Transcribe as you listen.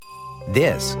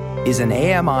This is an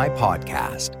AMI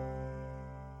podcast.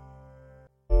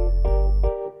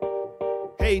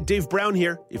 Hey, Dave Brown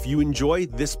here. If you enjoy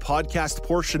this podcast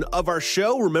portion of our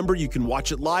show, remember you can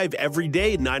watch it live every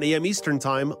day at 9 a.m. Eastern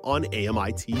Time on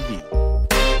AMI TV.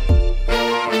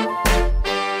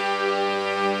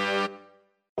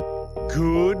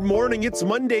 Good morning. It's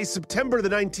Monday, September the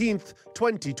 19th,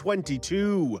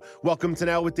 2022. Welcome to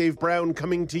Now with Dave Brown,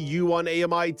 coming to you on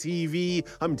AMI TV.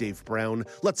 I'm Dave Brown.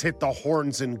 Let's hit the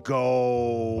horns and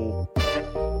go.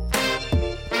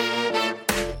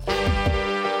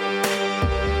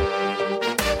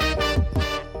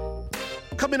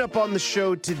 Coming up on the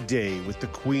show today, with the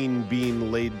Queen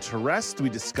being laid to rest, we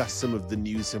discuss some of the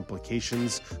news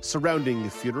implications surrounding the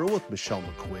funeral with Michelle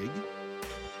McQuigg.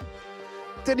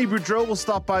 Denny Boudreau will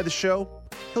stop by the show.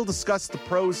 He'll discuss the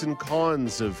pros and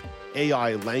cons of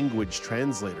AI language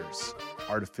translators,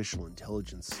 artificial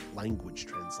intelligence language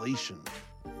translation.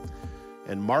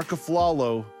 And Mark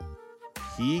Aflalo,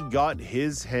 he got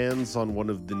his hands on one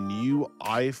of the new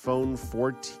iPhone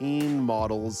 14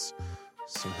 models,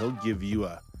 so he'll give you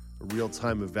a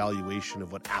real-time evaluation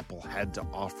of what Apple had to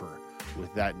offer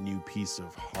with that new piece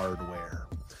of hardware.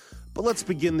 But let's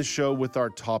begin the show with our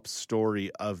top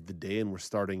story of the day, and we're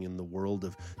starting in the world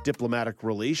of diplomatic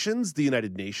relations. The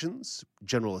United Nations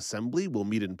General Assembly will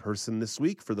meet in person this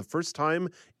week for the first time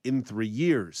in 3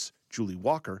 years. Julie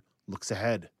Walker looks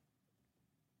ahead.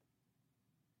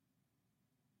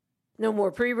 No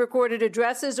more pre-recorded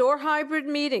addresses or hybrid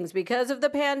meetings because of the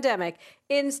pandemic.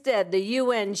 Instead, the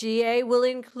UNGA will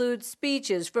include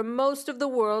speeches from most of the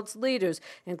world's leaders,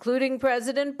 including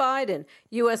President Biden.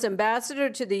 U.S.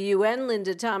 Ambassador to the UN,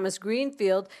 Linda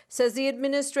Thomas-Greenfield, says the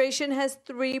administration has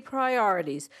 3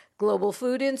 priorities: global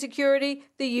food insecurity,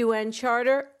 the UN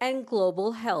Charter, and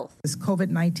global health. As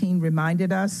COVID-19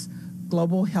 reminded us,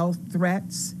 global health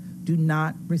threats do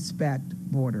not respect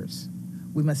borders.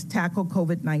 We must tackle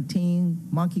COVID-19,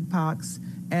 monkeypox,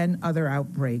 and other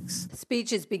outbreaks.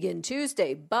 Speeches begin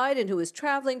Tuesday. Biden, who is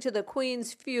traveling to the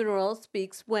Queen's funeral,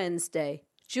 speaks Wednesday.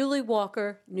 Julie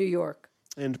Walker, New York.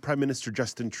 And Prime Minister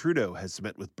Justin Trudeau has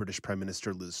met with British Prime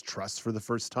Minister Liz Truss for the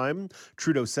first time.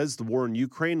 Trudeau says the war in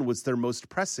Ukraine was their most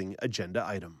pressing agenda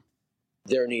item.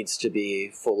 There needs to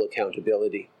be full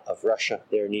accountability of Russia.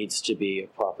 There needs to be a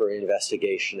proper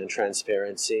investigation and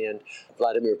transparency. And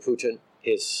Vladimir Putin,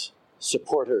 his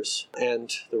supporters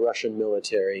and the Russian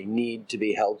military need to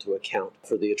be held to account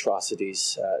for the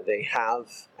atrocities they have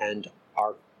and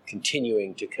are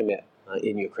continuing to commit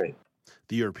in Ukraine.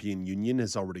 The European Union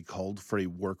has already called for a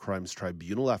war crimes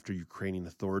tribunal after Ukrainian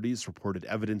authorities reported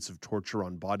evidence of torture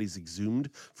on bodies exhumed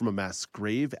from a mass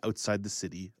grave outside the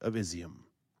city of Izium.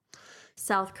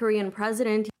 South Korean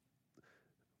President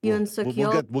Yoon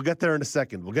Suk-yeol. We'll get there in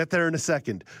a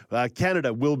second.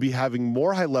 Canada will be having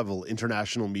more high-level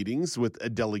international meetings with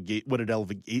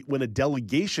when a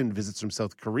delegation visits from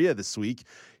South Korea this week.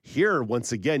 Here,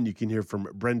 once again, you can hear from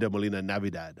Brenda Molina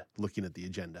Navidad looking at the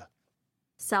agenda.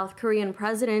 South Korean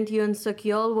President Yoon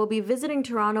Suk-yeol will be visiting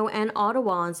Toronto and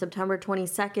Ottawa on September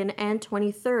 22nd and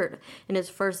 23rd in his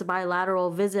first bilateral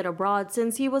visit abroad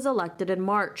since he was elected in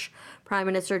March. Prime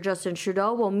Minister Justin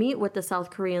Trudeau will meet with the South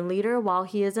Korean leader while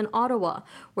he is in Ottawa,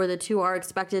 where the two are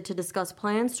expected to discuss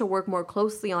plans to work more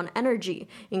closely on energy,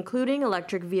 including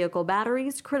electric vehicle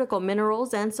batteries, critical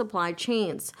minerals, and supply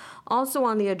chains. Also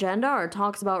on the agenda are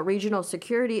talks about regional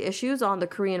security issues on the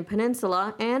Korean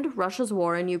Peninsula and Russia's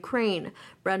war in Ukraine.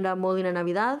 Brenda Molina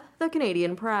Navidad, The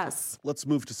Canadian Press. Let's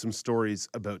move to some stories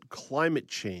about climate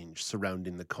change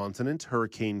surrounding the continent.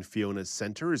 Hurricane Fiona's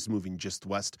center is moving just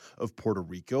west of Puerto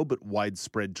Rico, but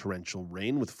widespread torrential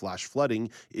rain with flash flooding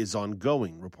is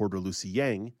ongoing. Reporter Lucy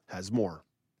Yang has more.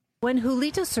 When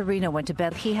Julito Sereno went to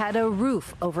bed, he had a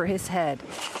roof over his head.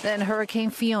 Then Hurricane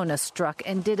Fiona struck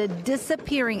and did a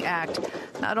disappearing act,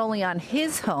 not only on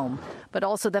his home, but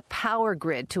also the power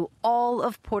grid to all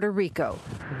of Puerto Rico.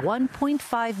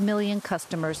 1.5 million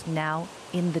customers now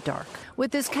in the dark. With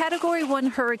this Category 1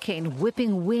 hurricane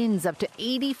whipping winds up to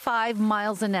 85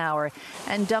 miles an hour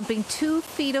and dumping 2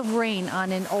 feet of rain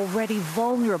on an already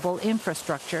vulnerable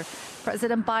infrastructure,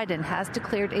 President Biden has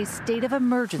declared a state of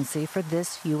emergency for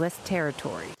this U.S.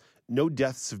 territory. No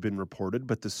deaths have been reported,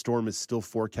 but the storm is still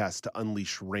forecast to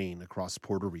unleash rain across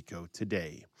Puerto Rico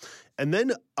today. And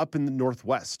then up in the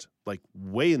northwest, like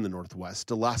way in the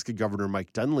northwest, Alaska Governor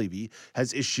Mike Dunleavy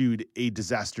has issued a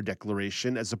disaster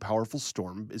declaration as a powerful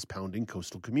storm is pounding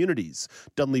coastal communities.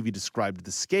 Dunleavy described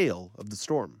the scale of the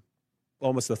storm.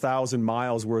 Almost 1,000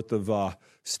 miles worth of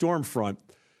storm front.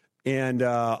 And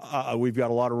we've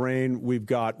got a lot of rain, we've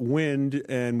got wind,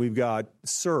 and we've got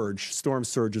surge. Storm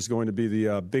surge is going to be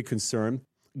the big concern.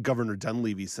 Governor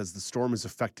Dunleavy says the storm is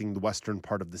affecting the western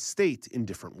part of the state in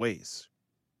different ways.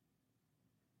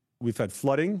 We've had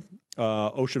flooding,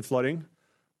 ocean flooding.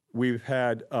 We've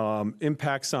had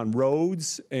impacts on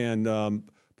roads and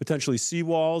potentially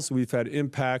seawalls. We've had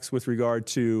impacts with regard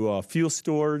to fuel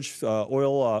storage,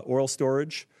 oil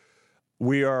storage.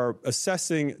 We are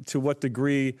assessing to what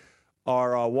degree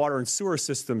our water and sewer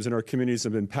systems in our communities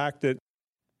have been impacted.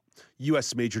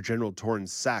 U.S. Major General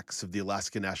Torrance Sachs of the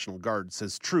Alaska National Guard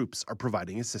says troops are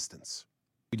providing assistance.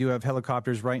 We do have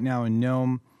helicopters right now in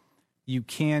Nome. You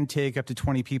can take up to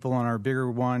 20 people on our bigger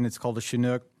one. It's called a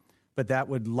Chinook, but that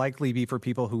would likely be for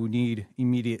people who need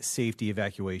immediate safety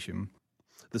evacuation.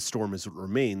 The storm is what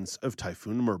remains of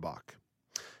Typhoon Merbok.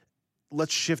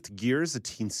 Let's shift gears a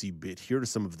teensy bit here to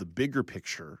some of the bigger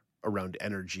picture around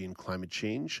energy and climate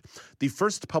change. The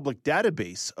first public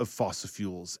database of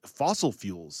fossil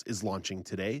fuels is launching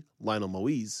today. Lionel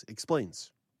Moise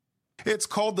explains. It's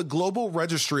called the Global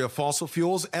Registry of Fossil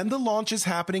Fuels, and the launch is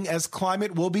happening as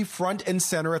climate will be front and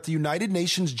center at the United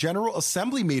Nations General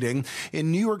Assembly meeting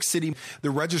in New York City. The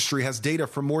registry has data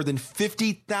from more than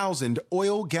 50,000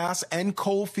 oil, gas, and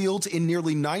coal fields in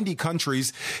nearly 90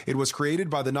 countries. It was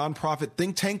created by the nonprofit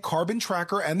think tank Carbon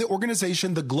Tracker and the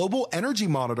organization The Global Energy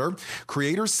Monitor.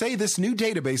 Creators say this new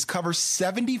database covers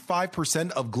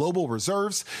 75% of global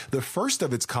reserves, the first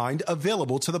of its kind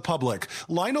available to the public.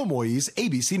 Lionel Moise,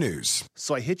 ABC News.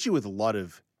 So I hit you with a lot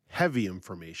of heavy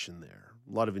information there,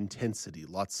 a lot of intensity,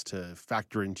 lots to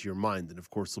factor into your mind. And of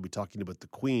course, we'll be talking about the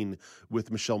Queen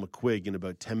with Michelle McQuigg in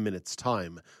about 10 minutes'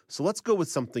 time. So let's go with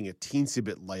something a teensy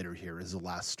bit lighter here as a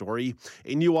last story.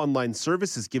 A new online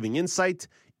service is giving insight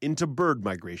into bird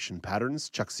migration patterns.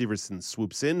 Chuck Severson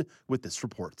swoops in with this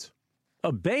report.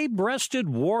 A bay-breasted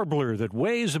warbler that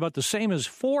weighs about the same as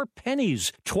 4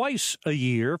 pennies twice a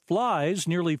year flies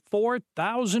nearly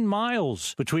 4,000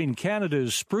 miles between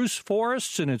Canada's spruce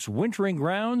forests and its wintering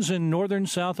grounds in northern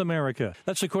South America.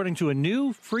 That's according to a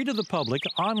new, free-to-the-public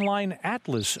online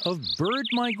atlas of bird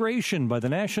migration by the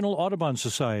National Audubon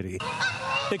Society.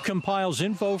 It compiles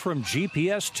info from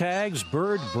GPS tags,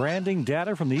 bird branding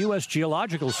data from the U.S.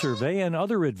 Geological Survey, and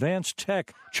other advanced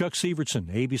tech. Chuck Severson,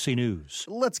 ABC News.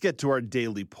 Let's get to our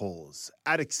daily polls.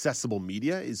 At Accessible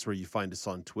Media is where you find us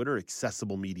on Twitter.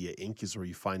 Accessible Media Inc. is where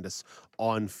you find us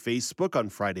on Facebook. On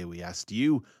Friday, we asked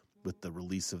you, with the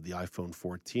release of the iPhone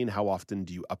 14, how often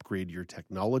do you upgrade your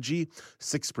technology?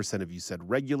 6% of you said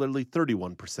regularly,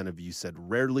 31% of you said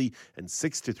rarely, and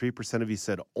 63% of you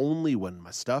said only when my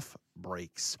stuff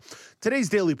breaks. Today's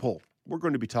daily poll, we're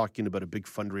going to be talking about a big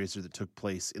fundraiser that took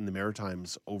place in the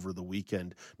Maritimes over the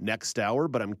weekend next hour,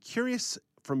 but I'm curious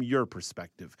from your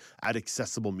perspective. At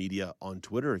Accessible Media on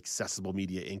Twitter, Accessible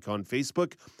Media Inc. on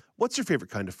Facebook, what's your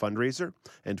favorite kind of fundraiser?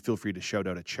 And feel free to shout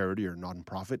out a charity or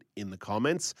nonprofit in the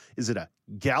comments. Is it a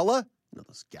gala? You know,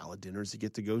 those gala dinners you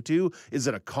get to go to? Is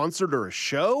it a concert or a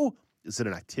show? Is it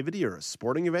an activity or a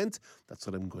sporting event? That's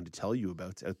what I'm going to tell you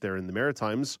about out there in the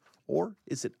Maritimes. Or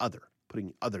is it other?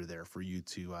 Putting other there for you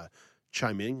to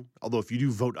chime in. Although if you do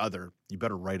vote other, you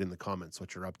better write in the comments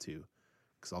what you're up to,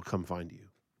 because I'll come find you.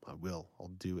 I will.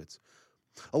 I'll do it.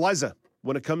 Eliza,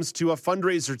 when it comes to a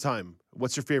fundraiser time,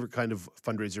 what's your favorite kind of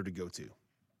fundraiser to go to?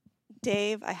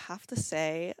 Dave, I have to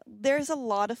say, there's a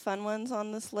lot of fun ones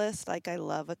on this list. Like, I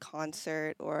love a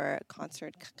concert or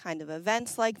concert kind of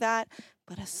events like that.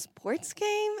 But a sports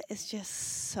game is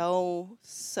just so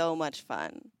much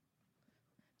fun.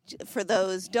 For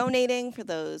those donating, for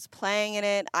those playing in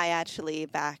it, I actually,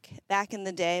 back in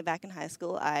the day, back in high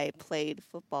school, I played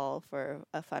football for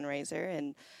a fundraiser,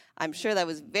 and I'm sure that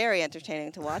was very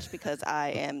entertaining to watch because I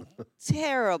am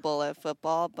terrible at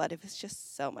football, but it was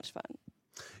just so much fun.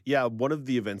 Yeah, one of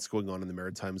the events going on in the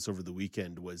Maritimes over the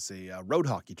weekend was a road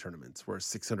hockey tournament where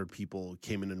 600 people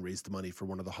came in and raised money for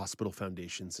one of the hospital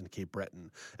foundations in Cape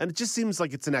Breton. And it just seems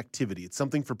like it's an activity. It's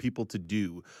something for people to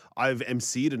do. I've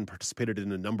emceed and participated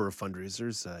in a number of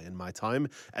fundraisers in my time.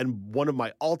 And one of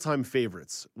my all-time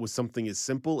favorites was something as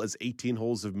simple as 18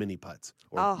 holes of mini putt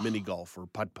or mini golf or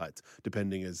putt-putt,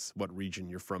 depending as what region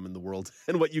you're from in the world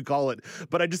and what you call it.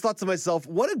 But I just thought to myself,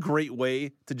 what a great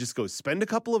way to just go spend a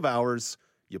couple of hours.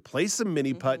 You play some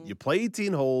mini putt, you play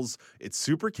 18 holes. It's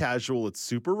super casual. It's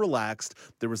super relaxed.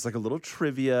 There was like a little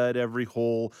trivia at every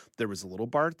hole. There was a little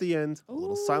bar at the end, a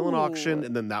little silent auction,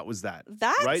 and then that was that.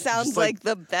 That right? sounds like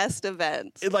the best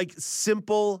event. Like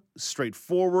simple,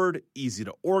 straightforward, easy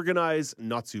to organize,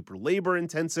 not super labor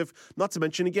intensive. Not to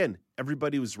mention, again,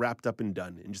 everybody was wrapped up and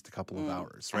done in just a couple of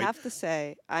hours, right? I have to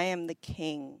say, I am the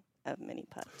king of mini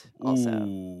putt also.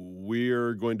 Ooh,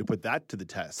 we're going to put that to the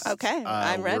test. Okay,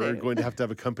 I'm ready. We're going to have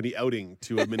a company outing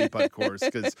to a mini putt course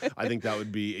because I think that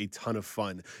would be a ton of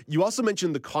fun. You also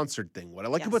mentioned the concert thing. What I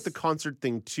like about the concert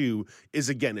thing too is,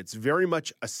 again, it's very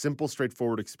much a simple,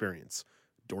 straightforward experience.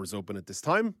 Doors open at this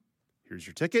time. Here's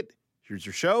your ticket. Here's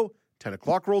your show. 10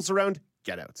 o'clock rolls around.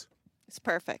 Get out. It's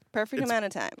perfect. Perfect amount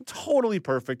of time. Totally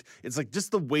perfect. It's like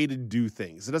just the way to do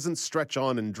things. It doesn't stretch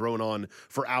on and drone on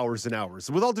for hours and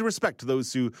hours. With all due respect to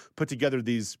those who put together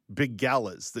these big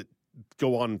galas that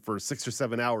go on for 6 or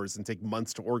 7 hours and take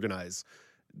months to organize,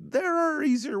 there are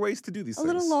easier ways to do these things.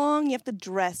 A little long. You have to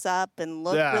dress up and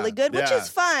look really good, which is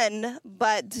fun.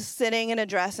 But just sitting in a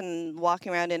dress and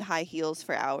walking around in high heels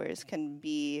for hours can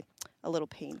be a little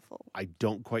painful. I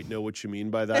don't quite know what you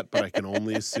mean by that, but I can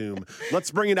only assume.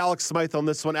 Let's bring in Alex Smythe on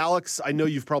this one. Alex, I know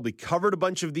you've probably covered a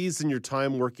bunch of these in your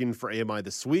time working for AMI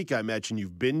this week. I imagine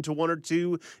you've been to one or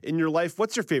two in your life.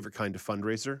 What's your favorite kind of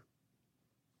fundraiser?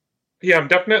 Yeah, I'm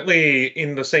definitely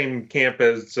in the same camp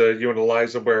as you and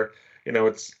Eliza, where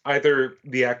it's either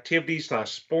the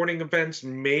activity/sporting events,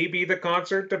 maybe the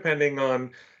concert, depending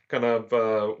on kind of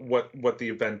what the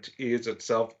event is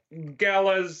itself.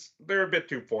 Galas, they're a bit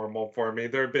too formal for me.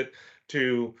 They're a bit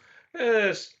too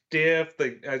stiff.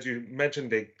 As you mentioned,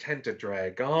 they tend to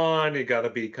drag on. You got to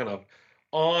be kind of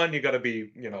on. You got to be,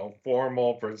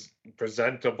 formal,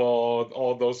 presentable,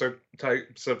 all those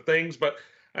types of things. But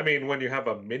I mean, when you have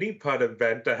a mini putt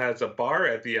event that has a bar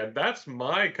at the end, that's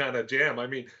my kind of jam. I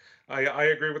mean, I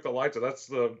agree with Eliza. That's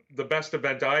the best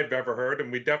event I've ever heard,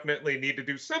 and we definitely need to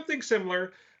do something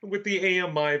similar with the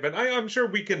AMI event. I'm sure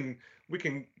we can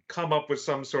come up with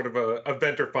some sort of a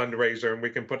event or fundraiser, and we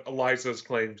can put Eliza's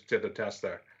claims to the test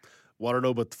there. Well, I don't know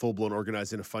about the full-blown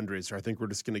organizing a fundraiser. I think we're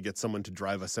just going to get someone to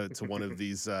drive us out to one of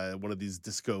these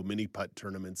disco mini putt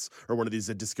tournaments, or one of these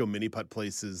disco mini putt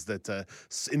places that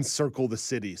encircle the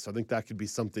city. So I think that could be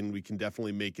something we can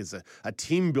definitely make as a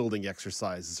team-building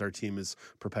exercise, as our team is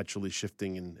perpetually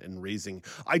shifting and raising.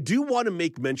 I do want to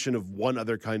make mention of one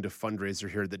other kind of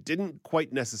fundraiser here that didn't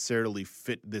quite necessarily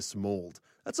fit this mold.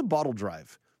 That's a bottle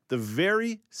drive. The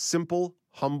very simple,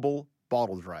 humble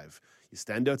bottle drive. You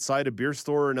stand outside a beer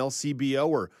store or an LCBO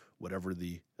or whatever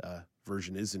the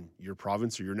version is in your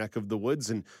province or your neck of the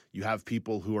woods, and you have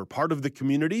people who are part of the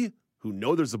community who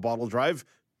know there's a bottle drive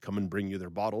come and bring you their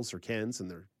bottles or cans, and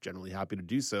they're generally happy to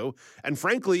do so. And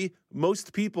frankly,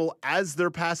 most people, as they're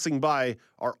passing by,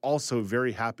 are also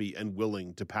very happy and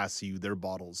willing to pass you their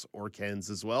bottles or cans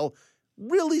as well.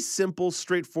 Really simple,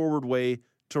 straightforward way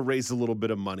to raise a little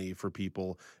bit of money for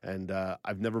people, and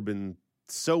I've never been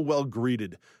so well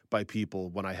greeted by people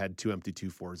when I had 2 empty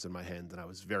 2-4s in my hand, and I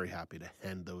was very happy to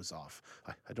hand those off.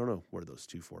 I don't know where those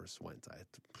 2-4s went. I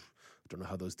don't know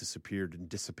how those disappeared and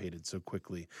dissipated so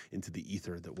quickly into the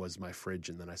ether that was my fridge,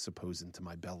 and then I suppose into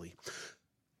my belly.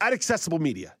 At Accessible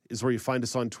Media is where you find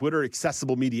us on Twitter.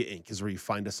 Accessible Media Inc. is where you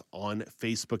find us on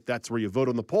Facebook. That's where you vote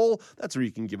on the poll. That's where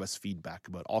you can give us feedback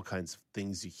about all kinds of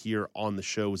things you hear on the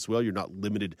show as well. You're not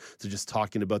limited to just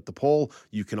talking about the poll.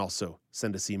 You can also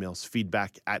send us emails,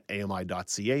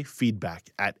 feedback@ami.ca,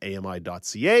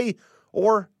 feedback@ami.ca,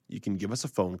 or you can give us a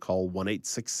phone call,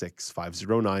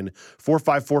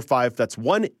 1-866-509-4545. That's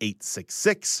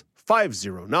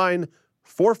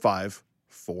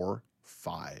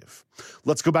 1-866-509-4545.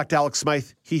 Let's go back to Alex Smythe.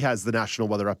 He has the national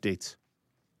weather update.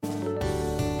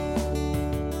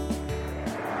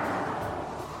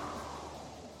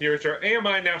 Here's your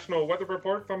AMI National Weather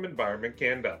Report from Environment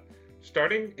Canada.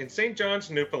 Starting in St. John's,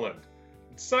 Newfoundland.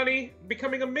 It's sunny,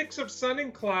 becoming a mix of sun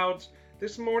and clouds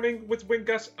this morning with wind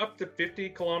gusts up to 50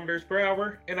 kilometers per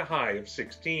hour and a high of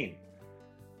 16.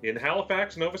 In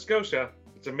Halifax, Nova Scotia,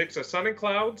 it's a mix of sun and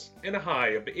clouds and a high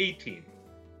of 18.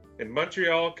 In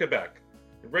Montreal, Quebec,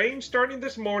 rain starting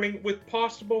this morning with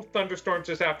possible thunderstorms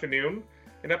this afternoon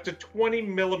and up to 20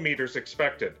 millimeters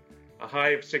expected, a high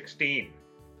of 16.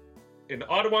 In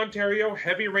Ottawa, Ontario,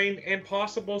 heavy rain and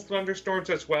possible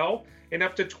thunderstorms as well, and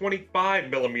up to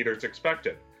 25 millimeters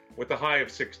expected, with a high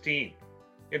of 16.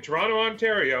 In Toronto,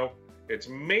 Ontario, it's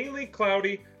mainly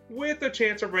cloudy with a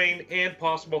chance of rain and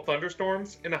possible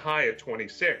thunderstorms and a high of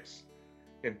 26.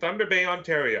 In Thunder Bay,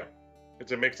 Ontario,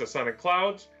 it's a mix of sun and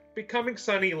clouds, becoming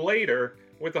sunny later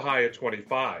with a high of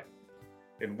 25.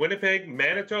 In Winnipeg,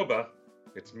 Manitoba,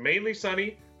 it's mainly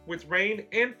sunny with rain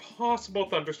and possible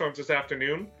thunderstorms this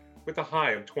afternoon with a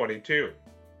high of 22.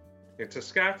 In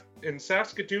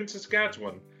Saskatoon,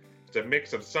 Saskatchewan, it's a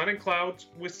mix of sun and clouds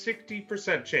with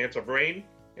 60% chance of rain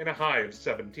and a high of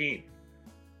 17.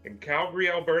 In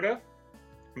Calgary, Alberta,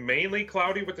 mainly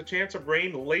cloudy with a chance of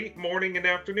rain late morning and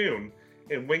afternoon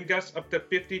and wind gusts up to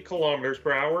 50 kilometers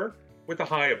per hour with a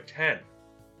high of 10.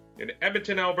 In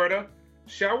Edmonton, Alberta,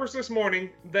 showers this morning,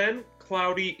 then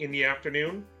cloudy in the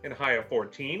afternoon and high of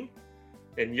 14.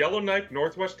 In Yellowknife,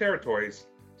 Northwest Territories,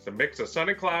 it's a mix of sun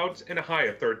and clouds and a high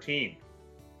of 13.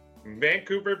 In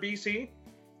Vancouver, BC,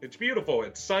 it's beautiful.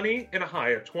 It's sunny and a high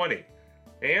of 20.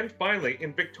 And finally,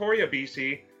 in Victoria,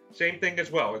 BC, same thing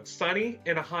as well. It's sunny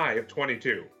and a high of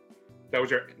 22. That was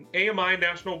your AMI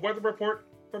National Weather Report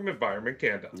from Environment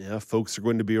Canada. Yeah, folks are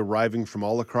going to be arriving from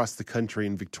all across the country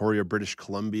in Victoria, British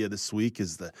Columbia this week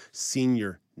as the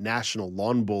Senior National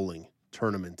Lawn Bowling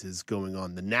Tournament is going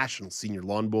on. The National Senior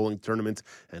Lawn Bowling Tournament,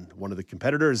 and one of the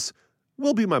competitors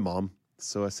will be my mom.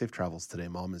 So safe travels today,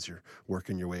 Mom, as you're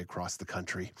working your way across the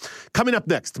country. Coming up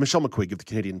next, Michelle McQuigg of the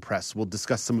Canadian Press will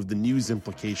discuss some of the news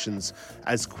implications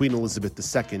as Queen Elizabeth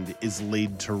II is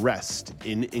laid to rest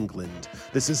in England.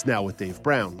 This is Now with Dave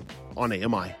Brown on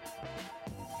AMI.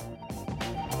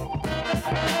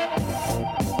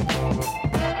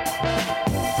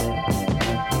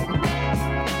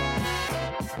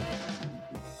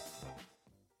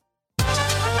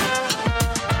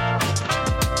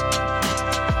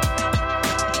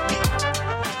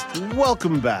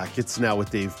 Welcome back. It's Now with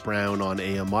Dave Brown on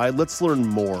AMI. Let's learn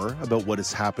more about what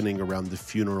is happening around the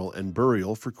funeral and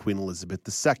burial for Queen Elizabeth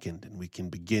II, and we can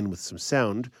begin with some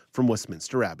sound from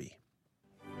Westminster Abbey.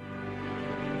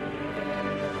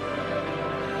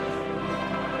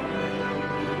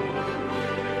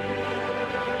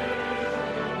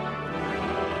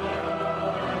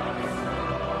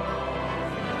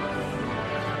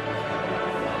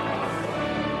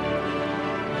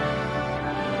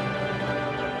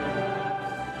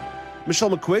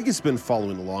 Michelle McQuigg has been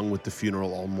following along with the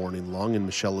funeral all morning long, and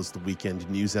Michelle is the weekend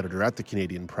news editor at the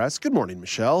Canadian Press. Good morning,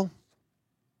 Michelle.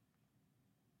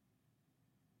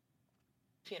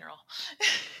 Funeral.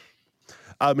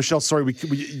 Michelle, sorry,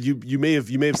 you may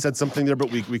have said something there,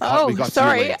 but we got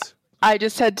sorry. to you late. I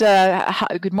just said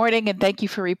good morning and thank you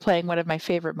for replaying one of my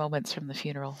favorite moments from the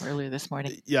funeral earlier this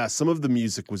morning. Yeah, some of the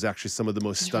music was actually some of the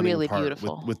most stunning really part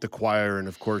beautiful. With the choir, and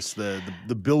of course the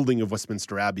building of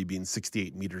Westminster Abbey being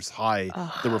 68 meters high.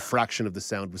 The refraction of the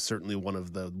sound was certainly one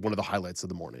of the highlights of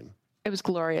the morning. It was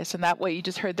glorious, and that what you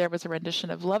just heard there was a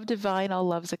rendition of "Love Divine, All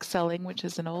Loves Excelling," which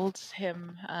is an old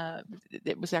hymn.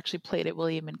 It was actually played at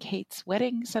William and Kate's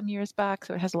wedding some years back,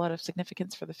 so it has a lot of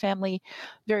significance for the family.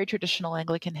 Very traditional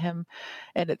Anglican hymn,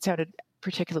 and it sounded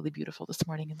particularly beautiful this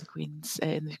morning in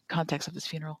the context of this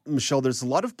funeral. Michelle, there's a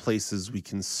lot of places we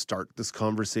can start this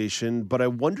conversation, but I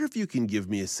wonder if you can give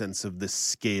me a sense of the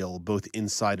scale, both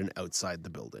inside and outside the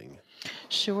building.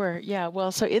 Sure. Yeah.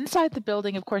 Well, so inside the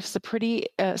building, of course, it's a pretty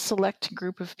select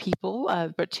group of people.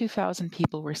 About 2,000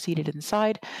 people were seated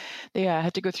inside. They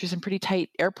had to go through some pretty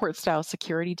tight airport-style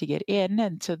security to get in,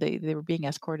 and so they were being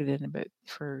escorted in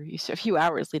for a few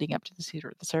hours leading up to the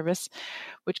service,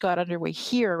 which got underway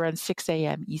here around 6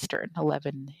 a.m. Eastern,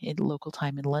 11 in local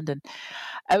time in London.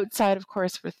 Outside, of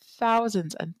course, were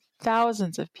thousands and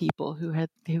thousands of people who had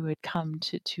come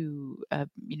to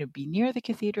be near the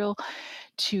cathedral,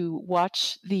 to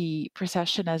watch the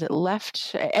procession as it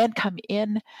left and come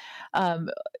in.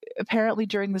 Apparently,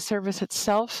 during the service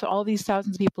itself, all these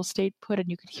thousands of people stayed put, and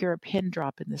you could hear a pin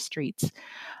drop in the streets,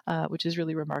 which is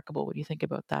really remarkable when you think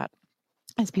about that,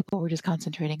 as people were just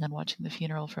concentrating on watching the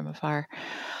funeral from afar.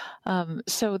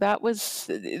 So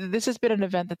this has been an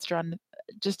event that's drawn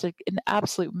just an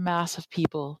absolute mass of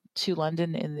people to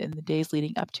London in the days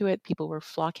leading up to it. People were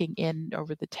flocking in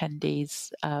over the 10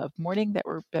 days of mourning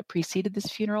that preceded this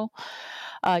funeral.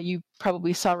 You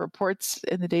probably saw reports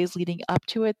in the days leading up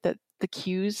to it that the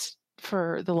queues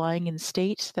for the lying in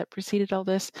state that preceded all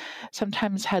this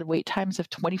sometimes had wait times of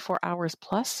 24 hours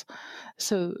plus.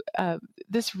 So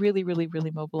this really, really,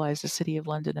 really mobilized the city of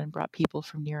London and brought people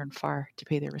from near and far to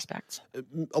pay their respects.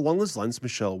 Along those lines,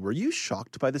 Michelle, were you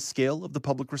shocked by the scale of the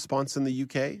public response in the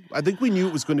UK? I think we knew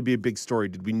it was going to be a big story.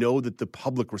 Did we know that the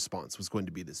public response was going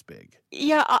to be this big?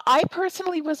 Yeah, I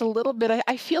personally was a little bit.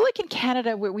 I feel like in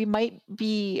Canada where we might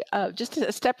be just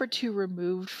a step or two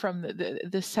removed from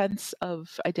the sense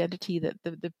of identity that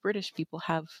the British people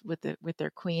have with their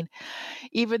queen,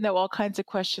 even though all kinds of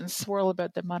questions swirl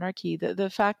about the monarchy. The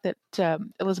fact that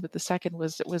Elizabeth II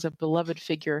was a beloved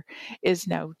figure is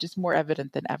now just more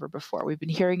evident than ever before. We've been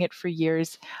hearing it for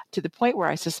years, to the point where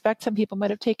I suspect some people might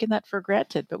have taken that for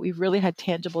granted, but we've really had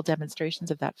tangible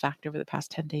demonstrations of that fact over the past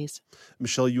 10 days.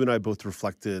 Michelle, you and I both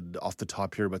reflected off the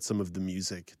top here about some of the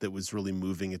music that was really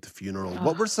moving at the funeral.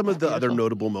 What were some of the other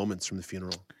notable moments from the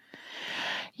funeral?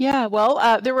 Yeah,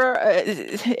 well, there were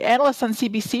analysts on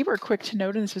CBC were quick to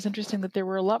note, and this was interesting, that there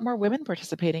were a lot more women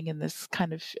participating in this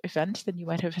kind of event than you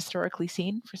might have historically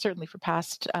seen, certainly for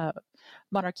past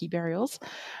monarchy burials.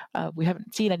 We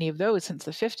haven't seen any of those since the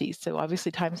 50s, so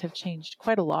obviously times have changed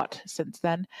quite a lot since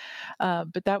then.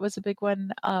 But that was a big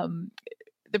one.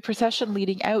 The procession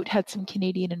leading out had some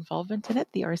Canadian involvement in it.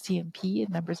 The RCMP and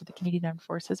members of the Canadian Armed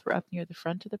Forces were up near the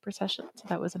front of the procession, so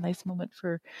that was a nice moment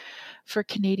for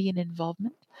Canadian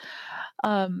involvement.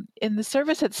 In the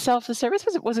service itself, the service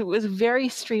was very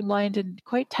streamlined and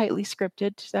quite tightly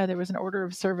scripted. There was an order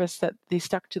of service that they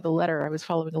stuck to the letter. I was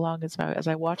following along as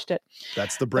I watched it.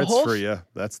 That's the Brits for you.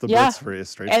 That's the Brits for you.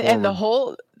 Straightforward. And the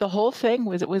whole thing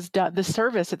was done. The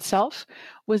service itself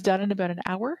was done in about an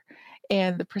hour.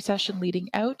 And the procession leading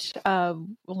out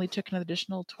only took an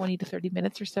additional 20 to 30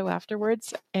 minutes or so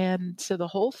afterwards. And so the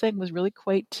whole thing was really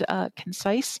quite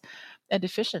concise and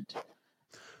efficient.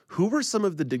 Who were some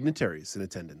of the dignitaries in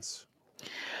attendance?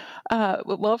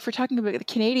 Well, if we're talking about the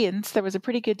Canadians, there was a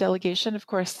pretty good delegation. Of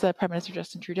course, the Prime Minister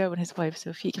Justin Trudeau and his wife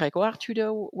Sophie Grégoire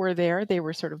Trudeau were there. They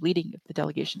were sort of leading the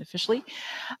delegation officially.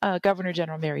 Governor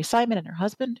General Mary Simon and her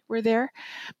husband were there.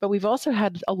 But we've also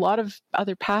had a lot of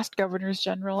other past governors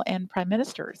general and prime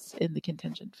ministers in the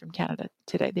contingent from Canada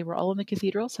today. They were all in the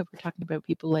cathedral. So we're talking about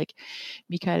people like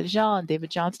Michaëlle Jean and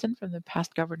David Johnston from the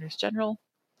past governors general.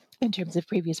 In terms of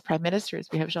previous prime ministers,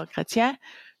 we have Jean Chrétien,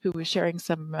 who was sharing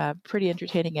some pretty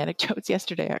entertaining anecdotes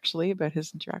yesterday, actually, about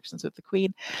his interactions with the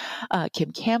Queen. Kim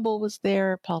Campbell was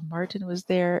there, Paul Martin was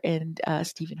there, and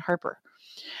Stephen Harper.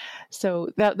 So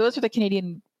those are the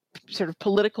Canadian sort of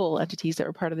political entities that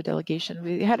were part of the delegation.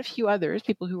 We had a few others,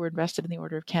 people who were invested in the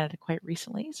Order of Canada quite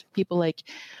recently. So people like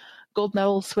gold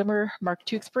medal swimmer Mark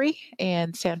Tewksbury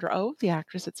and Sandra Oh, the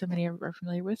actress that so many are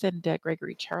familiar with, and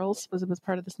Gregory Charles was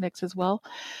part of this mix as well.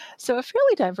 So a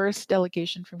fairly diverse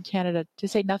delegation from Canada, to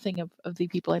say nothing of the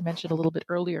people I mentioned a little bit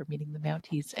earlier, meaning the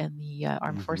Mounties and the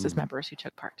Armed Forces members who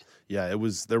took part. Yeah,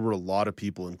 there were a lot of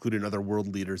people, including other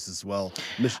world leaders as well.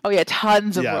 Oh yeah,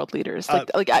 tons of world leaders.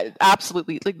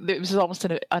 Absolutely. This was almost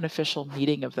an unofficial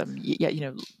meeting of them.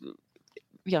 Yeah,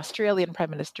 the Australian Prime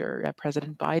Minister,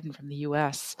 President Biden from the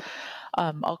U.S.,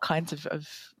 all kinds of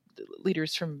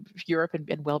leaders from Europe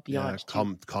and well beyond.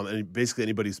 Yeah, basically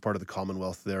anybody who's part of the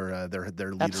Commonwealth, their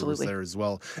leader Absolutely. was there as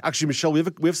well. Actually, Michelle, we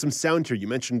have some sound here. You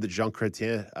mentioned that Jean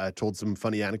Chrétien told some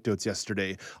funny anecdotes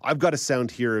yesterday. I've got a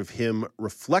sound here of him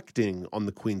reflecting on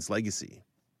the Queen's legacy.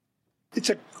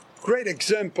 It's a great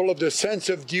example of the sense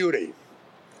of duty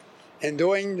and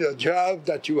doing the job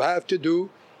that you have to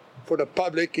do for the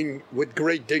public with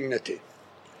great dignity.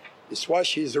 It's why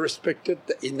she's respected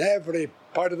in every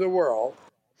part of the world.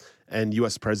 And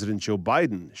U.S. President Joe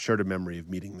Biden shared a memory of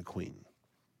meeting the Queen.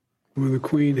 When the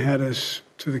Queen had us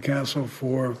to the castle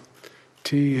for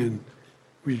tea and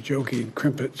we were joking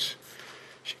crimpets,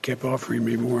 she kept offering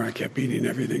me more. I kept eating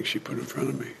everything she put in front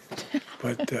of me.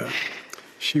 But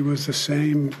she was the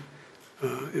same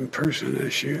in person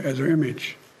as her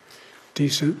image.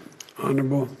 Decent,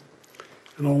 honorable,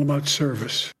 and all about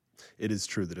service. It is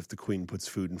true that if the Queen puts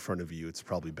food in front of you, it's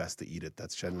probably best to eat it.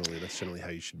 That's generally how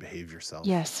you should behave yourself.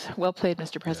 Yes, well played,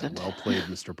 Mr. President. Yeah, well played,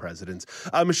 Mr. President.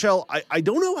 Michelle, I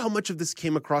don't know how much of this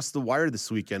came across the wire this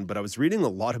weekend, but I was reading a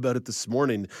lot about it this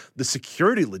morning. The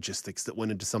security logistics that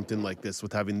went into something like this,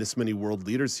 with having this many world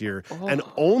leaders here, and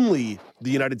only the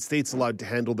United States allowed to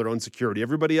handle their own security.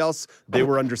 Everybody else, they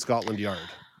were under Scotland Yard.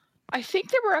 I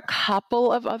think there were a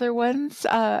couple of other ones.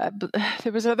 There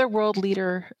was another world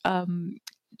leader,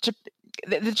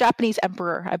 the Japanese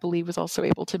emperor, I believe, was also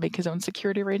able to make his own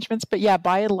security arrangements. But yeah,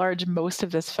 by and large, most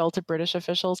of this fell to British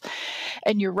officials.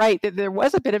 And you're right, there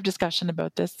was a bit of discussion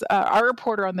about this. Our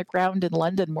reporter on the ground in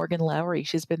London, Morgan Lowry,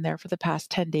 she's been there for the past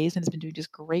 10 days and has been doing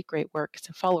just great work.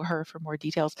 So follow her for more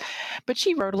details. But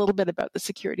she wrote a little bit about the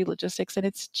security logistics, and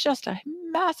it's just a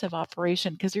massive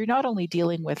operation because you're not only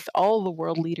dealing with all the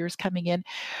world leaders coming in,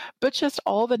 but just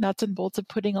all the nuts and bolts of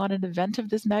putting on an event of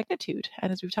this magnitude.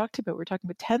 And as we've talked about, we're talking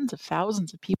about tens of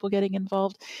thousands of people getting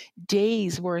involved,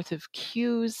 days worth of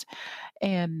queues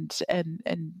and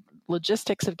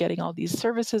logistics of getting all these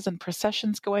services and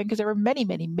processions going, because there were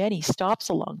many stops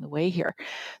along the way here.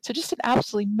 So just an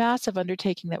absolutely massive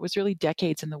undertaking that was really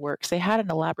decades in the works. They had an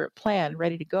elaborate plan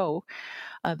ready to go.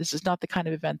 This is not the kind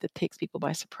of event that takes people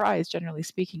by surprise, generally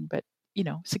speaking, but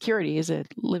security is a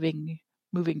living,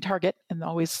 moving target and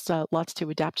always lots to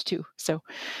adapt to. So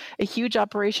a huge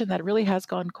operation that really has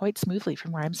gone quite smoothly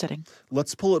from where I'm sitting.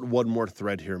 Let's pull at one more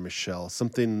thread here, Michelle.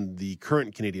 Something the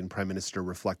current Canadian Prime Minister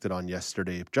reflected on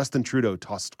yesterday. Justin Trudeau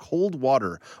tossed cold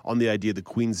water on the idea the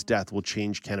Queen's death will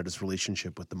change Canada's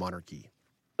relationship with the monarchy.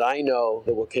 I know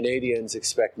that what Canadians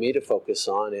expect me to focus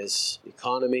on is the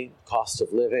economy, cost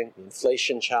of living,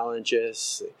 inflation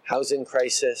challenges, the housing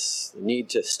crisis, the need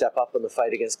to step up in the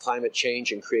fight against climate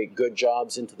change and create good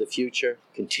jobs into the future,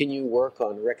 continue work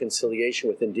on reconciliation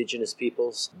with Indigenous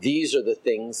peoples. These are the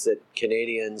things that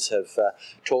Canadians have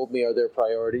told me are their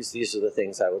priorities. These are the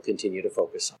things I will continue to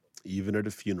focus on. Even at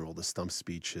a funeral, the stump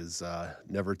speech is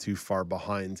never too far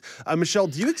behind. Michelle,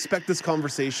 do you expect this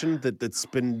conversation that's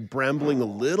been brambling a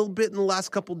little bit in the last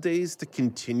couple of days to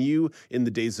continue in the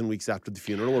days and weeks after the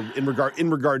funeral, or in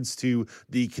regards to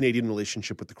the Canadian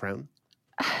relationship with the Crown?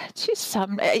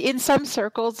 In some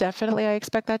circles, definitely I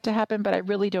expect that to happen, but I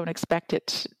really don't expect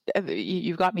it.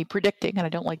 You've got me predicting, and I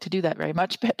don't like to do that very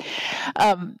much, but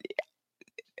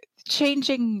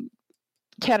changing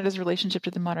Canada's relationship to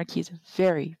the monarchy is a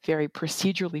very, very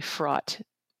procedurally fraught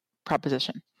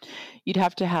proposition. You'd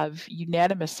have to have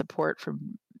unanimous support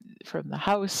from the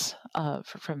House,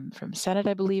 from Senate,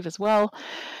 I believe, as well.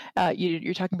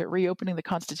 You're talking about reopening the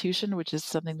Constitution, which is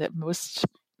something that most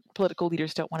political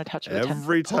leaders don't want to touch.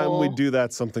 Every time we do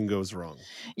that, something goes wrong.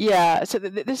 Yeah, so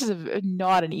this is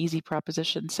not an easy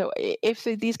proposition. So if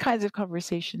these kinds of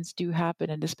conversations do happen,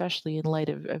 and especially in light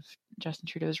of Justin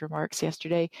Trudeau's remarks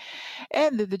yesterday,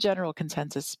 and the general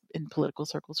consensus in political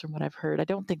circles from what I've heard, I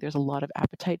don't think there's a lot of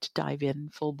appetite to dive in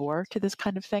full bore to this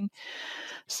kind of thing.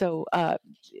 So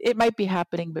it might be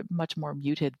happening, but much more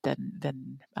muted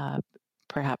than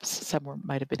perhaps some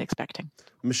might have been expecting.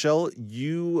 Michelle,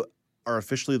 you are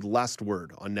officially the last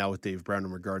word on Now with Dave Brown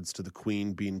in regards to the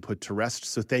Queen being put to rest.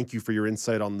 So thank you for your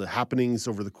insight on the happenings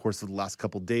over the course of the last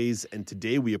couple of days and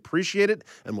today. We appreciate it,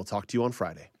 and we'll talk to you on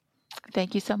Friday.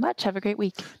 Thank you so much. Have a great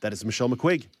week. That is Michelle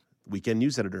McQuigg, weekend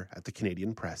news editor at the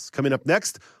Canadian Press. Coming up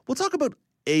next, we'll talk about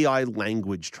AI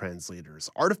language translators,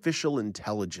 artificial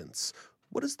intelligence.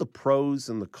 What is the pros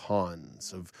and the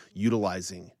cons of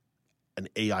utilizing an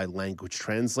AI language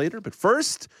translator? But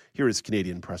first, here is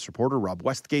Canadian Press reporter Rob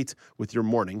Westgate with your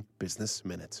morning Business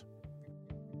Minute.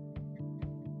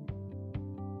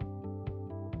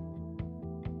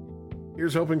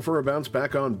 Here's hoping for a bounce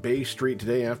back on Bay Street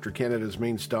today after Canada's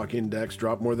main stock index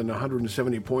dropped more than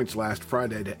 170 points last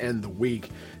Friday to end the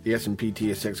week. The S&P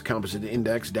TSX Composite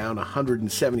Index down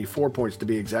 174 points to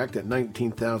be exact at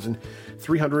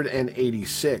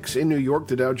 19,386. In New York,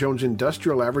 the Dow Jones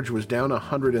Industrial Average was down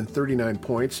 139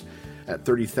 points at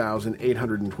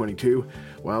 30,822,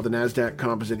 while the NASDAQ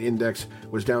Composite Index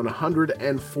was down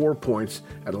 104 points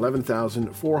at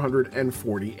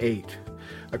 11,448.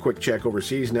 A quick check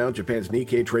overseas now. Japan's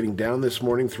Nikkei trading down this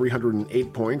morning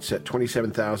 308 points at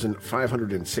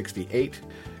 27,568.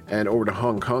 And over to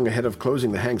Hong Kong ahead of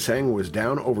closing, the Hang Seng was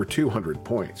down over 200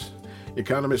 points.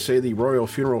 Economists say the royal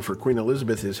funeral for Queen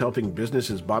Elizabeth is helping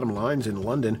businesses' bottom lines in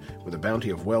London with a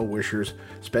bounty of well-wishers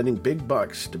spending big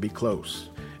bucks to be close.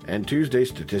 And Tuesday,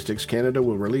 Statistics Canada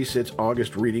will release its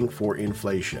August reading for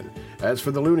inflation. As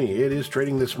for the loonie, it is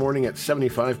trading this morning at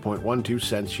 75.12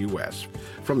 cents U.S.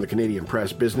 From the Canadian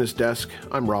Press Business Desk,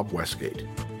 I'm Rob Westgate.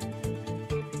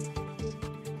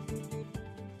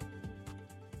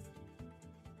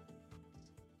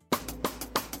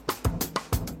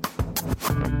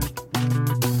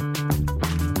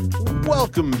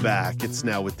 Welcome back. It's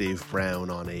Now with Dave Brown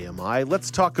on AMI.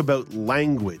 Let's talk about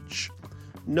language.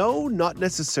 No, not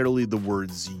necessarily the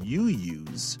words you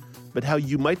use, but how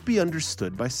you might be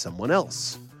understood by someone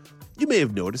else. You may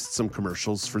have noticed some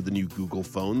commercials for the new Google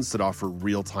phones that offer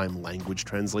real-time language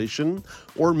translation,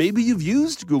 or maybe you've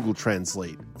used Google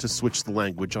Translate to switch the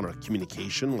language on a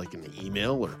communication like an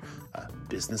email or a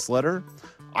business letter.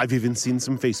 I've even seen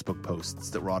some Facebook posts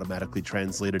that were automatically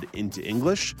translated into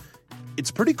English.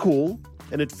 It's pretty cool,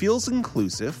 and it feels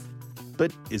inclusive,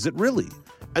 but is it really?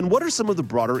 And what are some of the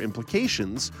broader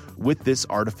implications with this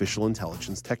artificial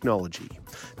intelligence technology?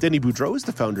 Denis Boudreau is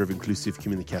the founder of Inclusive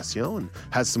Communication and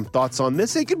has some thoughts on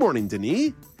this. Hey, good morning,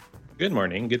 Denis. Good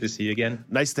morning. Good to see you again.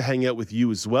 Nice to hang out with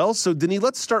you as well. So, Denis,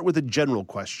 let's start with a general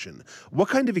question. What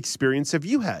kind of experience have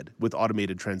you had with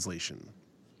automated translation?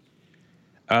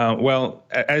 Well,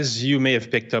 as you may have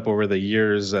picked up over the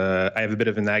years, I have a bit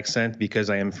of an accent because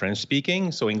I am French speaking.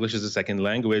 So English is a second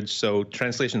language. So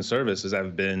translation services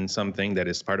have been something that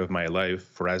is part of my life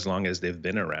for as long as they've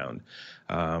been around.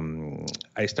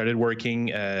 I started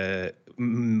working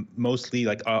mostly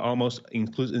almost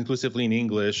inclusively in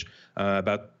English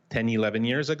about 10, 11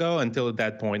 years ago. Until at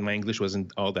that point, my English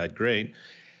wasn't all that great.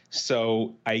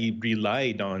 So I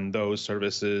relied on those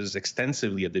services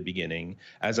extensively at the beginning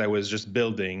as I was just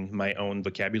building my own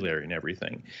vocabulary and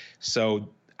everything. So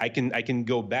I can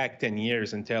go back 10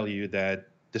 years and tell you that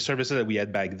the services that we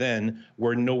had back then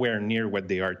were nowhere near what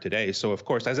they are today. So of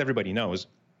course, as everybody knows,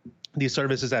 these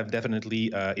services have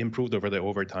definitely improved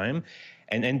over time,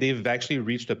 and they've actually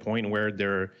reached a point where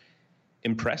they're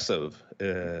impressive,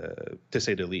 to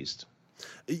say the least.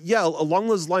 Yeah, along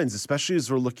those lines, especially as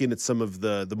we're looking at some of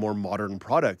the more modern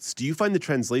products, do you find the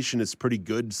translation is pretty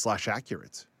good /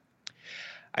 accurate?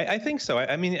 I think so.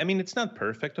 I mean, it's not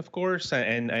perfect, of course,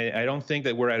 and I don't think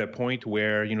that we're at a point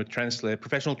where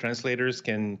professional translators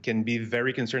can be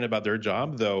very concerned about their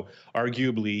job. Though,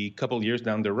 arguably, a couple years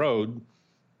down the road,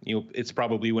 it's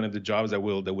probably one of the jobs that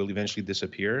will eventually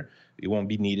disappear. It won't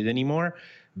be needed anymore.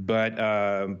 But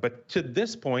to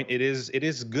this point, it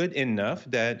is good enough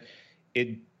that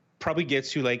it probably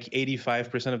gets you like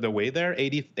 85% of the way there,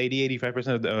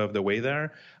 85% of the way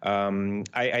there.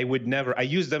 I would never, I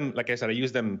use them, like I said, I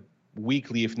use them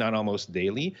weekly, if not almost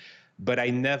daily, but I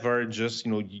never just,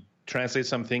 translate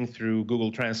something through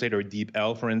Google Translate or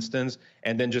DeepL, for instance,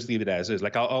 and then just leave it as is.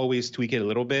 Like I'll always tweak it a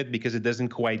little bit because it doesn't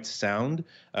quite sound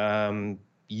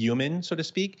human, so to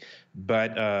speak,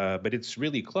 but it's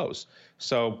really close.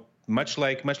 So much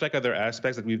like other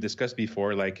aspects that we've discussed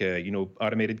before, like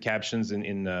automated captions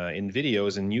in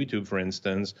videos in YouTube, for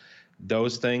instance,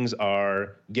 those things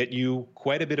get you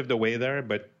quite a bit of the way there,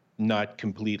 but not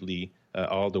completely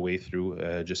all the way through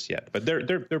just yet. But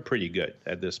they're pretty good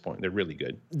at this point. They're really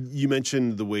good. You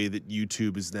mentioned the way that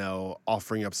YouTube is now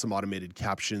offering up some automated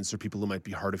captions for people who might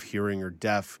be hard of hearing or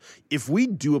deaf. If we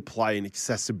do apply an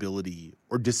accessibility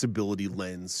or disability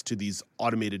lens to these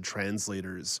automated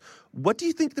translators, what do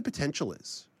you think the potential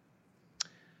is?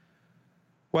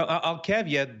 Well, I'll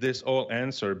caveat this whole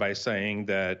answer by saying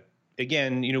that,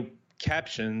 again,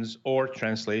 captions or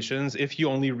translations, if you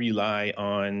only rely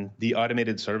on the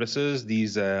automated services,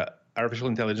 these artificial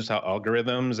intelligence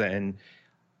algorithms and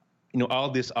all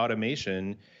this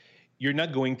automation, you're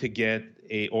not going to get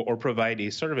or provide a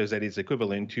service that is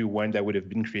equivalent to one that would have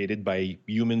been created by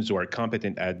humans who are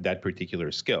competent at that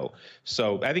particular skill.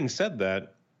 So having said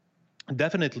that,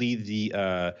 definitely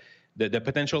the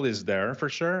potential is there for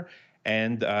sure.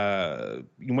 And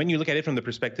when you look at it from the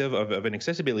perspective of an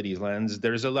accessibility lens,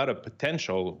 there's a lot of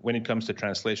potential when it comes to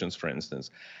translations, for instance.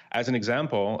 As an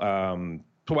example,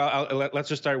 let's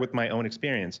just start with my own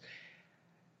experience.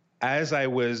 As I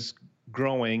was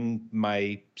growing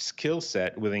my skill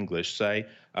set with English, say,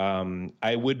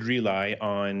 I would rely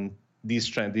on these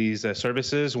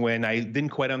services when I didn't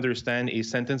quite understand a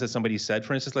sentence that somebody said.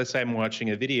 For instance, let's say I'm watching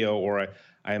a video or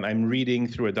I'm reading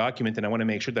through a document and I want to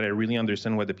make sure that I really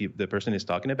understand what the person is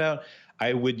talking about.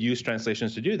 I would use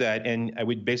translations to do that, and I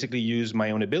would basically use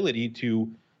my own ability to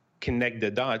connect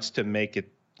the dots to make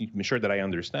sure that I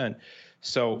understand.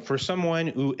 So for someone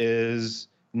who is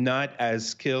not as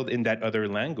skilled in that other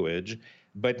language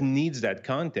but needs that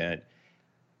content,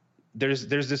 there's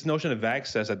this notion of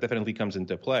access that definitely comes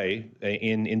into play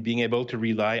in being able to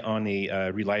rely on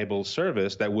a reliable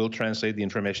service that will translate the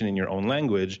information in your own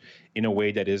language in a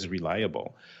way that is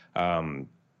reliable.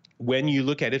 When you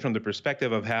look at it from the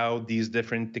perspective of how these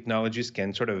different technologies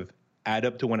can sort of add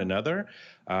up to one another,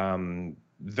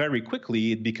 very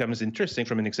quickly it becomes interesting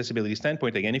from an accessibility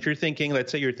standpoint. Again, if you're thinking,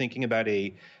 let's say you're thinking about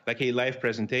a live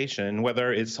presentation,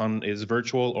 whether it's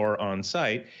virtual or on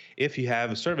site, if you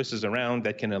have services around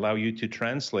that can allow you to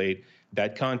translate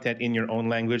that content in your own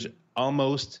language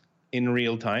almost in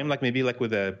real time,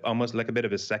 with almost like a bit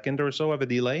of a second or so of a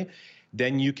delay,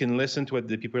 then you can listen to what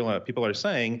the people are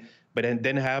saying, but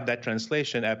then have that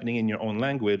translation happening in your own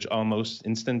language almost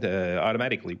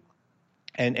automatically.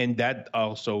 And that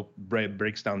also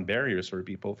breaks down barriers for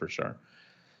people, for sure.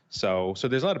 So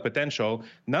there's a lot of potential,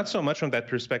 not so much from that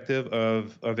perspective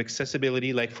of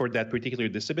accessibility, like for that particular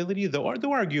disability, though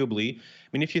arguably,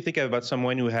 if you think about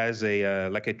someone who has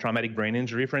a traumatic brain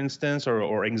injury, for instance,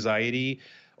 or anxiety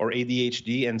or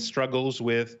ADHD and struggles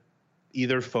with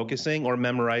either focusing or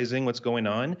memorizing what's going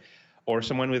on, or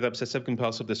someone with obsessive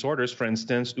compulsive disorders, for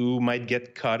instance, who might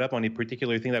get caught up on a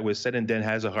particular thing that was said and then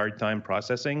has a hard time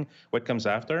processing what comes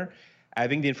after,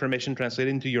 having the information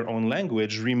translated into your own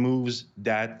language removes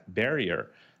that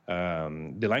barrier,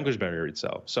 the language barrier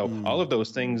itself. So all of those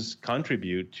things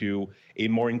contribute to a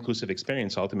more inclusive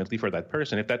experience ultimately for that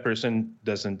person, if that person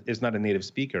is not a native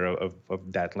speaker of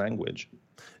that language.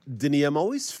 Denis, I'm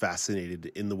always fascinated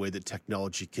in the way that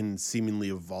technology can seemingly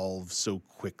evolve so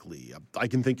quickly. I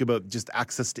can think about just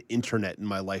access to internet in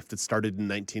my life that started in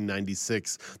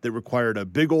 1996 that required a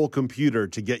big old computer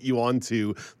to get you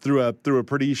onto through a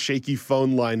pretty shaky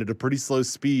phone line at a pretty slow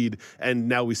speed. And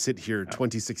now we sit here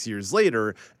 26 years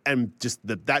later, and just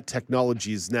that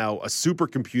technology is now a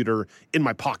supercomputer in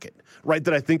my pocket, right?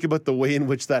 That I think about the way in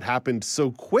which that happened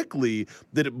so quickly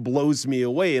that it blows me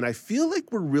away. And I feel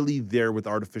like we're really there with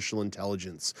artificial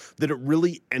intelligence, that it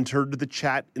really entered the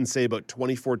chat in, say, about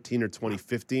 2014 or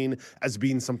 2015 as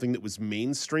being something that was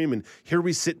mainstream. And here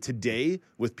we sit today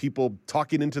with people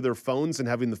talking into their phones and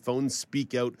having the phones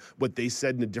speak out what they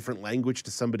said in a different language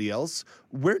to somebody else.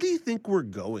 Where do you think we're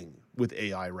going with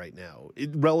AI right now,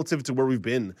 relative to where we've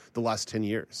been the last 10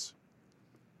 years?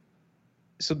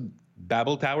 So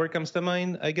Babel Tower comes to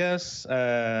mind, I guess.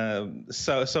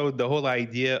 So the whole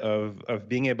idea of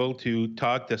being able to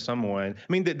talk to someone.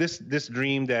 I mean, this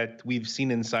dream that we've seen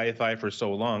in sci-fi for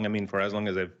so long. I mean, for as long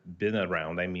as I've been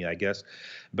around. I mean, I guess,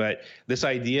 but this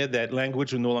idea that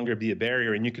language will no longer be a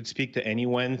barrier, and you could speak to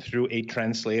anyone through a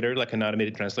translator, like an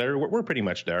automated translator. We're pretty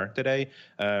much there today.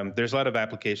 There's a lot of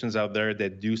applications out there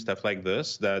that do stuff like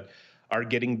this that are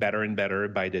getting better and better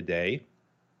by the day.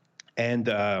 And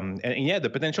yeah, the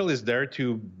potential is there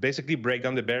to basically break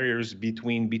down the barriers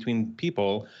between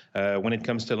people when it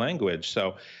comes to language.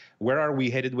 So where are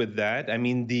we headed with that? I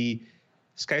mean, the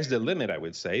sky's the limit, I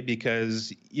would say,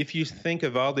 because if you think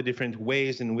of all the different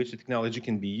ways in which the technology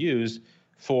can be used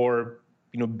for,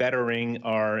 bettering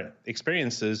our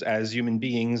experiences as human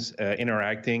beings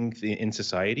interacting in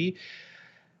society,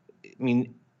 I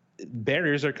mean,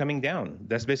 barriers are coming down.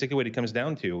 That's basically what it comes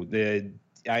down to.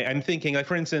 I'm thinking, like,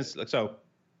 for instance, so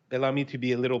allow me to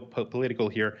be a little political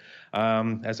here,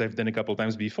 as I've done a couple of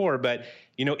times before. But,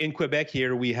 in Quebec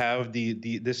here, we have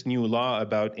this new law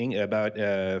about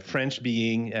French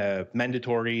being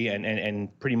mandatory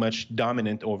and pretty much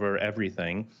dominant over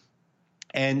everything.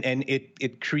 And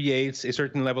it creates a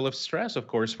certain level of stress, of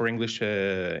course, for English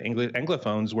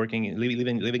Anglophones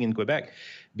living in Quebec,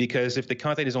 because if the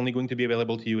content is only going to be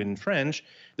available to you in French,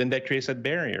 then that creates that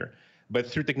barrier. But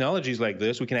through technologies like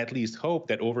this, we can at least hope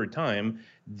that over time,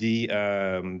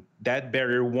 that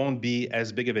barrier won't be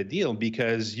as big of a deal,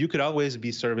 because you could always be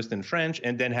serviced in French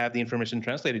and then have the information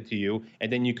translated to you,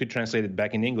 and then you could translate it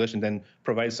back in English and then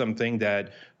provide something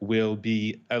that will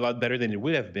be a lot better than it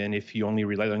would have been if you only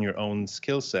relied on your own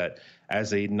skill set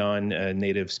as a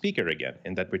non-native speaker again,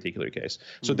 in that particular case.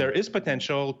 So there is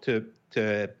potential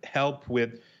to help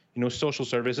with social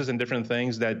services and different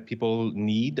things that people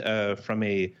need from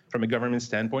a government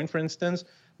standpoint, for instance.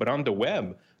 But on the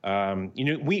web,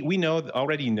 we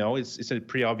already know it's a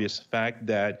pretty obvious fact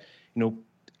that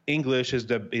English is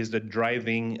the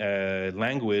driving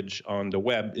language on the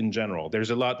web in general.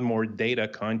 There's a lot more data,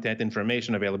 content,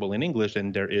 information available in English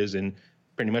than there is in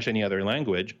pretty much any other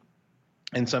language,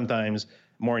 and sometimes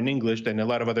more in English than a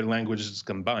lot of other languages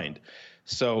combined.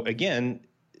 So again,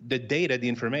 the data, the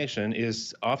information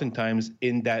is oftentimes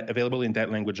available in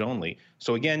that language only.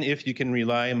 So again, if you can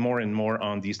rely more and more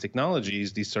on these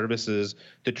technologies, these services,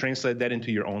 to translate that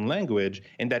into your own language,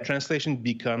 and that translation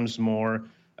becomes more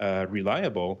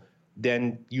reliable,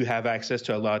 then you have access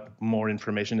to a lot more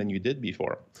information than you did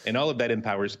before. And all of that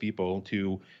empowers people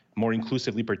to more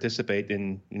inclusively participate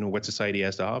in what society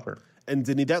has to offer. And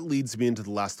Denis, that leads me into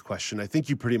the last question. I think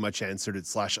you pretty much answered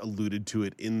it / alluded to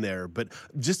it in there. But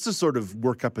just to sort of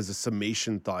work up as a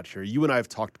summation thought here, you and I have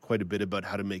talked quite a bit about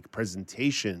how to make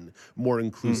presentation more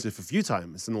inclusive a few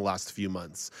times in the last few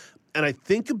months. And I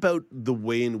think about the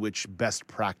way in which best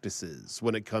practices,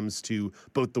 when it comes to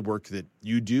both the work that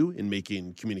you do in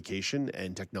making communication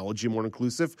and technology more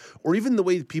inclusive, or even the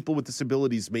way people with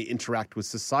disabilities may interact with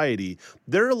society,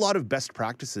 there are a lot of best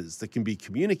practices that can be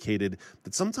communicated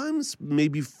that sometimes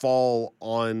maybe fall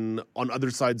on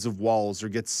other sides of walls or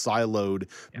get siloed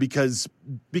because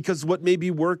what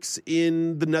maybe works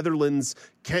in the Netherlands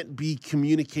can't be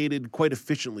communicated quite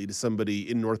efficiently to somebody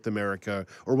in North America,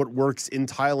 or what works in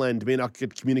Thailand may not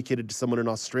get communicated to someone in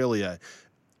Australia.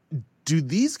 Do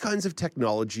these kinds of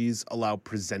technologies allow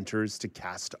presenters to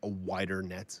cast a wider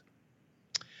net?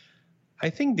 I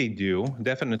think they do,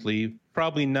 definitely.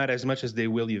 Probably not as much as they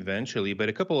will eventually, but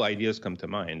a couple ideas come to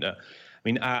mind.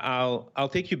 I'll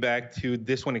take you back to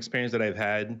this one experience that I've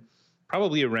had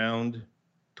probably around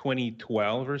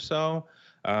 2012 or so.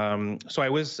 So I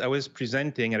was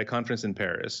presenting at a conference in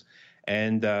Paris,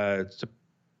 and it's a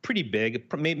pretty big,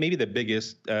 maybe the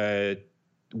biggest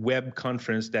web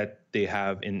conference that they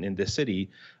have in the city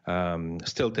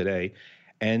still today.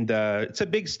 And it's a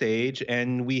big stage,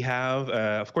 and we have,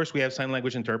 of course, we have sign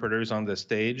language interpreters on the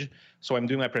stage. So I'm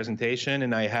doing my presentation,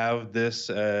 and I have this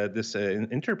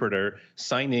interpreter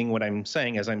signing what I'm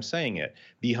saying as I'm saying it.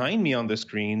 Behind me on the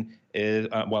screen is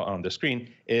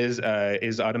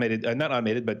automated, not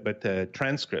automated, but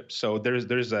transcripts. So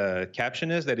there's a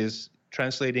captionist that is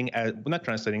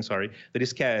that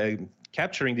is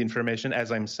capturing the information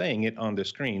as I'm saying it on the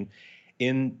screen.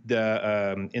 In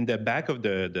the back of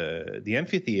the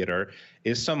amphitheater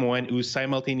is someone who's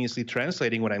simultaneously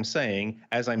translating what I'm saying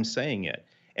as I'm saying it.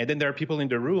 And then there are people in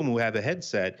the room who have a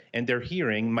headset and they're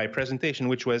hearing my presentation,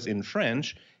 which was in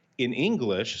French, in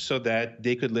English, so that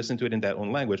they could listen to it in their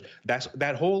own language.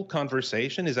 That whole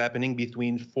conversation is happening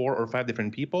between 4 or 5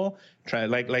 different people,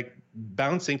 like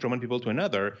bouncing from one people to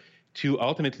another to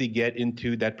ultimately get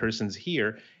into that person's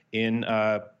ear in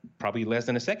probably less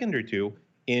than a second or two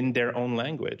in their own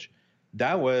language.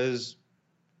 That was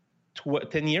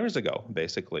 10 years ago,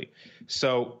 basically.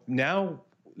 So now,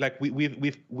 like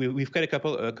we've got a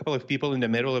couple of people in the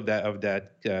middle of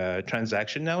that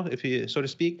transaction now, if you so to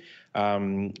speak.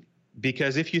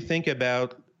 Because if you think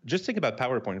about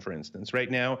PowerPoint, for instance. Right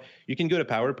now, you can go to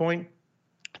PowerPoint,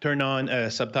 turn on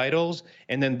subtitles,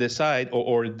 and then decide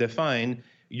or define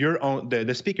your own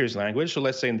the speaker's language. So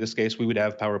let's say in this case, we would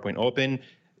have PowerPoint open.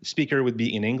 Speaker would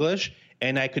be in English,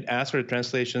 and I could ask for the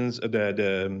translations,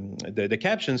 the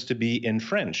captions to be in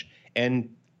French.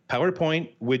 And PowerPoint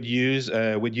would use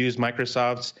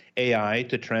Microsoft's AI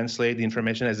to translate the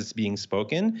information as it's being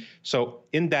spoken. So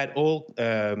in that whole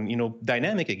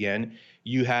dynamic again,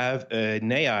 you have an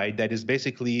AI that is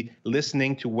basically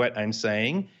listening to what I'm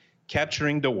saying,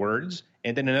 capturing the words,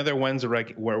 and then another one's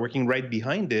we're working right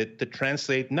behind it to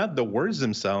translate not the words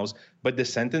themselves, but the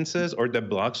sentences or the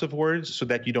blocks of words so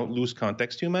that you don't lose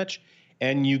context too much.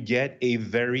 And you get a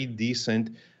very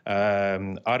decent,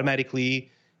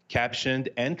 automatically captioned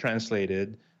and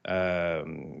translated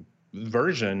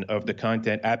version of the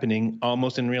content happening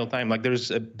almost in real time. Like there's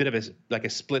a bit of a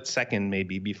split second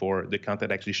maybe before the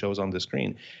content actually shows on the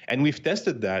screen. And we've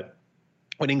tested that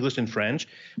with English and French.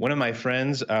 One of my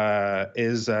friends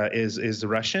is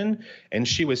Russian, and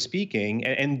she was speaking.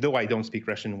 And though I don't speak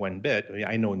Russian one bit,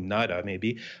 I know nada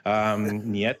maybe,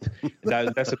 niet.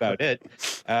 That's about it.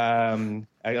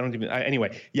 I don't even.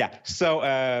 Anyway, yeah. So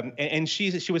and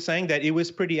she was saying that it was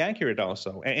pretty accurate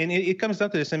also, and it comes down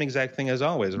to the same exact thing as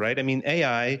always, right? I mean,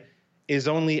 AI is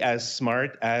only as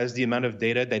smart as the amount of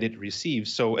data that it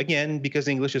receives. So again, because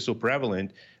English is so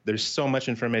prevalent, there's so much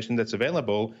information that's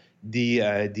available. The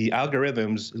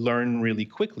algorithms learn really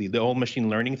quickly. The whole machine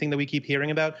learning thing that we keep hearing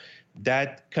about,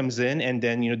 that comes in, and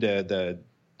then the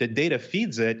data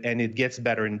feeds it, and it gets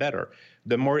better and better.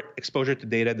 The more exposure to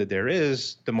data that there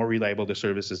is, the more reliable the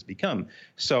services become.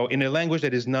 So in a language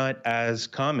that is not as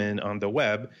common on the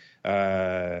web,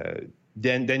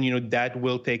 then that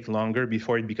will take longer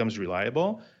before it becomes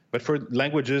reliable. But for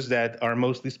languages that are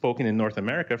mostly spoken in North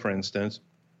America, for instance,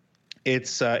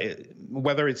 it's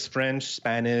whether it's French,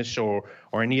 Spanish, or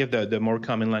any of the more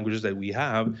common languages that we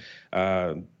have,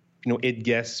 it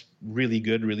gets really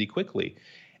good really quickly.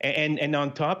 And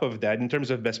on top of that, in terms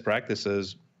of best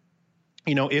practices,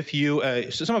 if you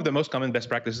so some of the most common best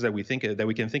practices that we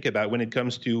can think about when it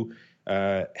comes to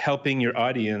helping your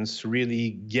audience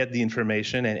really get the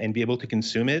information and be able to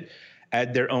consume it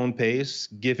at their own pace,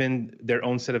 given their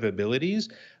own set of abilities.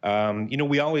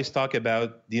 We always talk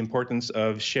about the importance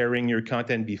of sharing your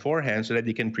content beforehand so that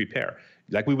they can prepare.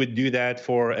 Like we would do that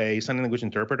for a sign language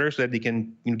interpreter so that they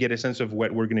can get a sense of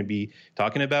what we're going to be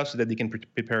talking about so that they can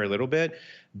prepare a little bit.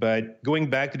 But going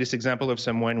back to this example of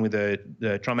someone with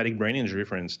a traumatic brain injury,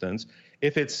 for instance,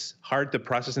 if it's hard to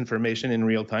process information in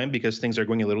real time because things are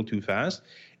going a little too fast,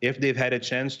 if they've had a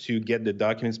chance to get the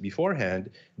documents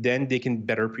beforehand, then they can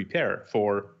better prepare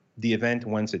for the event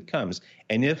once it comes.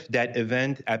 And if that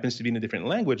event happens to be in a different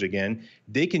language again,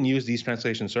 they can use these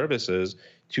translation services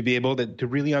to be able to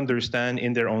really understand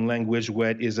in their own language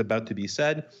what is about to be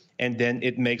said. And then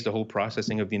it makes the whole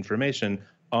processing of the information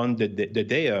on the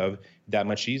day of that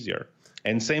much easier.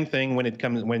 And same thing when it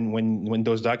comes when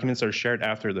those documents are shared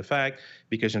after the fact,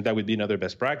 because that would be another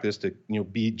best practice to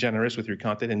be generous with your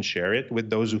content and share it with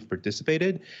those who've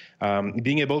participated.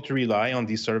 Being able to rely on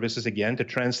these services again to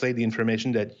translate the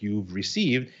information that you've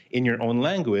received in your own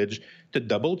language to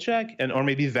double check or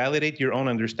maybe validate your own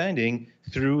understanding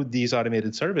through these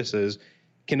automated services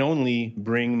can only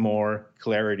bring more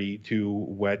clarity to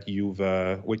what you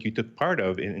took part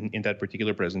of in that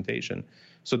particular presentation.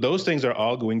 So those things are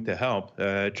all going to help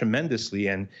tremendously.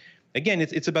 And again,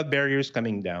 it's about barriers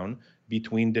coming down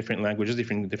between different languages,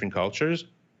 different cultures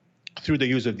through the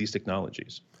use of these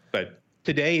technologies. But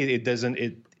today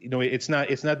it's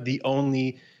not the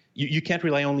only, you can't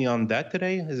rely only on that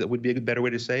today, would be a better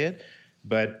way to say it.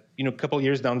 But a couple of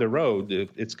years down the road,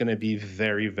 it's going to be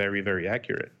very, very, very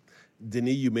accurate.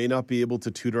 Denis, you may not be able to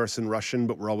tutor us in Russian,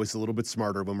 but we're always a little bit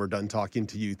smarter when we're done talking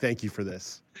to you. Thank you for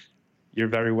this. You're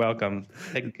very welcome.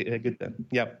 Take care.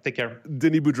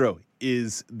 Denis Boudreau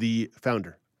is the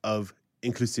founder of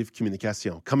Inclusive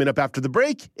Communication. Coming up after the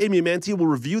break, Amy Manti will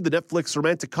review the Netflix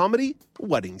romantic comedy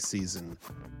Wedding Season.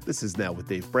 This is Now with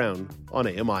Dave Brown on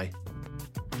AMI.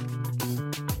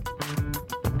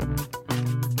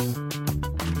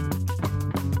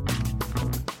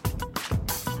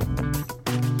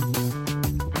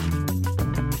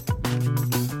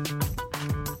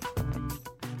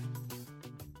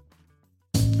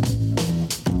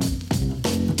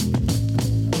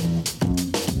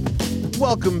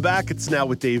 Welcome back. It's Now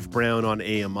with Dave Brown on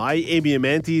AMI. Amy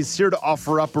Amanti is here to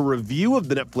offer up a review of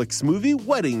the Netflix movie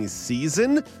Wedding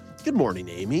Season. Good morning,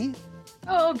 Amy.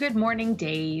 Oh, good morning,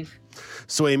 Dave.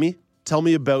 So, Amy, tell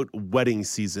me about Wedding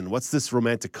Season. What's this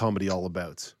romantic comedy all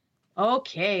about?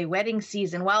 Okay, Wedding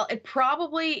Season. Well, it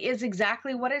probably is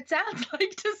exactly what it sounds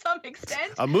like to some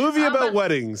extent. A movie about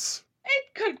weddings.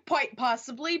 It could quite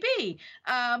possibly be,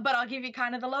 but I'll give you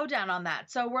kind of the lowdown on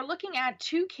that. So we're looking at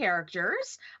two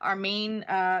characters, our main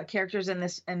characters in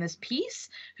this piece,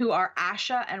 who are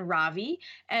Asha and Ravi,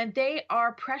 and they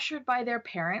are pressured by their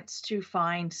parents to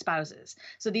find spouses.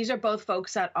 So these are both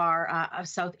folks that are of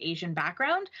South Asian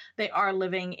background. They are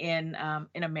living in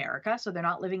America, so they're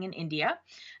not living in India,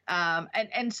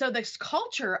 and so this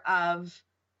culture of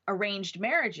arranged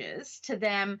marriages to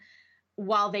them,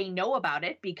 while they know about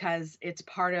it because it's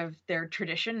part of their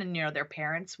tradition and, their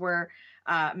parents were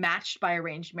matched by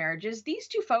arranged marriages, these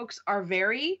two folks are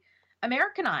very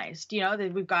Americanized.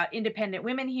 We've got independent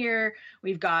women here.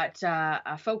 We've got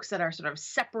folks that are sort of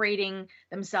separating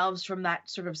themselves from that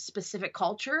sort of specific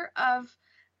culture of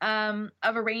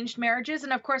arranged marriages.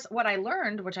 And of course, what I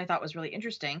learned, which I thought was really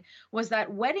interesting, was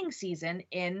that wedding season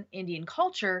in Indian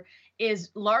culture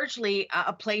is largely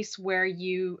a place where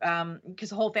you, because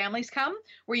the whole families come,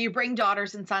 where you bring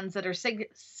daughters and sons that are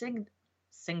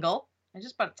single. I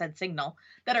just about said signal,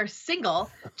 that are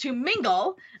single to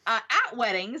mingle at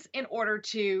weddings in order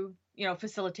to,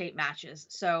 facilitate matches.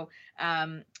 So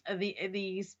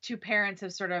these two parents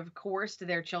have sort of coerced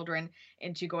their children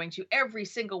into going to every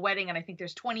single wedding. And I think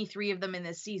there's 23 of them in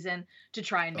this season to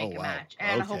try and make a match.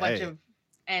 And a whole bunch of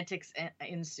antics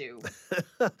ensue.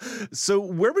 So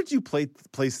where would you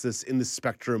place this in the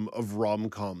spectrum of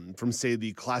rom-com, from, say,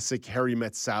 the classic Harry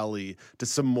Met Sally to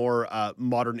some more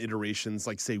modern iterations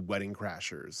like, say, Wedding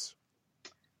Crashers?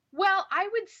 Well, I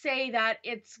would say that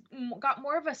it's got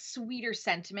more of a sweeter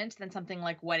sentiment than something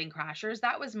like Wedding Crashers.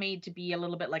 That was made to be a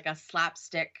little bit like a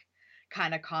slapstick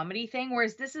kind of comedy thing,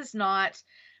 whereas this is not.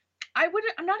 I'm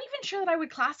not even sure that I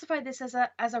would classify this as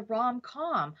a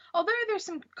rom-com. Although there's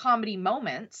some comedy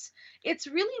moments, it's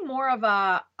really more of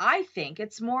I think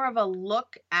it's more of a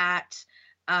look at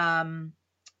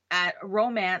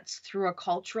romance through a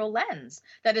cultural lens.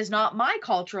 That is not my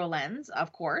cultural lens,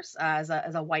 of course, as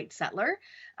a white settler.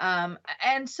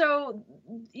 And so,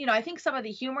 I think some of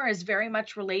the humor is very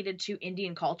much related to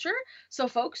Indian culture. So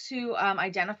folks who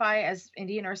identify as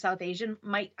Indian or South Asian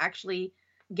might actually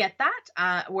get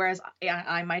that, whereas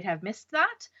I might have missed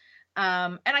that.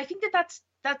 And I think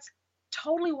that's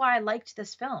totally why I liked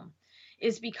this film,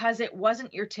 is because it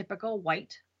wasn't your typical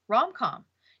white rom-com.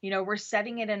 We're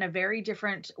setting it in a very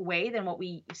different way than what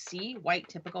we see white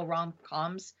typical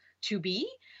rom-coms to be.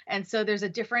 And so there's a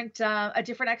different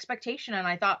expectation. And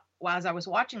I thought, well, as I was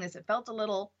watching this, it felt a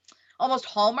little almost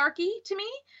Hallmarky to me,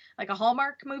 like a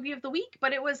Hallmark movie of the week,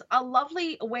 but it was a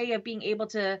lovely way of being able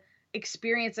to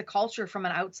experience a culture from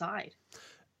an outside.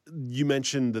 You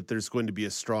mentioned that there's going to be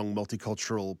a strong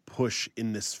multicultural push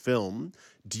in this film.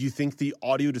 Do you think the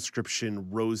audio description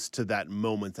rose to that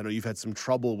moment? I know you've had some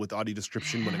trouble with audio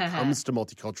description when it comes to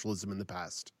multiculturalism in the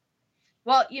past.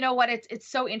 Well, you know what? It's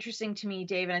so interesting to me,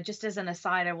 Dave, and just as an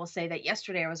aside, I will say that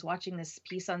yesterday I was watching this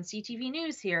piece on CTV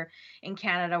News here in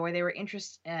Canada where they were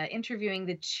interviewing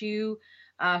the two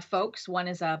folks. One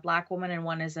is a Black woman and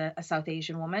one is a South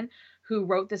Asian woman who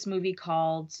wrote this movie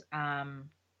called I'm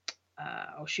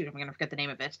going to forget the name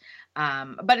of it.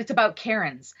 But it's about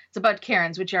Karens. It's about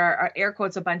Karens, which are air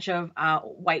quotes, a bunch of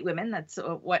white women. That's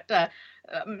what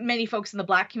many folks in the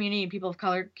Black community and people of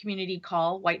color community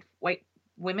call white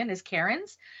women as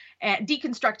Karens. And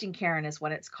deconstructing Karen is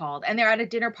what it's called. And they're at a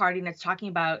dinner party and it's talking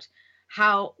about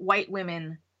how white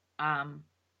women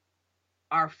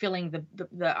are filling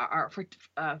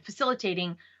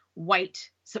facilitating white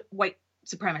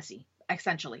supremacy,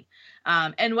 essentially.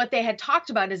 And what they had talked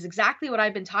about is exactly what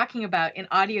I've been talking about in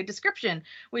audio description,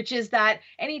 which is that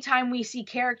anytime we see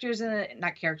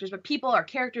people or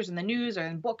characters in the news or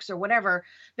in books or whatever,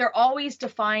 they're always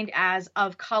defined as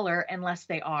of color unless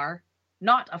they are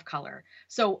not of color.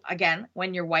 So again,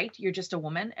 when you're white, you're just a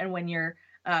woman. And when you're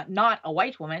not a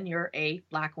white woman, you're a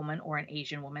Black woman or an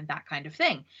Asian woman, that kind of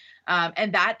thing.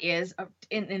 And that is,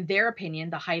 in their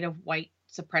opinion, the height of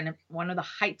one of the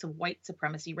heights of white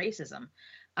supremacy racism.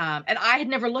 And I had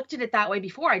never looked at it that way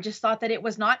before. I just thought that it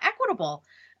was not equitable.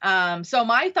 So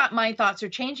my thoughts are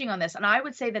changing on this. And I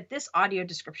would say that this audio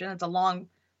description, it's a long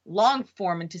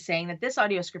form into saying that this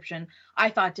audio description, I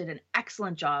thought did an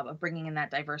excellent job of bringing in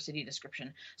that diversity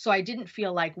description. So I didn't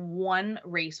feel like one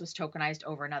race was tokenized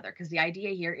over another, because the idea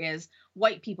here is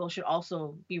white people should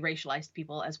also be racialized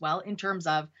people as well in terms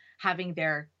of having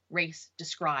their race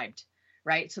described.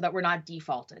 right? So that we're not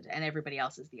defaulted and everybody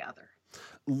else is the other.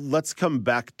 Let's come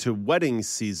back to wedding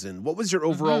season. What was your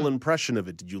overall impression of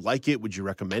it? Did you like it? Would you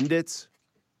recommend it?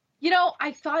 You know,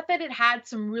 I thought that it had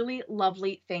some really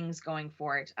lovely things going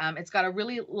for it. It's got a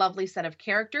really lovely set of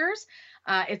characters.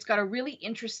 It's got a really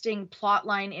interesting plot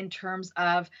line in terms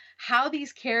of how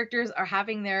these characters are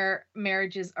having their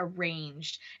marriages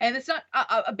arranged. And it's not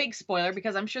a big spoiler,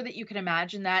 because I'm sure that you can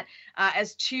imagine that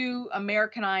as two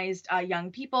Americanized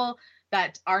young people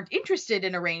that aren't interested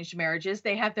in arranged marriages,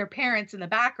 they have their parents in the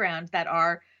background that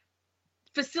are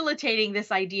facilitating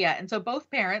this idea. And so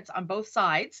both parents on both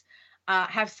sides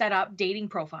have set up dating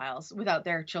profiles without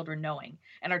their children knowing,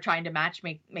 and are trying to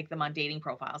make them on dating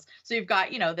profiles. So you've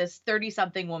got, this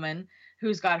 30-something woman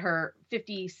who's got her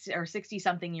 50 or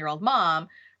 60-something-year-old mom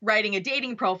writing a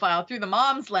dating profile through the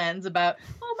mom's lens about,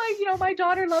 my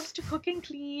daughter loves to cook and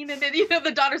clean. And then,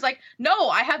 the daughter's like, no,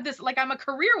 I have this, I'm a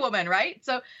career woman, right?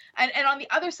 So, and on the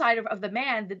other side of the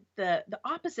man, the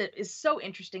opposite is so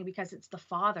interesting, because it's the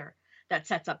father that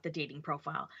sets up the dating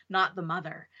profile, not the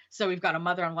mother. So we've got a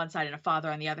mother on one side and a father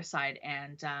on the other side.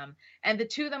 And the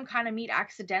two of them kind of meet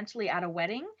accidentally at a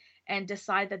wedding and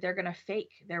decide that they're going to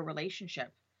fake their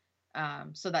relationship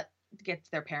so that gets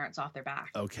their parents off their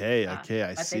back. Okay, I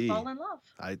but see. They fall in love.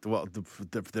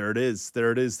 There it is.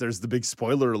 There's the big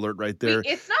spoiler alert right there.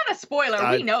 It's not a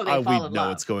spoiler. We know they fall in love. We know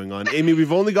what's going on. Amy,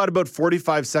 we've only got about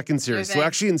 45 seconds here. So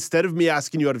actually, instead of me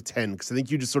asking you out of 10, because I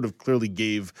think you just sort of clearly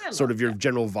gave sort of your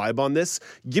general vibe on this,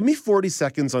 give me 40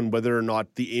 seconds on whether or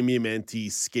not the Amy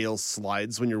Amantea scale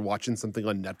slides when you're watching something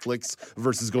on Netflix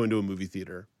versus going to a movie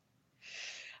theater.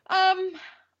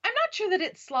 I'm not sure that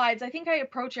it slides. I think I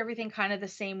approach everything kind of the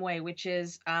same way, which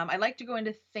is I like to go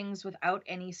into things without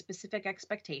any specific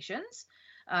expectations.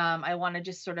 I want to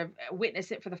just sort of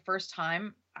witness it for the first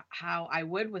time, how I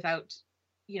would, without,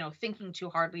 thinking too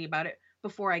hardly about it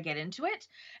before I get into it.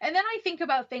 And then I think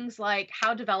about things like,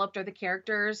 how developed are the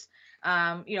characters?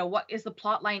 What is the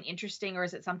plot line interesting, or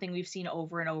is it something we've seen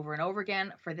over and over and over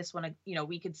again? For this one,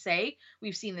 we could say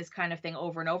we've seen this kind of thing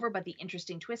over and over, but the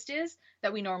interesting twist is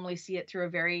that we normally see it through a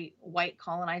very white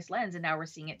colonized lens, and now we're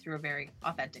seeing it through a very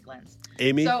authentic lens.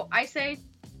 Amy? So I say,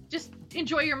 just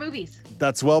enjoy your movies.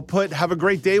 That's well put. Have a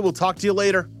great day. We'll talk to you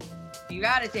later. You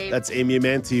got it, Dave. That's Amy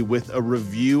Amantea with a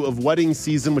review of Wedding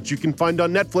Season, which you can find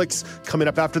on Netflix. Coming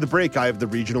up after the break, I have the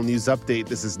regional news update.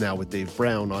 This is Now with Dave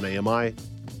Brown on AMI.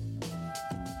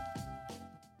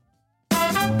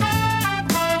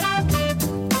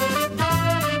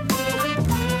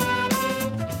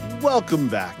 Welcome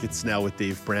back. It's Now with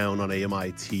Dave Brown on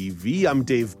AMI TV. I'm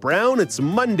Dave Brown. It's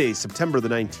Monday, September the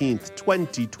 19th,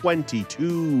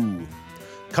 2022.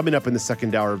 Coming up in the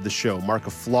second hour of the show, Mark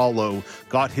Aflalo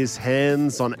got his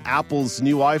hands on Apple's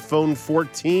new iPhone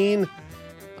 14.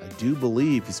 I do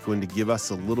believe he's going to give us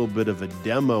a little bit of a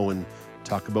demo and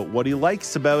talk about what he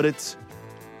likes about it.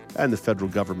 And the federal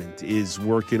government is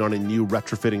working on a new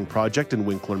retrofitting project in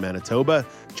Winkler, Manitoba.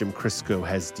 Jim Crisco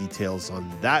has details on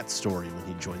that story when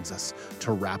he joins us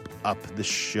to wrap up the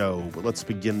show. But let's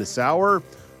begin this hour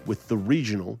with the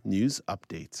regional news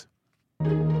update.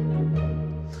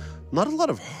 Not a lot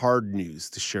of hard news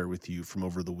to share with you from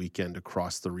over the weekend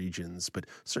across the regions, but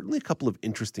certainly a couple of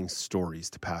interesting stories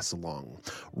to pass along.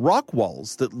 Rock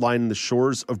walls that line the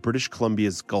shores of British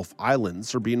Columbia's Gulf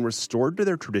Islands are being restored to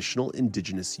their traditional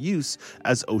indigenous use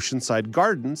as oceanside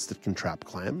gardens that can trap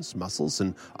clams, mussels,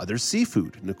 and other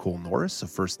seafood. Nicole Norris, a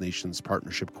First Nations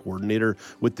partnership coordinator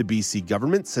with the BC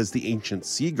government, says the ancient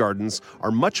sea gardens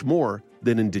are much more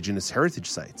than indigenous heritage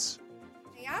sites.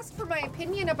 They asked for my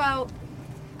opinion about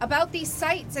these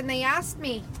sites, and they asked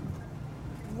me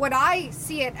would I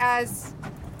see it as,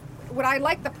 would I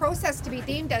like the process to be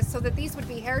deemed as so that these would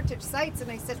be heritage sites,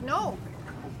 and I said no.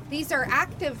 These are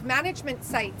active management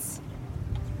sites.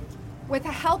 With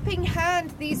a helping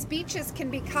hand, these beaches can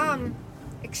become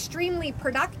extremely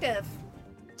productive.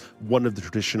 One of the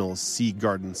traditional sea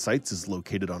garden sites is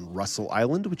located on Russell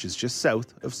Island, which is just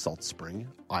south of Salt Spring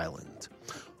Island.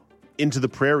 Into the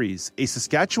prairies, a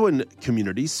Saskatchewan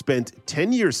community spent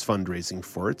 10 years fundraising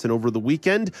for it, and over the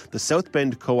weekend, the South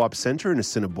Bend Co-op Centre in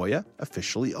Assiniboia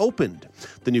officially opened.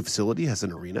 The new facility has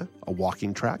an arena, a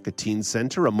walking track, a teen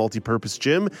centre, a multi-purpose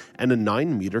gym, and a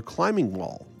 9-meter climbing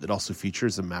wall. It also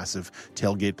features a massive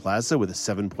tailgate plaza with a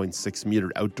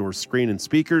 7.6-meter outdoor screen and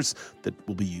speakers that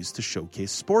will be used to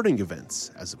showcase sporting events.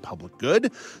 As a public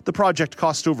good, the project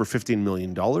cost over $15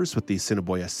 million, with the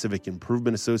Assiniboia Civic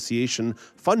Improvement Association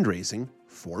fundraising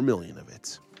 $4 million of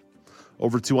it.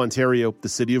 Over to Ontario, the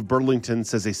city of Burlington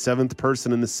says a 7th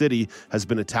person in the city has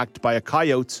been attacked by a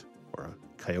coyote, or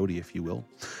a coyote if you will.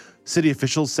 City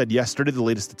officials said yesterday the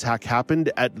latest attack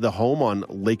happened at the home on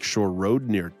Lakeshore Road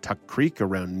near Tuck Creek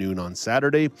around noon on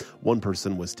Saturday. One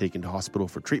person was taken to hospital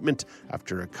for treatment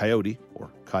after a coyote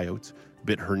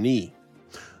bit her knee.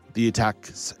 The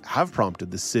attacks have prompted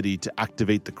the city to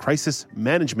activate the crisis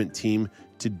management team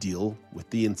to deal with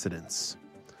the incidents.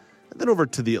 And then over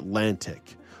to the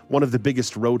Atlantic. One of the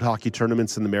biggest road hockey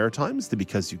tournaments in the Maritimes, the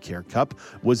Because You Care Cup,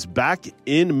 was back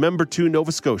in Membertou,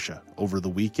 Nova Scotia over the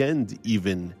weekend.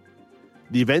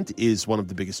 The event is one of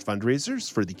the biggest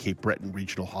fundraisers for the Cape Breton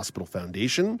Regional Hospital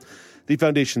Foundation. The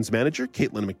foundation's manager,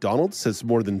 Caitlin McDonald, says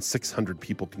more than 600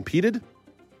 people competed.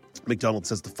 McDonald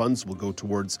says the funds will go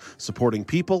towards supporting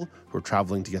people who are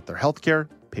traveling to get their health care,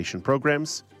 patient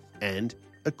programs, and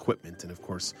equipment. And of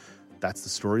course, that's the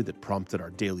story that prompted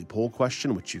our daily poll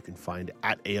question, which you can find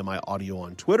at AMI Audio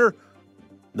on Twitter.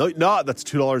 No, that's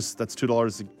 $2. That's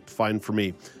 $2 fine for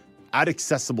me. At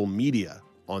Accessible Media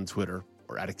on Twitter,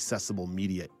 or at Accessible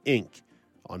Media Inc.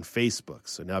 on Facebook.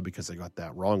 So now, because I got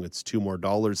that wrong, it's $2 more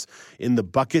in the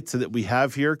bucket that we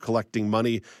have here, collecting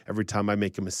money every time I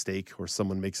make a mistake or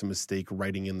someone makes a mistake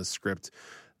writing in the script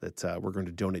that we're going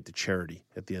to donate to charity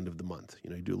at the end of the month.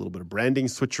 You do a little bit of branding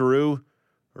switcheroo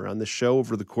around the show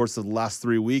over the course of the last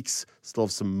 3 weeks. Still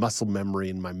have some muscle memory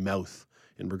in my mouth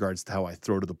in regards to how I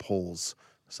throw to the polls.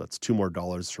 So that's $2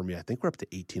 more for me. I think we're up to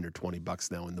 $18 or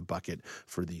 $20 now in the bucket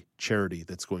for the charity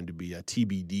that's going to be a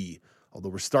TBD, although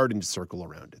we're starting to circle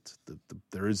around it.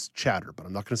 There is chatter, but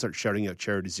I'm not going to start shouting out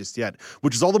charities just yet,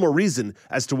 which is all the more reason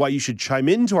as to why you should chime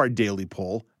into our daily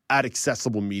poll at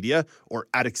Accessible Media or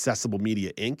at Accessible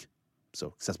Media Inc. So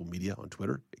Accessible Media on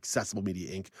Twitter, Accessible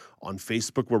Media Inc. on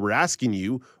Facebook, where we're asking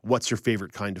you, what's your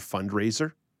favorite kind of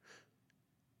fundraiser?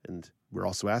 And we're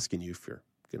also asking you, if you're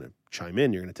going to chime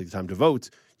in, you're going to take the time to vote,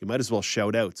 you might as well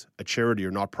shout out a charity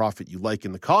or nonprofit you like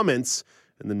in the comments,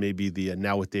 and then maybe the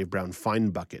Now with Dave Brown fine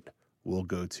bucket will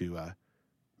go to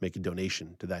make a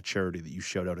donation to that charity that you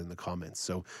shout out in the comments.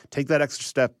 So take that extra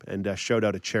step and shout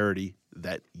out a charity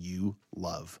that you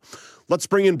love. Let's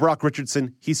bring in Brock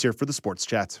Richardson. He's here for the Sports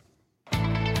Chat.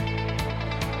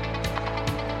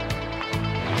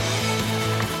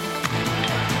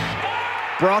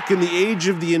 Brock, in the age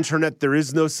of the internet, there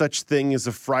is no such thing as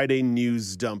a Friday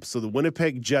news dump. So the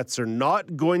Winnipeg Jets are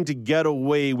not going to get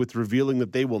away with revealing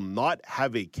that they will not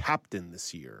have a captain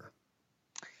this year.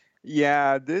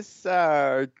 Yeah, this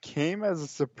came as a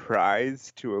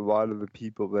surprise to a lot of the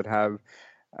people that have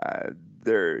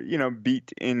their,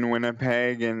 beat in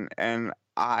Winnipeg. And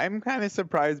I'm kind of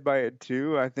surprised by it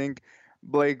too. I think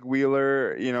Blake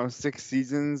Wheeler, 6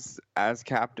 seasons as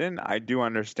captain. I do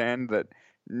understand that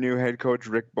new head coach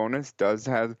Rick Bowness does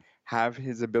have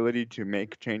his ability to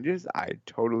make changes. I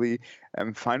totally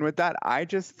am fine with that. I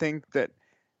just think that,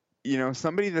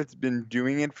 somebody that's been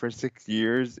doing it for 6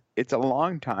 years, it's a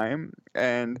long time,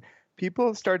 and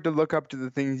people start to look up to the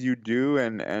things you do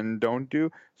and don't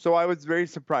do. So I was very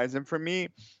surprised. And for me,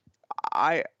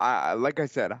 I like I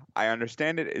said, I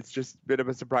understand it. It's just a bit of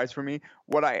a surprise for me.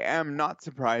 What I am not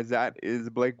surprised at is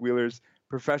Blake Wheeler's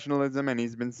professionalism, and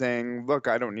he's been saying, look,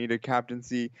 I don't need a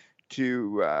captaincy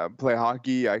to play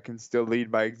hockey. I can still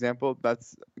lead by example.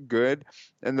 That's good.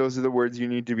 And those are the words you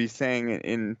need to be saying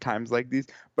in times like these.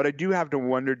 But I do have to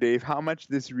wonder, Dave, how much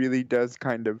this really does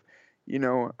kind of,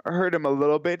 hurt him a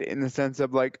little bit, in the sense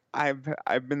of, like, I've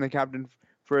been the captain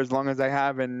for as long as I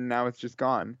have, and now it's just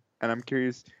gone. And I'm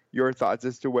curious your thoughts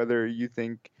as to whether you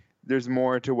think there's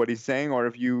more to what he's saying, or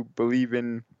if you believe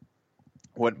in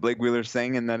what Blake Wheeler's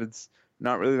saying and that it's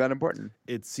not really that important.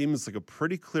 It seems like a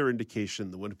pretty clear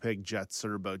indication the Winnipeg Jets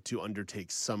are about to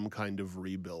undertake some kind of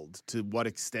rebuild. To what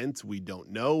extent, we don't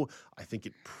know. I think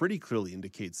it pretty clearly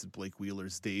indicates that Blake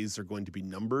Wheeler's days are going to be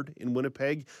numbered in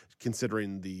Winnipeg,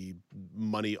 considering the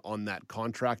money on that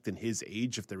contract and his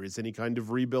age. If there is any kind of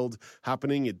rebuild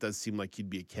happening, it does seem like he'd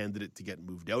be a candidate to get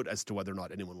moved out. As to whether or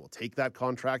not anyone will take that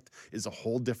contract is a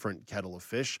whole different kettle of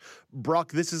fish.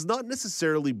 Brock, this is not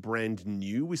necessarily brand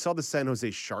new. We saw the San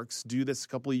Jose Sharks do this a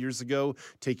couple of years ago,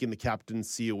 taking the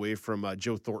captaincy away from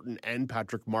Joe Thornton and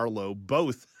Patrick Marleau,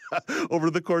 both over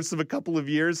the course of a couple of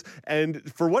years. And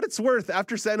for what it's worth,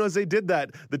 after San Jose did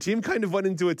that, the team kind of went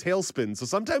into a tailspin. So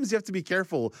sometimes you have to be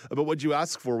careful about what you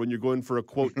ask for when you're going for a,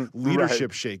 quote,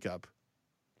 leadership shakeup.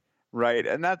 Right.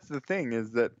 And that's the thing,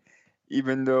 is that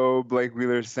even though Blake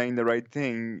Wheeler's saying the right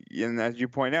thing, and as you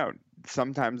point out,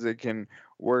 sometimes it can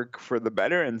work for the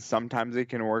better and sometimes it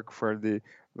can work for the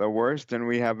worst. And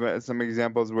we have some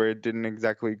examples where it didn't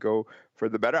exactly go for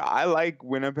the better. I like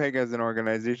Winnipeg as an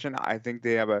organization. I think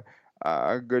they have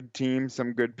a good team,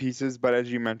 some good pieces. But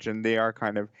as you mentioned, they are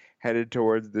kind of headed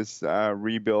towards this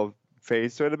rebuild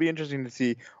phase. So it'll be interesting to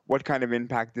see what kind of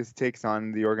impact this takes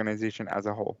on the organization as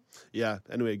a whole. Yeah.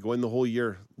 Anyway, going the whole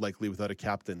year likely without a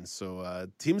captain. So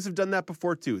teams have done that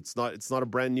before too. It's not a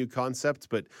brand new concept,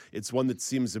 but it's one that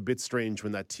seems a bit strange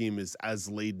when that team is as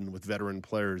laden with veteran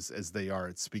players as they are.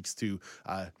 It speaks to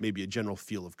maybe a general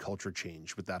feel of culture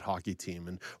change with that hockey team.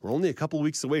 And we're only a couple of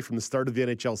weeks away from the start of the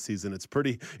NHL season. It's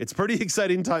pretty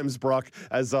exciting times, Brock,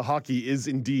 as hockey is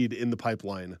indeed in the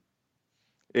pipeline.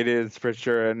 It is for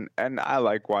sure, and I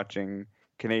like watching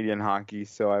Canadian hockey,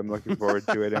 so I'm looking forward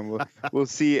to it, and we'll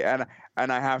see. And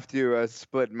I have to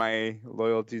split my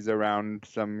loyalties around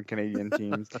some Canadian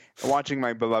teams. Watching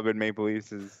my beloved Maple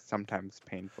Leafs is sometimes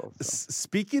painful. So.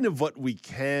 Speaking of what we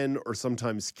can or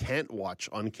sometimes can't watch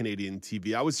on Canadian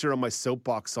TV, I was here on my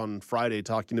soapbox on Friday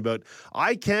talking about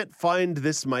I can't find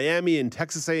this Miami and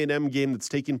Texas A&M game that's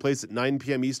taking place at 9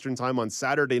 p.m. Eastern time on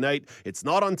Saturday night. It's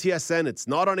not on TSN. It's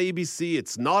not on ABC.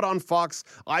 It's not on Fox.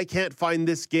 I can't find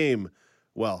this game.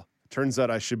 Well, turns out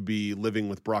I should be living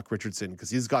with Brock Richardson because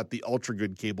he's got the ultra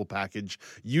good cable package.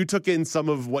 You took in some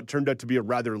of what turned out to be a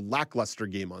rather lackluster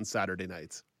game on Saturday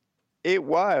night. It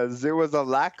was a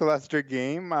lackluster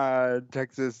game.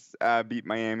 Texas beat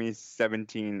Miami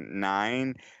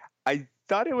 17-9. I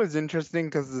thought it was interesting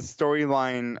because the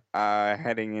storyline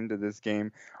heading into this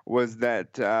game was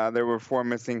that there were 4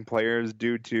 missing players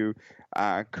due to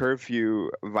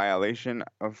curfew violation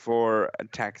for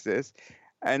Texas.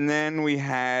 And then we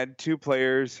had 2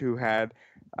 players who had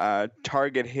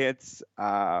target hits,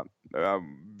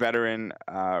 veteran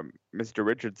Mr.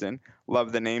 Richardson.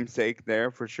 Love the namesake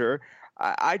there for sure.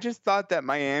 I just thought that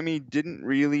Miami didn't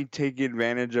really take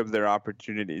advantage of their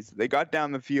opportunities. They got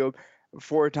down the field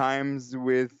 4 times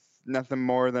with nothing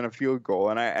more than a field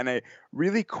goal. And I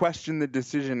really question the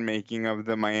decision-making of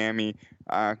the Miami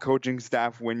coaching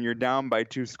staff when you're down by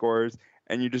 2 scores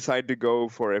and you decide to go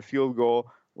for a field goal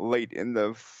late in the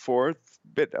 4th.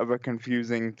 Bit of a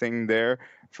confusing thing there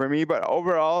for me, but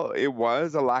overall it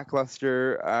was a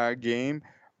lackluster game,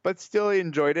 but still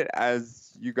enjoyed it.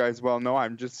 As you guys well know,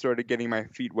 I'm just sort of getting my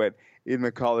feet wet in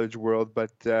the college world,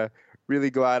 but really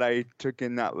glad I took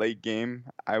in that late game.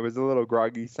 I was a little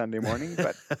groggy Sunday morning,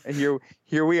 but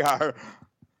here we are.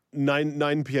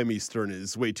 9 p.m. Eastern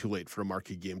is way too late for a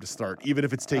marquee game to start, even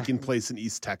if it's taking place in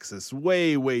East Texas.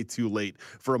 Way too late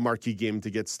for a marquee game to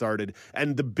get started.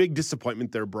 And the big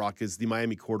disappointment there, Brock, is the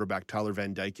Miami quarterback, Tyler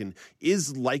Van Dyken,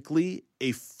 is likely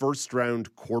a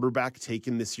first-round quarterback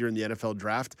taken this year in the NFL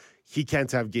draft. He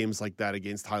can't have games like that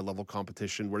against high-level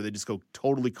competition where they just go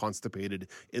totally constipated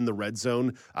in the red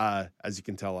zone. As you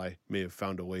can tell, I may have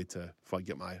found a way to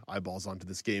get my eyeballs onto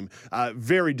this game.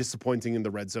 Very disappointing in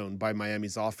the red zone by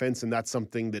Miami's offense, and that's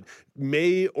something that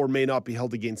may or may not be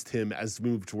held against him as we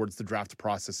move towards the draft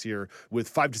process here with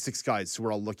 5 to 6 guys who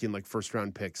are all looking like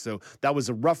first-round picks. So that was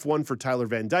a rough one for Tyler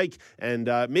Van Dyke, and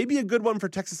maybe a good one for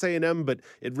Texas A&M, but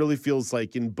it really feels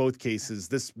like in both cases,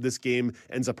 this game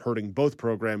ends up hurting both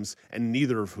programs, and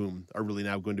neither of whom are really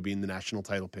now going to be in the national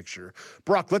title picture.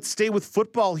 Brock, let's stay with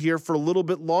football here for a little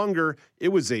bit longer. It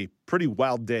was a pretty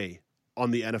wild day on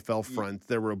the NFL front.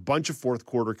 There were a bunch of fourth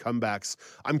quarter comebacks.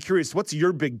 I'm curious, what's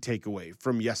your big takeaway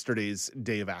from yesterday's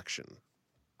day of action?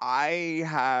 I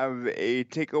have a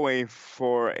takeaway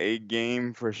for a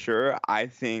game for sure. I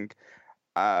think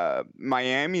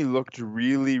Miami looked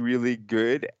really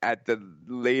good at the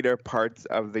later parts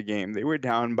of the game. They were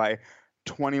down by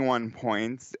 21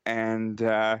 points, and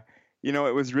it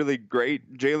was really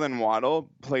great. Jalen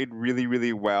Waddle played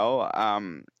really well.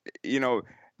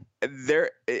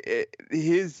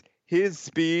 His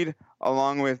speed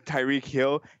along with Tyreek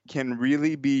Hill can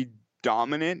really be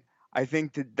dominant. I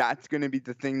think that's going to be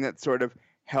the thing that sort of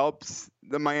helps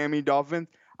the Miami Dolphins.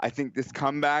 I think this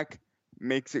comeback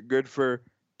makes it good for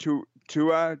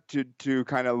Tua to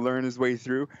kind of learn his way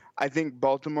through. I think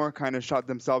Baltimore kind of shot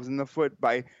themselves in the foot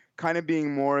by kind of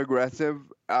being more aggressive,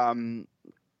 and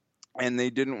they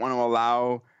didn't want to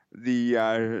allow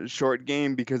the short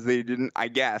game because they didn't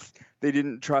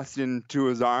trust in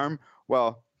Tua's arm.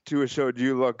 Well, Tua showed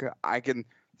you, look, I can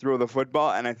throw the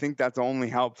football, and I think that's only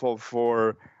helpful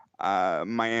for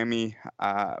Miami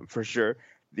for sure.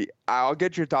 I'll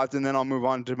get your thoughts, and then I'll move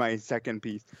on to my second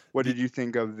piece. What did you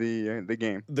think of the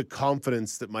game? The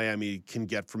confidence that Miami can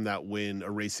get from that win,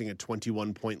 erasing a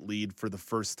 21-point lead for the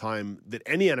first time that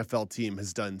any NFL team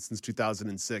has done since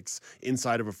 2006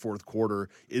 inside of a fourth quarter,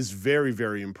 is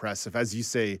very impressive. As you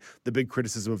say, the big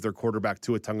criticism of their quarterback,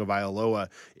 Tua Tagovailoa,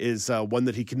 is one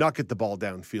that he could not get the ball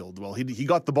downfield. Well, he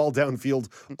got the ball downfield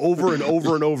over and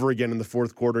over and over again in the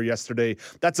fourth quarter yesterday.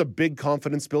 That's a big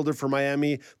confidence builder for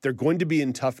Miami. They're going to be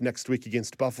in tough next next week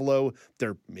against Buffalo.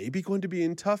 They're maybe going to be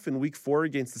in tough in week 4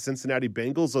 against the Cincinnati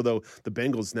Bengals, although the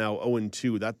Bengals now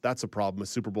 0-2. That's a problem, a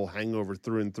Super Bowl hangover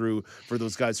through and through for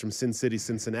those guys from Sin City,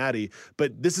 Cincinnati.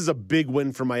 But this is a big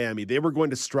win for Miami. They were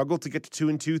going to struggle to get to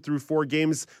 2-2 through 4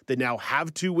 games. They now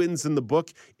have 2 wins in the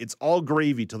book. It's all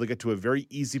gravy till they get to a very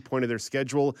easy point of their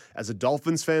schedule. As a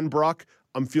Dolphins fan, Brock,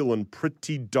 I'm feeling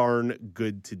pretty darn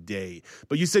good today.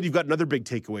 But you said you've got another big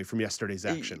takeaway from yesterday's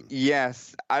action.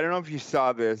 Yes. I don't know if you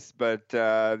saw this, but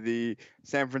the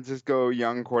San Francisco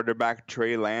young quarterback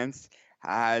Trey Lance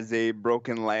has a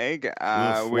broken leg.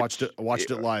 Watched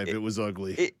it live. It was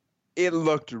ugly. It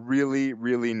looked really,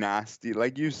 really nasty.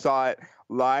 Like, you saw it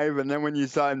live, and then when you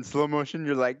saw it in slow motion,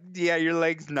 you're like, yeah, your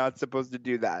leg's not supposed to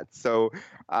do that. So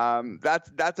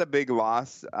that's a big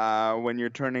loss when you're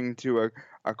turning to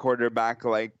a quarterback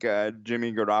like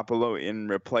Jimmy Garoppolo in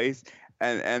replace,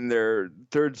 and their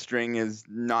third string is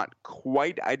not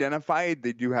quite identified.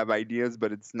 They do have ideas,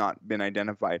 but it's not been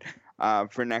identified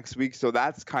for next week. So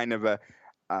that's kind of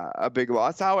a big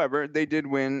loss. However, they did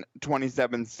win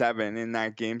 27-7 in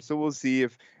that game. So we'll see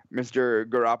if Mr.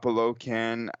 Garoppolo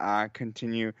can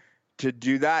continue to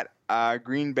do that.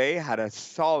 Green Bay had a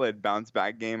solid bounce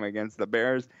back game against the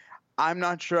Bears. I'm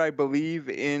not sure I believe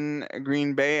in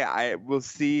Green Bay. I will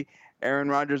see Aaron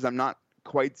Rodgers. I'm not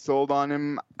quite sold on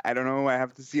him. I don't know. I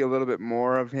have to see a little bit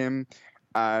more of him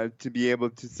to be able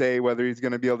to say whether he's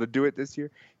going to be able to do it this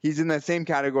year. He's in the same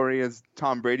category as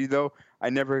Tom Brady, though. I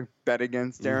never bet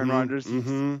against Aaron Rodgers.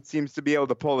 He seems to be able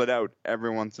to pull it out every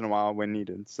once in a while when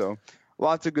needed. So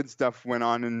lots of good stuff went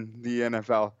on in the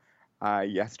NFL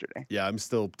yesterday. Yeah, I'm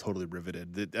still totally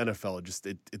riveted. The NFL just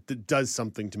it does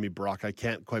something to me, Brock. I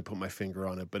can't quite put my finger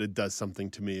on it, but it does something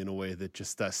to me in a way that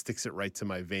just sticks it right to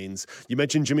my veins. You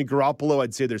mentioned Jimmy Garoppolo.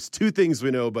 I'd say there's 2 things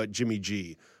we know about Jimmy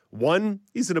G. 1,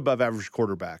 he's an above-average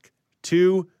quarterback.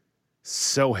 2,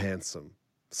 so handsome.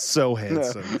 So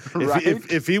handsome. Right?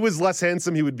 If he was less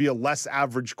handsome, he would be a less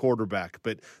average quarterback,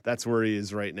 but that's where he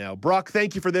is right now. Brock,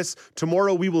 thank you for this.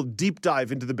 Tomorrow we will deep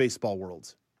dive into the baseball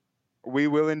world. We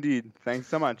will indeed. Thanks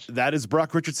so much. That is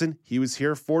Brock Richardson. He was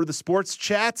here for the Sports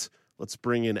Chat. Let's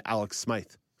bring in Alex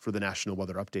Smythe for the National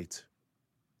Weather Update.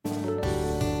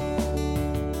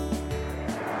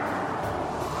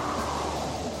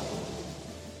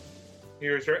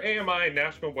 Here's your AMI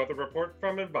National Weather Report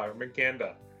from Environment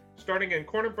Canada. Starting in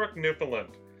Corner Brook, Newfoundland.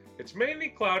 It's mainly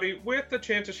cloudy with a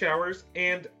chance of showers,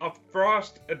 and a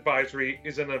frost advisory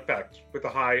is in effect with a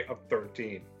high of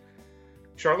 13.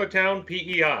 Charlottetown,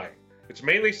 PEI. It's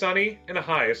mainly sunny and a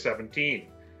high of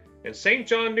 17. In St.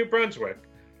 John, New Brunswick,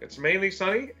 it's mainly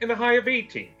sunny and a high of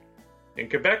 18. In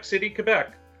Quebec City,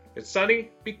 Quebec, it's sunny,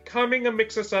 becoming a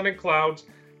mix of sun and clouds,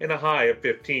 and a high of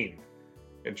 15.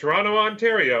 In Toronto,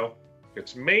 Ontario,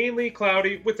 it's mainly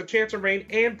cloudy with a chance of rain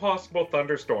and possible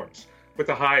thunderstorms, with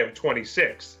a high of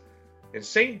 26. In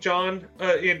St. John,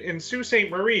 in Sault Ste.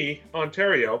 Marie,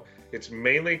 Ontario, it's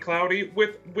mainly cloudy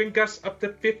with wind gusts up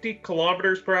to 50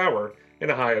 kilometers per hour and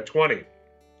a high of 20.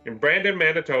 In Brandon,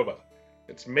 Manitoba,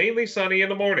 it's mainly sunny in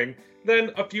the morning,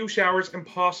 then a few showers and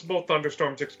possible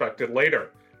thunderstorms expected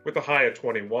later, with a high of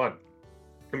 21.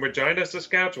 In Regina,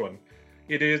 Saskatchewan,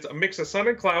 it is a mix of sun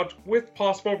and clouds with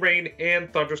possible rain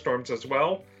and thunderstorms as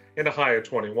well, and a high of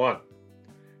 21.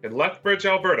 In Lethbridge,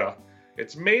 Alberta,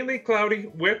 it's mainly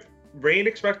cloudy with rain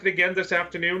expected again this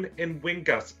afternoon and wind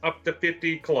gusts up to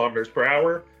 50 kilometers per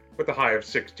hour with a high of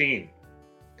 16.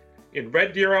 In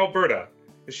Red Deer, Alberta,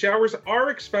 the showers are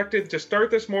expected to start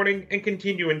this morning and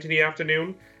continue into the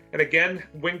afternoon, and again,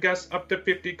 wind gusts up to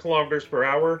 50 kilometers per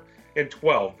hour, and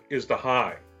 12 is the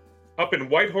high. Up in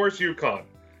Whitehorse, Yukon,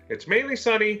 it's mainly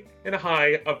sunny and a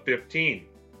high of 15.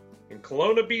 In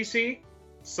Kelowna, BC,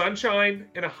 sunshine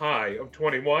and a high of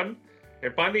 21.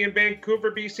 And finally in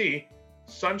Vancouver, BC,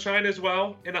 sunshine as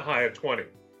well and a high of 20.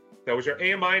 That was your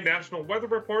AMI National Weather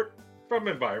Report from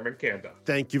Environment Canada.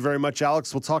 Thank you very much,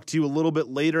 Alex. We'll talk to you a little bit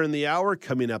later in the hour.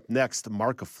 Coming up next,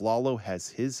 Mark Aflalo has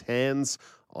his hands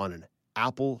on an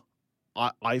Apple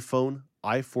iPhone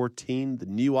i14, the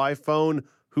new iPhone.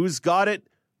 Who's got it?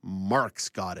 Mark's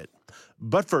got it.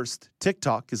 But first,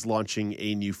 TikTok is launching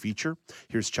a new feature.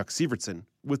 Here's Chuck Sievertson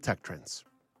with Tech Trends.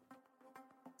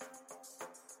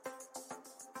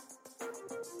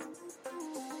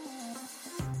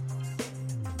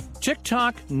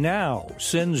 TikTok Now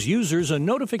sends users a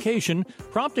notification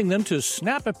prompting them to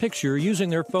snap a picture using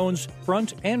their phone's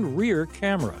front and rear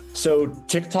camera. So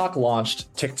TikTok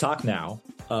launched TikTok Now,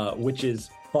 which is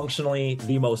functionally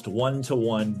the most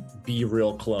one-to-one Be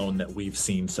Real clone that we've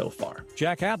seen so far.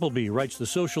 Jack Appleby writes the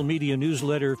social media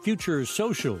newsletter Future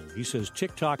Social. He says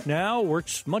TikTok Now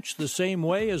works much the same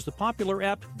way as the popular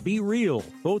app Be Real.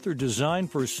 Both are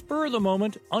designed for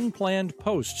spur-of-the-moment, unplanned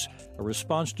posts, a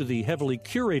response to the heavily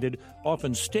curated,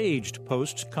 often staged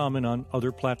posts common on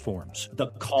other platforms. The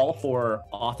call for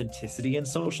authenticity in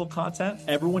social content,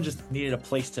 everyone just needed a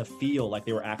place to feel like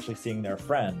they were actually seeing their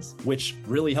friends, which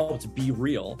really helped Be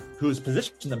Real, who's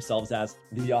positioned themselves as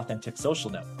the authentic social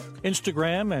network.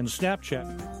 Instagram and Snapchat.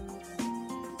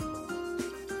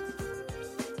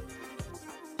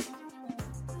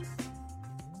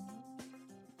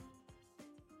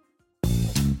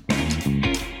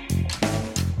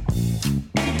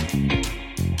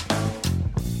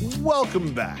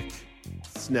 Welcome back.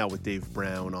 It's Now with Dave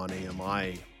Brown on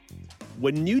AMI.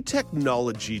 When new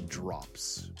technology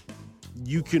drops,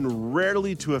 you can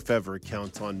rarely to if ever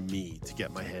count on me to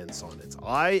get my hands on it.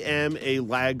 I am a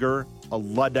lagger, a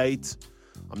Luddite.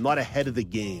 I'm not ahead of the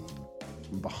game.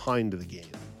 I'm behind the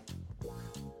game.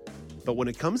 But when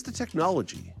it comes to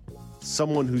technology,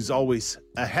 someone who's always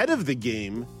ahead of the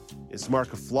game is Mark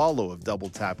Aflalo of Double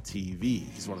Tap TV.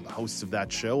 He's one of the hosts of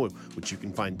that show, which you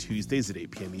can find Tuesdays at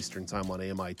 8 p.m. Eastern Time on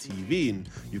AMI TV, and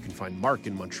you can find Mark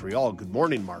in Montreal. Good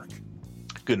morning, Mark.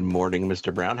 Good morning,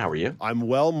 Mr. Brown. How are you? I'm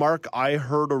well, Mark. I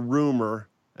heard a rumor,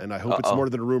 and I hope it's more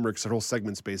than a rumor because the whole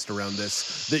segment's based around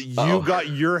this, that you got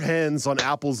your hands on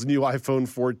Apple's new iPhone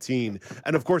 14.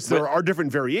 And, of course, there are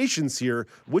different variations here.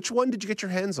 Which one did you get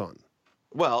your hands on?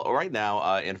 Well, right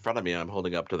now, in front of me, I'm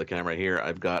holding up to the camera here,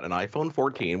 I've got an iPhone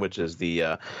 14, which is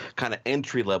the kind of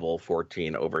entry-level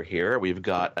 14 over here. We've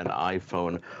got an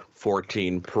iPhone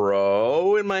 14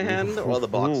 Pro in my hand, well, the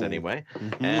box anyway,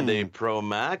 and a Pro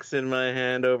Max in my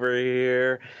hand over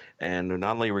here. And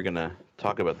not only are we going to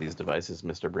talk about these devices,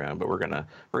 Mr. Brown, but we're gonna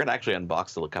actually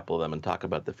unbox a couple of them and talk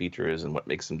about the features and what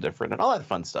makes them different and all that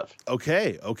fun stuff.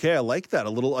 Okay, I like that. A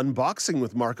little unboxing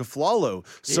with Mark Aflalo.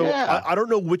 So yeah. I don't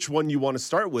know which one you want to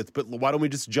start with, but why don't we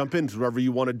just jump into whatever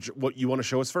you want to what you want to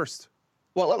show us first?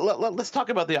 Well, let's talk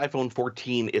about the iPhone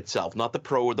 14 itself, not the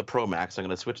Pro or the Pro Max. I'm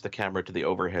going to switch the camera to the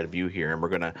overhead view here, and we're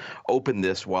going to open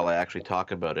this while I actually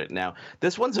talk about it. Now,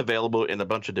 this one's available in a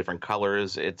bunch of different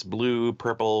colors. It's blue,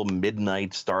 purple,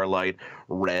 midnight, starlight,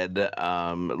 red,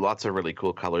 lots of really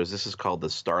cool colors. This is called the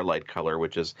Starlight color,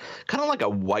 which is kind of like a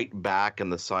white back,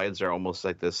 and the sides are almost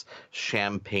like this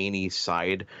champagne-y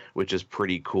side, which is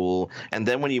pretty cool. And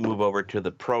then when you move over to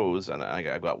the Pros, and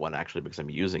I've got one actually because I'm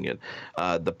using it,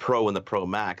 the Pro and the Pro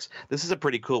Max. This is a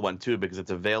pretty cool one too because it's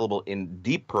available in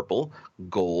deep purple,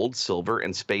 gold, silver,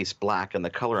 and space black. And the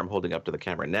color I'm holding up to the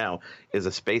camera now is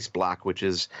a space black, which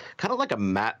is kind of like a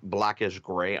matte blackish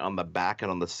gray on the back, and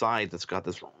on the sides it's got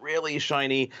this really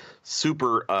shiny,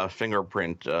 super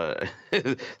fingerprint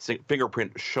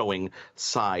showing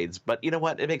sides. But you know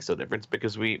what? It makes no difference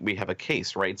because we have a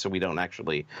case, right? So we don't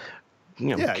actually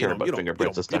care about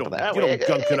fingerprints and stuff like that. You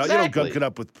don't gunk it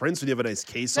up with prints when you have a nice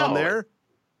case on there.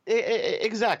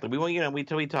 Exactly.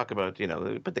 We talk about,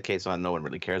 put the case on, no one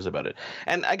really cares about it.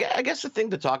 And I guess the thing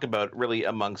to talk about really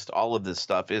amongst all of this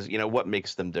stuff is, what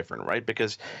makes them different, right?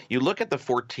 Because you look at the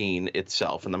 14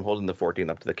 itself, and I'm holding the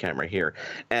 14 up to the camera here,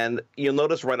 and you'll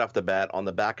notice right off the bat on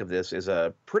the back of this is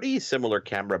a pretty similar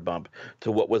camera bump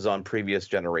to what was on previous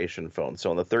generation phones.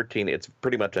 So on the 13, it's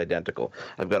pretty much identical.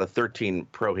 I've got a 13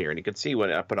 Pro here, and you can see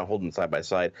when I put a hold them side by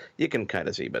side, you can kind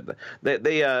of see, but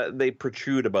they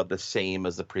protrude about the same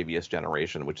as the previous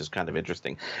generation, which is kind of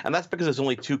interesting. And that's because there's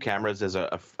only two cameras. There's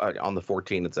on the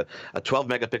 14, it's a 12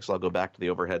 megapixel. I'll go back to the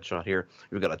overhead shot here.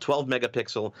 We've got a 12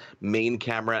 megapixel main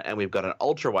camera, and we've got an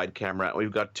ultra wide camera, and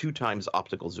we've got 2 times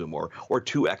optical zoom or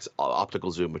 2x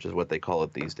optical zoom, which is what they call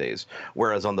it these days.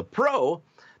 Whereas on the Pro,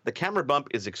 the camera bump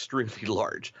is extremely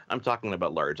large. I'm talking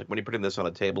about large. Like when you're putting this on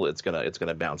a table, it's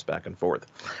gonna bounce back and forth.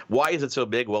 Why is it so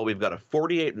big? Well, we've got a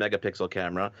 48 megapixel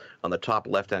camera on the top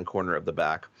left-hand corner of the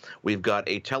back. We've got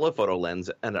a telephoto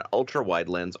lens and an ultra-wide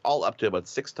lens, all up to about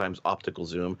 6 times optical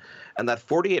zoom. And that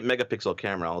 48 megapixel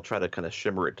camera, I'll try to kind of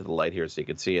shimmer it to the light here so you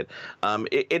can see it.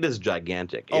 It is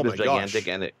gigantic. It is gigantic,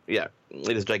 and it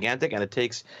is gigantic, and it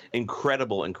takes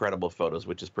incredible photos,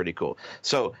 which is pretty cool.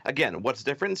 So again, what's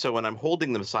different? So when I'm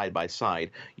holding them side by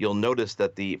side, you'll notice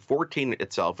that the 14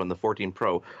 itself and the 14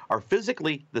 Pro are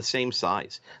physically the same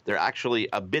size. They're actually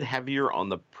a bit heavier on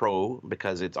the Pro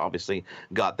because it's obviously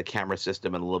got the camera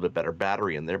system and a little bit better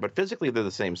battery in there, but physically they're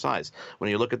the same size. When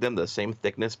you look at them, the same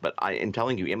thickness, but I'm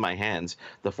telling you, in my hands,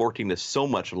 the 14 is so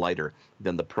much lighter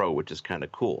than the Pro, which is kind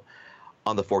of cool.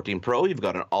 On the 14 Pro, you've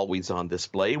got an always-on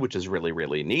display, which is really,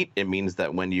 really neat. It means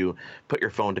that when you put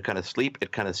your phone to kind of sleep,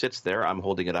 it kind of sits there. I'm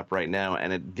holding it up right now,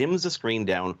 and it dims the screen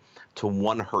down to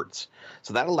 1 hertz.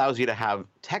 So that allows you to have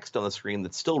text on the screen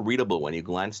that's still readable when you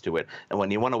glance to it. And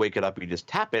when you want to wake it up, you just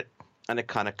tap it, and it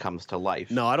kind of comes to life.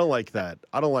 No, I don't like that.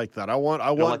 I want like that when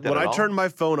at I all? turn my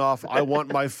phone off, I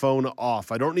want my phone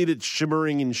off. I don't need it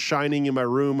shimmering and shining in my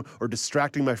room or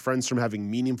distracting my friends from having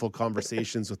meaningful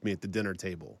conversations with me at the dinner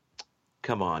table.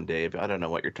 Come on, Dave. I don't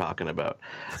know what you're talking about.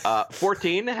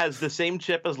 14 has the same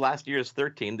chip as last year's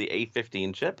 13, the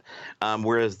A15 chip,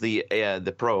 whereas the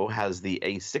Pro has the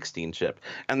A16 chip.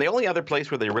 And the only other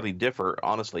place where they really differ,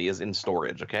 honestly, is in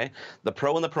storage, okay? The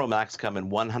Pro and the Pro Max come in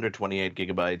 128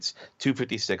 gigabytes,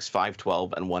 256,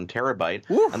 512, and 1 terabyte.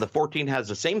 And the 14 has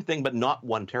the same thing, but not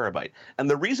 1 terabyte. And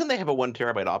the reason they have a 1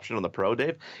 terabyte option on the Pro,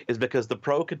 Dave, is because the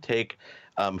Pro could take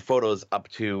photos up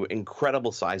to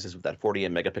incredible sizes with that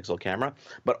 48 megapixel camera,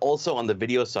 but also on the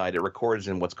video side, it records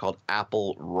in what's called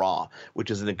Apple RAW,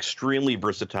 which is an extremely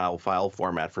versatile file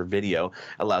format for video,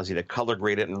 allows you to color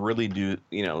grade it and really do,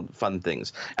 fun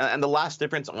things. And the last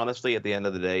difference, honestly, at the end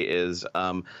of the day is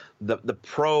the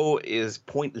Pro is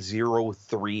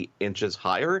 0.03 inches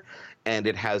higher, and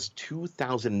it has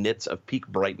 2,000 nits of peak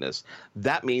brightness.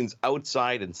 That means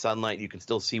outside in sunlight, you can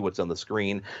still see what's on the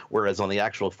screen, whereas on the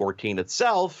actual 14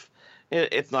 itself,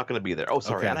 it's not going to be there. Oh,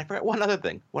 sorry, Okay. and I forgot one other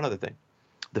thing.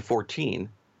 The 14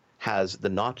 has the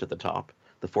notch at the top.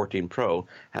 The 14 Pro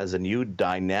has a new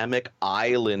dynamic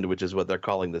island, which is what they're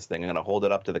calling this thing. I'm going to hold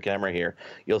it up to the camera here.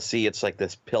 You'll see it's like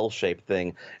this pill-shaped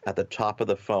thing at the top of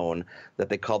the phone that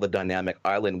they call the dynamic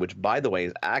island, which, by the way,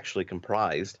 is actually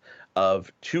comprised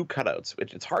of 2 cutouts,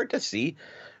 which it's hard to see,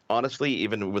 honestly,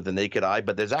 even with the naked eye,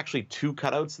 but there's actually 2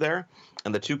 cutouts there.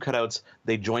 And the 2 cutouts,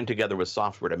 they join together with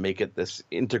software to make it this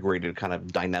integrated kind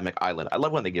of dynamic island. I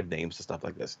love when they give names to stuff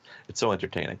like this. It's so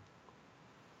entertaining.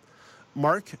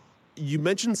 Mark, you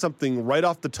mentioned something right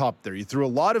off the top there. You threw a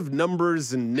lot of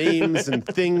numbers and names and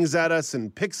things at us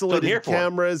and pixelated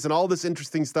cameras and all this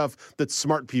interesting stuff that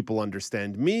smart people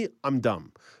understand. Me, I'm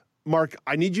dumb. Mark,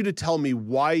 I need you to tell me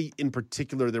why in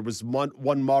particular there was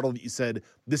one model that you said,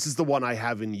 this is the one I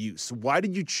have in use. Why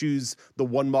did you choose the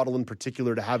one model in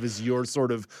particular to have as your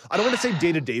sort of, I don't want to say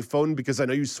day-to-day phone because I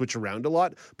know you switch around a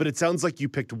lot, but it sounds like you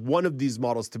picked one of these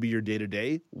models to be your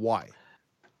day-to-day. Why?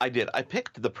 I did. I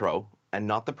picked the Pro and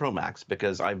not the Pro Max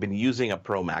because I've been using a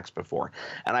Pro Max before,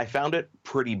 and I found it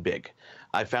pretty big.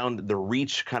 I found the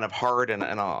reach kind of hard, and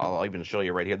I'll even show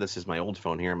you right here. This is my old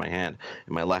phone here in my hand,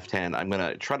 in my left hand. I'm going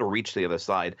to try to reach the other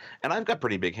side, and I've got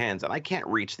pretty big hands, and I can't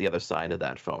reach the other side of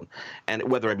that phone. And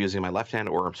whether I'm using my left hand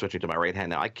or I'm switching to my right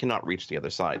hand now, I cannot reach the other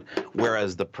side.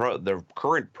 Whereas the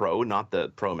current Pro, not the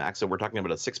Pro Max, so we're talking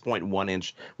about a 6.1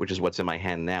 inch, which is what's in my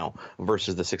hand now,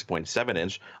 versus the 6.7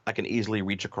 inch, I can easily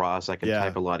reach across. I can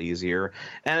type a lot easier.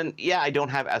 And yeah, I don't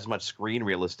have as much screen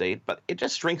real estate, but it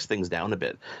just shrinks things down a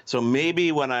bit. So maybe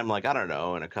when I'm like, I don't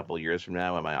know, in a couple of years from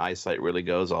now, when my eyesight really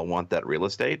goes, I'll want that real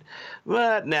estate.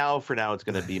 But for now, it's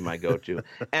going to be my go-to.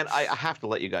 And I have to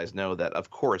let you guys know that,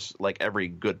 of course, like every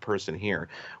good person here,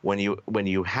 when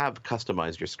you have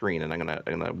customized your screen, and I'm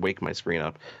gonna wake my screen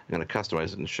up, I'm gonna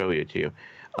customize it and show it to you.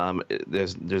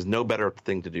 There's no better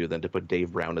thing to do than to put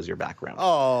Dave Brown as your background.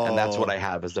 Oh. And that's what I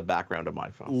have as the background of my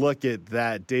phone. Look at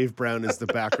that. Dave Brown is the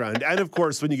background. And of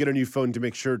course, when you get a new phone, to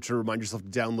make sure to remind yourself to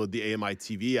download the AMI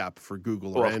TV app for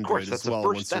Google or Android as well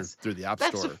once you're through the App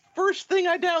Store. That's the first thing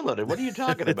I downloaded. What are you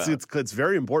talking about? It's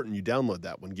very important you download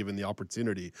that when given the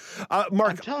opportunity.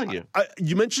 Mark, I'm telling you.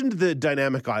 You mentioned the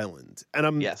dynamic island,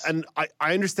 and I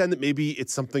understand that maybe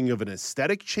it's something of an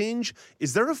aesthetic change.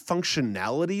 Is there a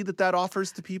functionality that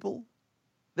offers to people?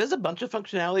 There's a bunch of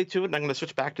functionality to it, and I'm going to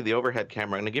switch back to the overhead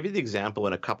camera. I'm going to give you the example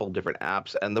in a couple different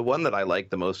apps, and the one that I like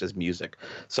the most is music.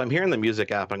 So I'm here in the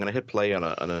music app. I'm going to hit play on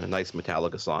a nice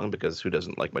Metallica song, because who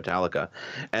doesn't like Metallica?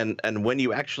 And when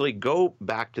you actually go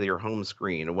back to your home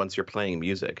screen, once you're playing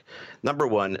music, number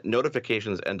one,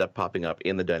 notifications end up popping up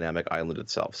in the dynamic island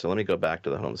itself. So let me go back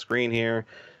to the home screen here.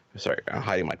 Sorry, I'm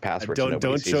hiding my password.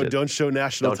 Don't show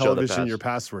national television your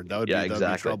password. That would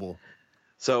be trouble.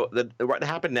 So what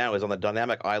happened now is on the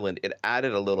dynamic island, it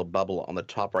added a little bubble on the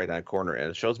top right-hand corner, and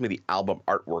it shows me the album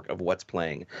artwork of what's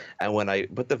playing. And when I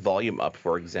put the volume up,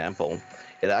 for example,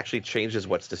 it actually changes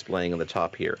what's displaying on the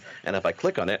top here. And if I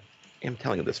click on it, I'm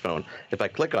telling you this phone, if I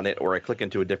click on it or I click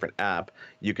into a different app,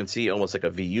 you can see almost like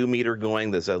a VU meter going.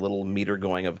 There's a little meter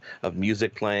going of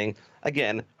music playing.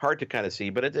 Again, hard to kind of see,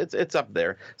 but it's up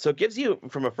there. So it gives you,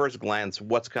 from a first glance,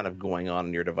 what's kind of going on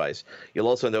in your device. You'll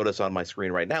also notice on my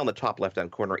screen right now in the top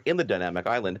left-hand corner in the dynamic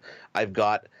island, I've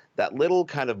got that little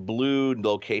kind of blue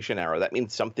location arrow, that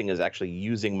means something is actually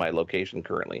using my location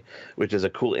currently, which is a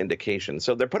cool indication.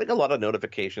 So they're putting a lot of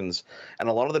notifications, and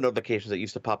a lot of the notifications that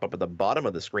used to pop up at the bottom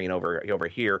of the screen over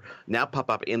here now pop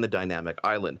up in the dynamic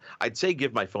island. I'd say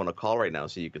give my phone a call right now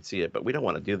so you could see it, but we don't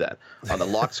want to do that. On the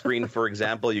lock screen, for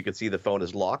example, you can see the phone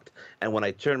is locked, and when I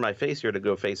turn my face here to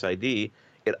go Face ID,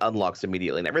 it unlocks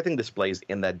immediately, and everything displays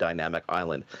in that dynamic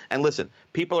island. And listen,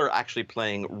 people are actually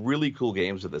playing really cool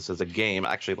games with this as a game.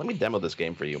 Actually, let me demo this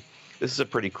game for you. This is a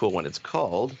pretty cool one. It's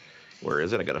called, where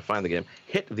is it? I got to find the game.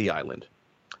 Hit the Island.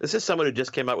 This is someone who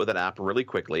just came out with an app really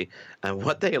quickly, and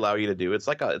what they allow you to do, it's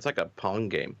like a Pong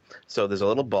game. So there's a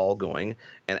little ball going,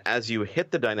 and as you hit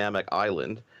the dynamic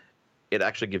island, it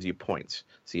actually gives you points.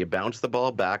 So you bounce the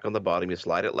ball back on the bottom, you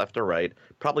slide it left or right.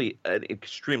 Probably an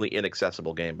extremely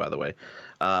inaccessible game, by the way.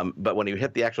 But when you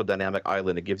hit the actual dynamic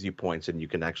island, it gives you points, and you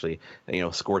can actually,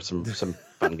 score some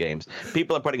fun games.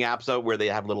 People are putting apps out where they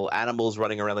have little animals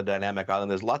running around the dynamic island.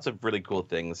 There's lots of really cool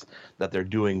things that they're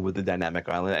doing with the dynamic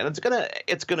island, and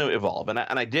it's gonna evolve. And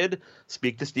I did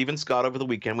speak to Stephen Scott over the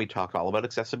weekend. We talked all about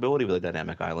accessibility with the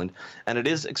dynamic island, and it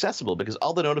is accessible because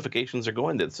all the notifications are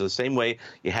going to it. So the same way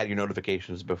you had your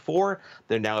notifications before,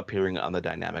 they're now appearing on the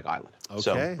dynamic island. Okay,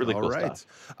 so really cool all right.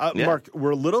 stuff. Yeah. Mark,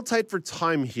 we're a little tight for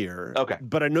time here. Okay.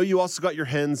 But I know you also got your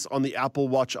hands on the Apple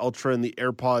Watch Ultra and the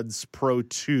AirPods Pro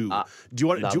 2. Do you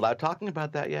want Not allowed talking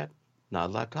about that yet. Not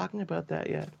allowed talking about that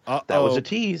yet. Uh-oh. That was a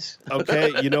tease.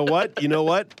 Okay, you know what?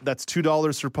 That's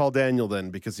 $2 for Paul Daniel then,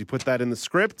 because he put that in the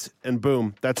script, and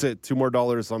boom, that's it. $2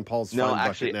 more on Paul's fine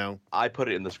bucket now. I put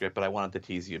it in the script, but I wanted to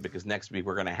tease you because next week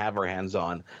we're going to have our hands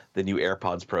on the new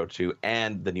AirPods Pro 2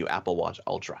 and the new Apple Watch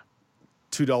Ultra.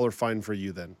 $2 fine for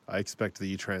you then. I expect the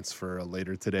e-transfer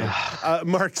later today.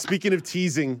 Mark, speaking of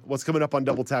teasing, what's coming up on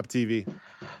Double Tap TV?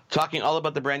 Talking all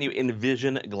about the brand new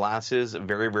Envision glasses.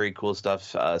 Very, very cool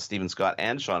stuff. Stephen Scott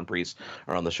and Sean Priest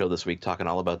are on the show this week talking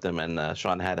all about them, and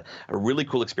Sean had a really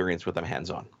cool experience with them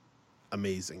hands-on.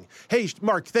 Amazing. Hey,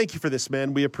 Mark, thank you for this,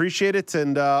 man. We appreciate it,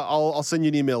 and I'll send you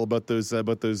an email about those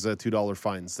 $2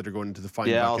 fines that are going into the fine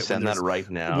bucket. Yeah, I'll send that right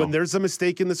now. When there's a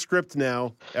mistake in the script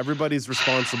now, everybody's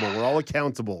responsible. We're all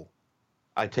accountable.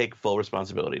 I take full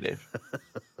responsibility, Dave.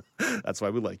 That's why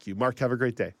we like you. Mark, have a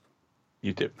great day.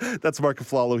 You too. That's Mark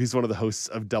Aflalo. He's one of the hosts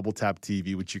of Double Tap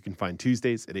TV, which you can find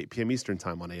Tuesdays at 8 p.m. Eastern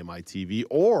Time on AMI TV,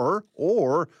 or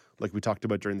like we talked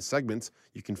about during the segments,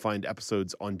 you can find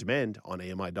episodes on demand on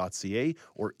AMI.ca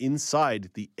or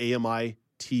inside the AMI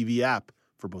TV app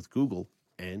for both Google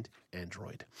and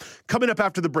Android. Coming up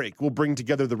after the break, we'll bring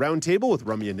together the roundtable with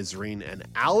Ramya Nizreen and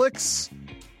Alex.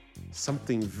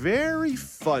 Something very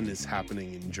fun is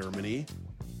happening in Germany.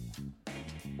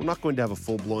 We're not going to have a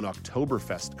full-blown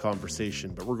Oktoberfest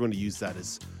conversation, but we're going to use that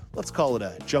as, let's call it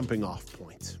a jumping-off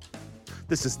point.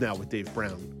 This is Now with Dave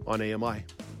Brown on AMI.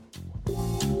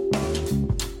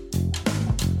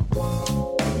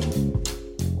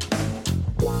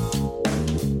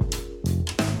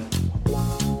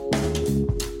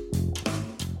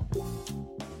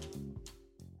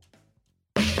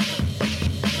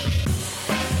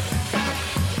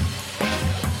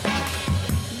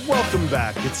 Welcome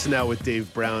back. It's Now with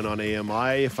Dave Brown on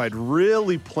AMI. If I'd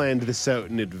really planned this out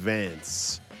in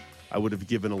advance, I would have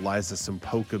given Eliza some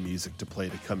polka music to play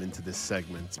to come into this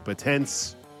segment. But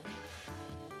hence,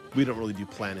 we don't really do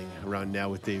planning around Now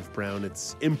with Dave Brown.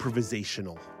 It's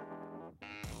improvisational.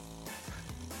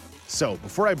 So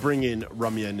before I bring in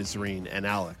Ramya Nizreen and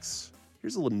Alex,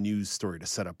 here's a little news story to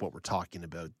set up what we're talking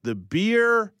about. The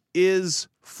beer is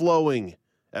flowing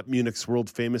at Munich's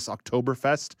world-famous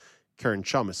Oktoberfest. Karen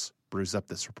Chamas brews up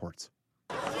this report.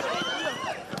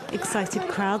 Excited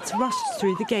crowds rushed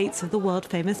through the gates of the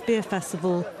world-famous beer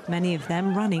festival, many of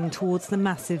them running towards the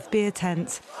massive beer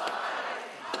tent.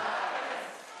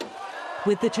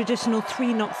 With the traditional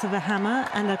 3 knocks of a hammer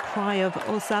and a cry of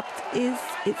 "Osabt is,"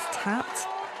 it's tapped.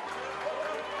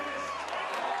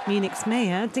 Munich's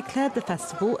mayor declared the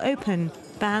festival open.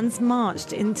 Bands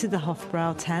marched into the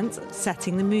Hofbrau tent,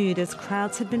 setting the mood as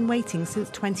crowds had been waiting since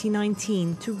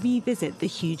 2019 to revisit the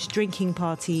huge drinking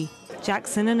party.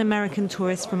 Jackson, an American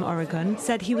tourist from Oregon,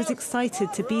 said he was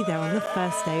excited to be there on the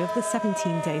first day of the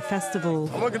 17-day festival.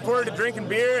 I'm looking forward to drinking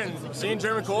beer and seeing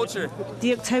German culture.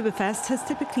 The Oktoberfest has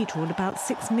typically drawn about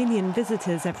 6 million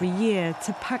visitors every year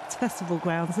to packed festival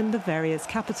grounds in Bavaria's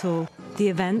capital. The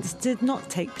event did not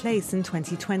take place in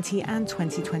 2020 and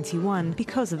 2021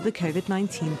 because of the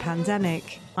COVID-19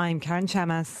 pandemic. I'm Karen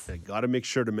Chamas. I got to make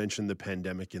sure to mention the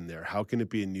pandemic in there. How can it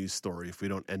be a news story if we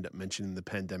don't end up mentioning the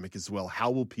pandemic as well?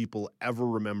 How will people ever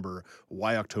remember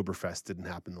why Oktoberfest didn't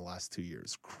happen the last 2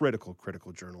 years? Critical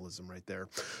journalism right there.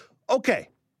 Okay,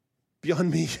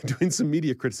 beyond me doing some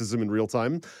media criticism in real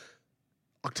time,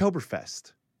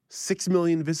 Oktoberfest, 6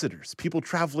 million visitors, people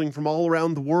traveling from all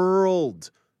around the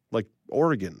world, like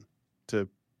Oregon, to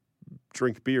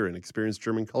drink beer and experience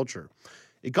German culture.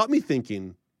 It got me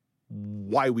thinking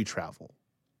why we travel.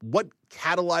 What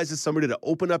catalyzes somebody to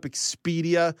open up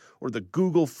Expedia or the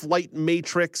Google Flight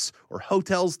Matrix or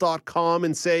Hotels.com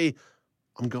and say,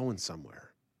 I'm going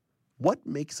somewhere? What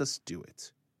makes us do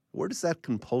it? Where does that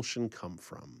compulsion come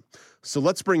from? So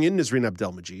let's bring in Nisreen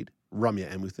Abdelmajid,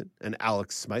 Ramya Amuthan, and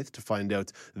Alex Smythe to find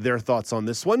out their thoughts on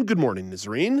this one. Good morning,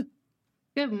 Nisreen.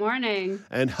 Good morning.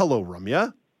 And hello,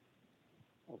 Ramya.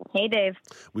 Hey, Dave.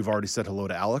 We've already said hello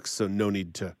to Alex, so no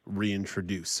need to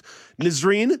reintroduce.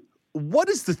 Nisreen, what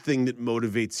is the thing that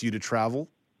motivates you to travel?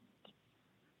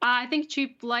 I think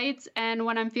cheap flights, and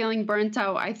when I'm feeling burnt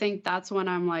out, I think that's when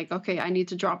I'm like, okay, I need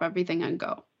to drop everything and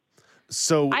go.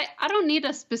 So I don't need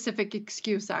a specific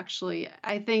excuse, actually.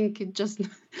 I think just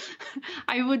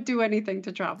I would do anything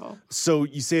to travel. So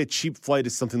you say a cheap flight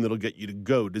is something that'll get you to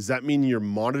go. Does that mean you're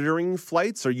monitoring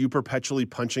flights? Are you perpetually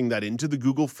punching that into the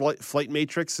Google flight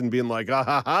matrix and being like,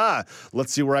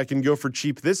 let's see where I can go for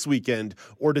cheap this weekend?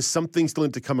 Or does something still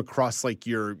need to come across like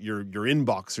your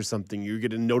inbox or something? You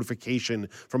get a notification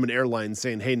from an airline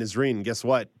saying, hey, Nisreen, guess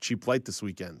what? Cheap flight this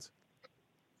weekend.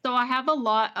 So I have a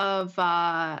lot of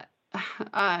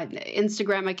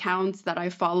Instagram accounts that I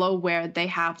follow where they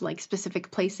have like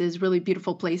specific places, really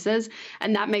beautiful places.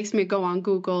 And that makes me go on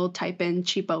Google, type in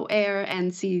cheapo air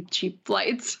and see cheap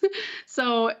flights.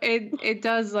 So it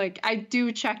does, like, I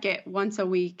do check it once a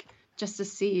week just to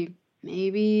see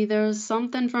maybe there's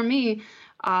something for me.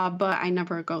 But I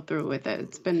never go through with it.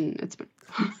 It's been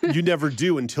You never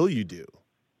do until you do.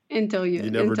 Until you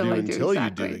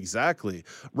do. Exactly.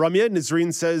 Ramya,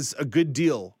 Nisreen says a good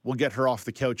deal will get her off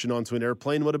the couch and onto an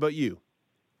airplane. What about you?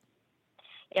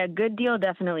 Yeah, good deal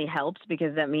definitely helps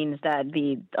because that means that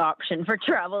the option for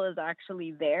travel is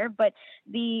actually there. But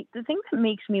the thing that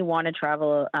makes me want to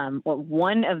travel,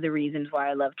 one of the reasons why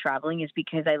I love traveling is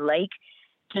because I like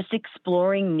just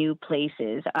exploring new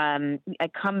places. I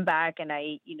come back and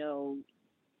I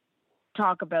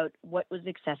talk about what was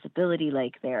accessibility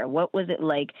like there? What was it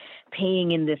like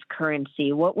paying in this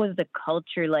currency? What was the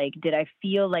culture like? Did I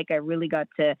feel like I really got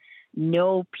to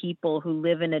know people who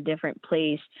live in a different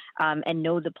place and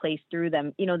know the place through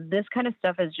them? This kind of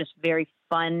stuff is just very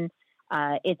fun.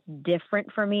 It's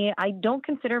different for me. I don't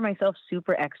consider myself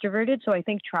super extroverted, so I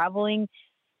think traveling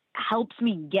helps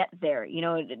me get there,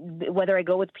 whether I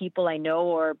go with people I know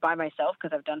or by myself,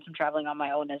 because I've done some traveling on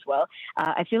my own as well.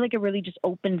 I feel like it really just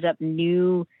opens up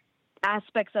new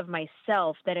aspects of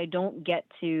myself that I don't get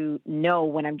to know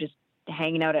when I'm just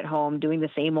hanging out at home, doing the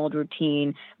same old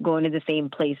routine, going to the same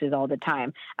places all the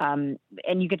time. And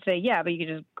you could say, yeah, but you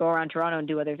could just go around Toronto and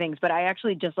do other things. But I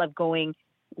actually just love going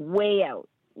way out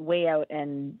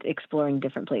and exploring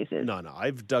different places. No,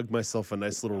 I've dug myself a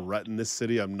nice little rut in this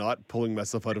city. I'm not pulling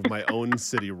myself out of my own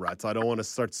city ruts. I don't want to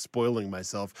start spoiling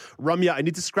myself. Ramya, I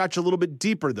need to scratch a little bit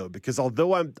deeper though, because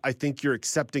although I think you're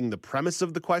accepting the premise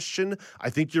of the question, I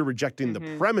think you're rejecting the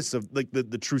premise of like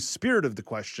the true spirit of the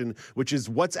question, which is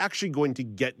what's actually going to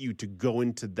get you to go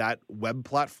into that web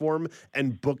platform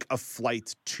and book a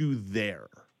flight to there.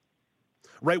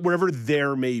 Right, wherever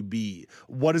there may be.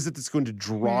 What is it that's going to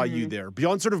draw you there?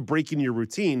 Beyond sort of breaking your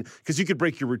routine, because you could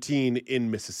break your routine in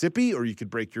Mississippi, or you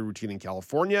could break your routine in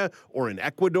California, or in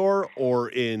Ecuador, or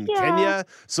in Kenya.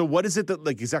 So what is it that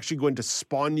like is actually going to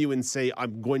spawn you and say,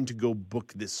 I'm going to go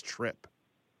book this trip?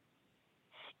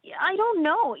 I don't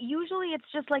know. Usually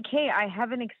it's just like, hey, I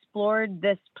haven't explored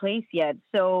this place yet,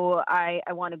 so I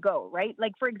want to go, right?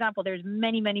 Like, for example, there's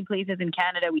many, many places in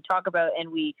Canada we talk about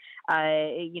and we,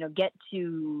 get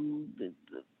to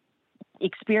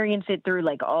experience it through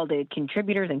like all the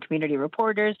contributors and community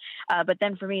reporters. But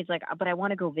then for me, it's like, but I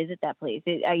want to go visit that place.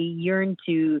 I yearn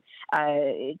to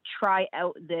try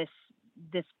out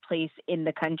this place in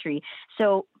the country.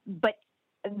 So, but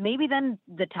maybe then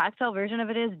the tactile version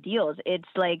of it is deals. It's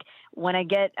like when I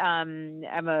get, I'm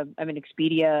an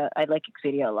Expedia. I like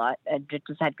Expedia a lot. I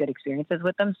just had good experiences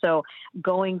with them. So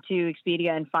going to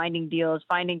Expedia and finding deals,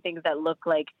 finding things that look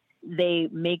like they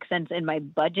make sense in my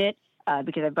budget,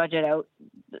 because I budget out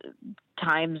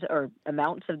times or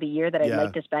amounts of the year that I'd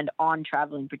like to spend on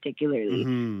traveling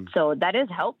particularly. So that is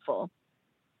helpful.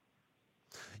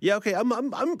 Yeah, okay.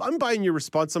 I'm buying your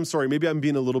response. I'm sorry. Maybe I'm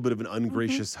being a little bit of an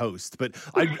ungracious host, but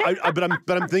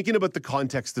I'm thinking about the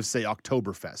context of say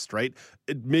Oktoberfest, right?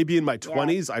 Maybe in my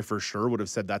 20s, I for sure would have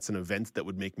said that's an event that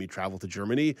would make me travel to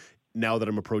Germany. Now that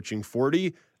I'm approaching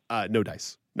 40, no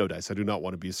dice. No dice. I do not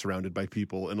want to be surrounded by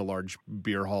people in a large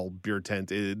beer hall, beer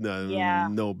tent. Yeah.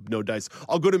 No dice.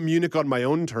 I'll go to Munich on my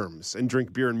own terms and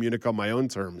drink beer in Munich on my own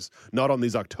terms, not on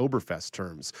these Oktoberfest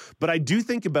terms. But I do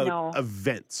think about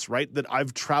events, right? That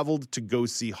I've traveled to go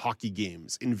see hockey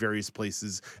games in various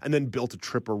places and then built a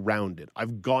trip around it.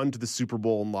 I've gone to the Super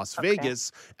Bowl in Las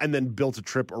Vegas and then built a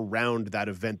trip around that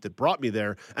event that brought me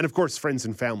there. And of course, friends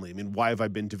and family. I mean, why have I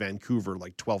been to Vancouver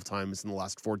like 12 times in the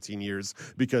last 14 years?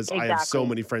 Because I have so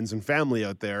many friends and family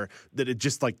out there that it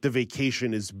just like the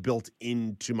vacation is built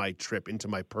into my trip, into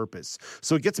my purpose.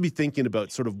 So it gets me thinking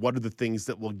about sort of what are the things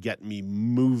that will get me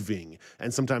moving.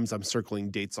 And sometimes I'm circling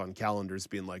dates on calendars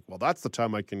being like, well, that's the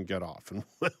time I can get off. And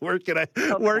where can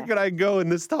I go in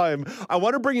this time? I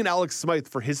want to bring in Alex Smythe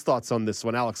for his thoughts on this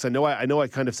one. Alex, I know I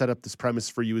kind of set up this premise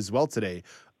for you as well today.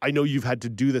 I know you've had to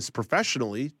do this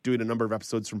professionally, doing a number of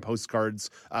episodes from postcards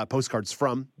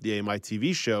from the AMI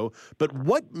TV show. But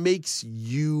what makes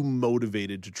you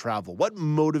motivated to travel? What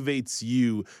motivates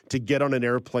you to get on an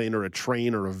airplane or a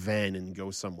train or a van and go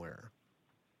somewhere?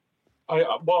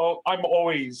 Well, I'm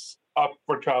always up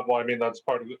for travel. I mean, that's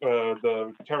part of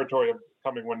the territory of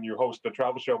coming when you host a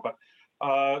travel show.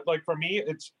 But like for me,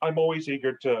 I'm always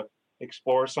eager to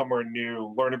explore somewhere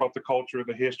new, learn about the culture,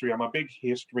 the history. I'm a big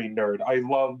history nerd. I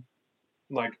love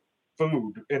like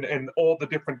food and all the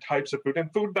different types of food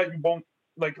and food that you won't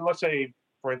like. Let's say,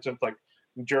 for instance, like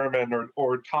German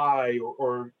or Thai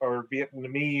or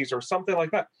Vietnamese or something like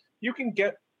that. You can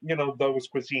get those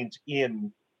cuisines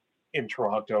in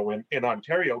Toronto and in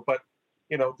Ontario, but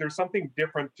there's something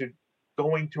different to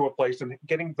going to a place and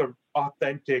getting the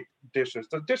authentic dishes,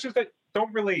 the dishes that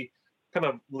don't really kind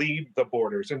of leave the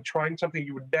borders, and trying something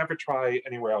you would never try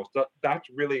anywhere else. That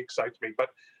really excites me. But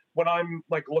when I'm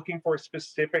like looking for a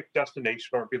specific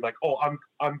destination or be like, oh,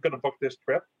 I'm going to book this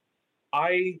trip,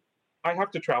 I have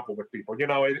to travel with people.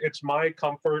 It's my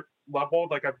comfort level.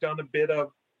 Like I've done a bit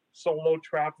of solo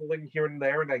traveling here and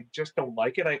there, and I just don't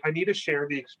like it. I need to share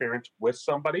the experience with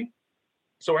somebody.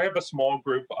 So I have a small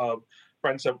group of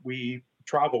friends that we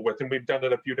travel with, and we've done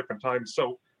it a few different times.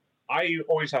 So I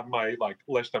always have my like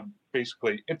list of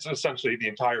basically, it's essentially the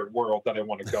entire world that I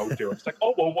want to go to. It's like,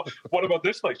 oh, well, what about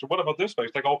this place? Or what about this place?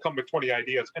 Like I'll come with 20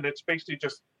 ideas. And it's basically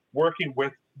just working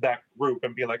with that group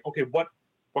and being like, okay, what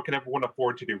can everyone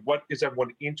afford to do? What is everyone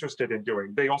interested in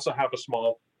doing? They also have a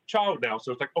small child now.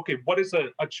 So it's like, okay, what is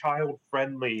a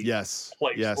child-friendly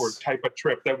place or type of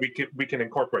trip that we can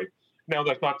incorporate? Now,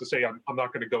 that's not to say I'm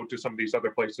not going to go to some of these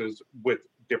other places with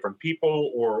different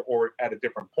people or at a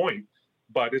different point.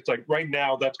 But it's like right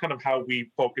now, that's kind of how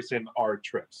we focus in our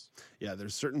trips. Yeah,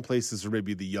 there's certain places where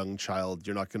maybe the young child,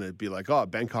 you're not going to be like, oh,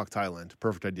 Bangkok, Thailand.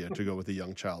 Perfect idea to go with a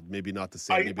young child. Maybe not the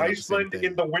same. Iceland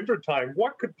in the wintertime.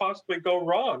 What could possibly go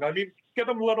wrong? I mean, get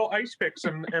them little ice picks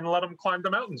and let them climb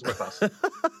the mountains with us.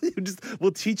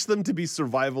 We'll teach them to be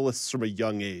survivalists from a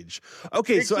young age.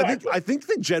 Okay, exactly. So I think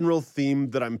the general theme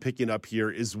that I'm picking up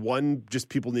here is one, just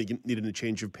people needing a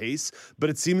change of pace. But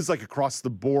it seems like across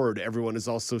the board, everyone is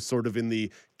also sort of in the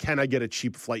can I get a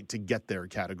cheap flight to get there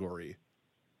category.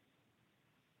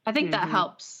 I think that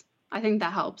helps.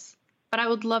 But I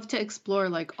would love to explore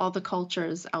like all the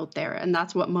cultures out there. And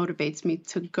that's what motivates me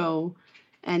to go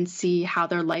and see how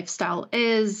their lifestyle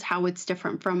is, how it's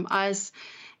different from us.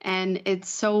 And it's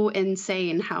so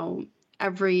insane how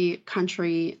every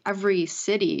country, every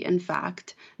city, in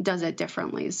fact, does it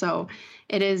differently. So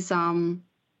it is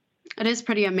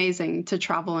pretty amazing to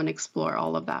travel and explore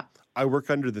all of that. I work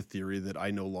under the theory that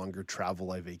I no longer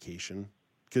travel, I vacation.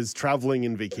 Because traveling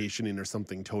and vacationing are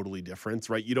something totally different,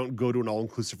 right? You don't go to an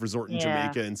all-inclusive resort in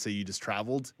Jamaica and say you just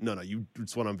traveled. No, you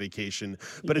just went on vacation.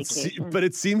 But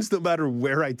it seems no matter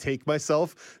where I take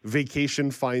myself, vacation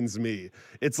finds me.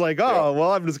 It's like,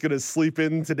 well, I'm just going to sleep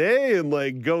in today and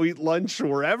like go eat lunch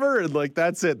wherever, and like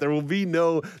that's it. There'll be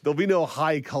no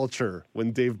high culture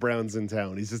when Dave Brown's in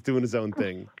town. He's just doing his own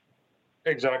thing.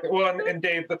 Exactly. Well, and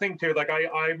Dave, the thing too, like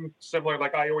I'm similar.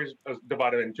 Like I always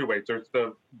divide it in two ways. There's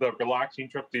the relaxing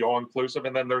trip, the all-inclusive,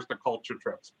 and then there's the culture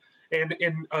trips. And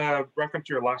in reference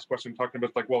to your last question, talking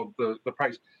about like, well, the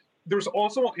price. There's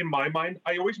also, in my mind,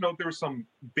 I always know there's some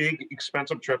big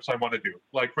expensive trips I want to do.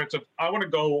 Like for instance, I want to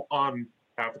go on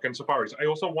African safaris. I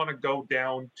also want to go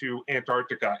down to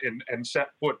Antarctica and set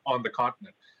foot on the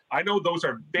continent. I know those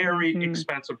are very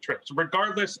expensive trips,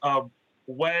 regardless of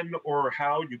when or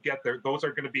how you get there. Those are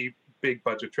going to be big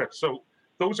budget trips. So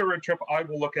those are a trip I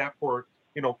will look at for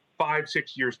 5-6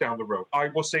 years down the road. I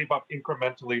will save up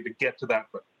incrementally to get to that.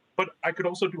 But I could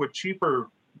also do a cheaper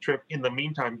trip in the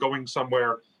meantime, going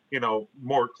somewhere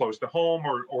more close to home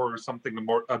or something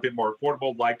a bit more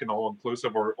affordable, like an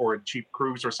all-inclusive or a cheap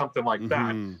cruise or something like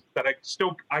that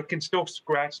I can still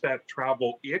scratch that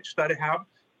travel itch that I have,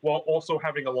 while also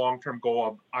having a long-term goal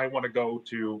of I want to go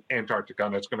to Antarctica,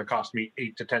 and it's going to cost me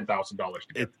 $8,000 to $10,000 to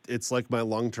get. It's like my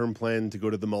long-term plan to go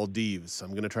to the Maldives.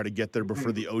 I'm going to try to get there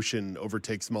before the ocean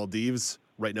overtakes Maldives.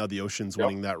 Right now, the ocean's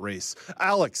winning that race.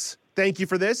 Alex, thank you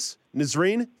for this.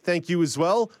 Nazreen, thank you as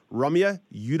well. Ramya,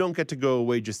 you don't get to go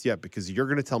away just yet because you're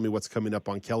going to tell me what's coming up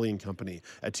on Kelly and Company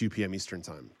at 2 p.m. Eastern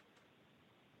Time.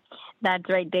 That's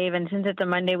right, Dave. And since it's a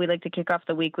Monday, we like to kick off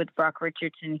the week with Brock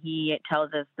Richardson. He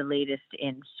tells us the latest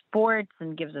in sports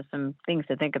and gives us some things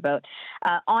to think about.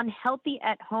 On Healthy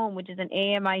at Home, which is an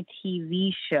AMI TV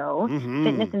show,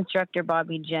 fitness instructor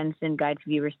Bobby Jensen guides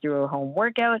viewers through a home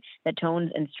workout that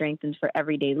tones and strengthens for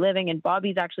everyday living. And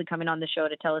Bobby's actually coming on the show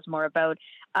to tell us more about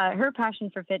her passion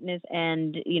for fitness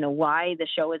and, why the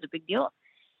show is a big deal.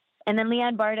 And then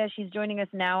Leanne Barda, she's joining us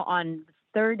now on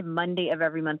third Monday of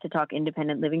every month to talk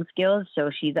independent living skills. So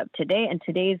she's up today, and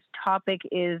today's topic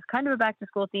is kind of a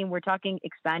back-to-school theme. We're talking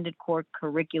expanded core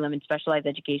curriculum and specialized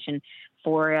education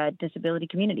for disability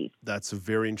communities. That's a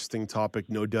very interesting topic,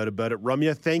 no doubt about it.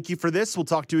 Ramya, thank you for this. We'll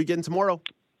talk to you again tomorrow.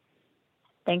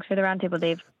 Thanks for the roundtable,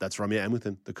 Dave. That's Ramya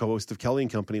Amuthan, the co-host of Kelly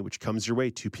and Company, which comes your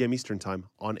way 2 p.m. Eastern Time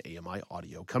on AMI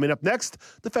Audio. Coming up next,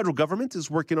 the federal government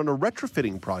is working on a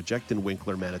retrofitting project in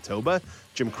Winkler, Manitoba.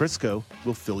 Jim Crisco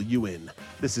will fill you in.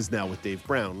 This is Now with Dave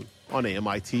Brown on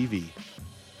AMI TV.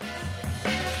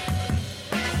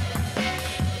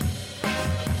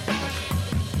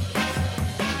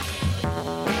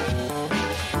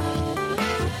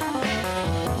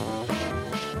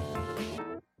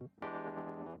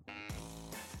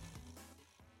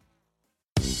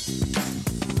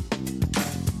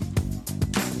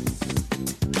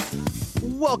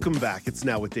 Welcome back. It's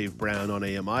Now with Dave Brown on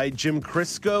AMI. Jim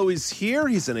Crisco is here.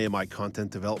 He's an AMI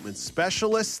content development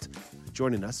specialist,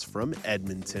 joining us from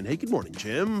Edmonton. Hey, good morning,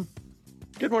 Jim.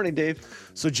 Good morning, Dave.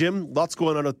 So, Jim, lots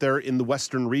going on out there in the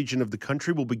western region of the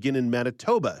country. We'll begin in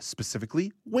Manitoba,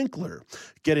 specifically Winkler,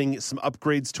 getting some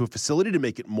upgrades to a facility to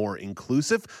make it more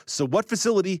inclusive. So what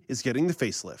facility is getting the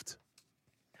facelift?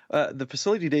 The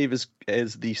facility, Dave, is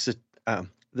the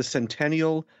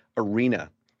Centennial Arena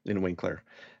in Winkler.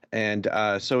 And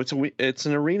so it's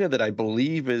an arena that I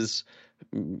believe is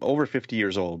over 50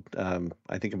 years old.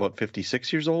 I think about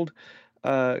 56 years old,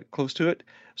 close to it.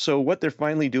 So what they're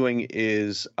finally doing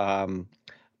is they're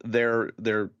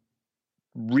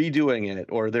redoing it,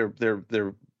 or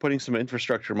they're putting some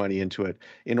infrastructure money into it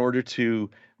in order to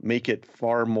make it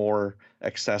far more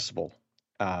accessible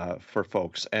for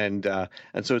folks. And so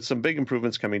it's some big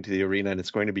improvements coming to the arena, and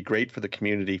it's going to be great for the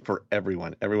community, for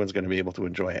everyone. Everyone's going to be able to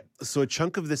enjoy it. So a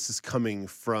chunk of this is coming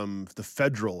from the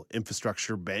federal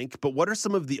infrastructure bank, but what are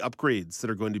some of the upgrades that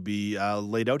are going to be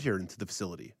laid out here into the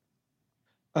facility?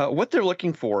 What they're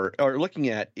looking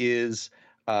at is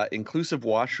inclusive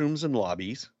washrooms and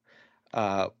lobbies,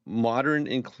 modern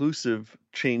inclusive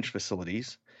change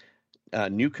facilities,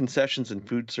 new concessions and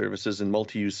food services and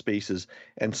multi-use spaces,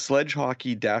 and sledge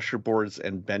hockey, dasher boards,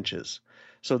 and benches.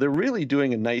 So they're really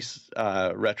doing a nice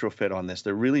retrofit on this.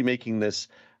 They're really making this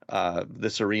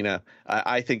arena.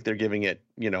 I think they're giving it,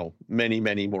 many,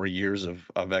 many more years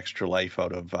of extra life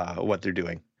out of what they're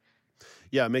doing.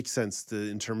 Yeah, it makes sense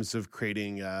in terms of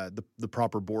creating the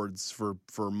proper boards for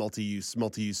multi-use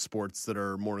sports that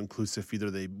are more inclusive,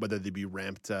 whether they be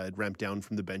ramped down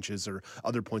from the benches or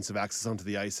other points of access onto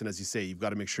the ice. And as you say, you've got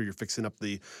to make sure you're fixing up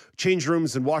the change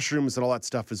rooms and washrooms and all that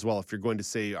stuff as well. If you're going to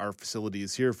say our facility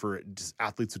is here for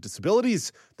athletes with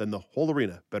disabilities, then the whole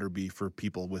arena better be for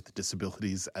people with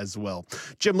disabilities as well.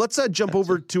 Jim, let's jump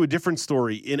over to a different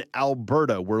story in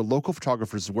Alberta, where local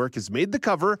photographers' work has made the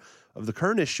cover of the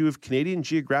current issue of Canadian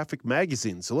Geographic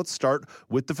magazine. So let's start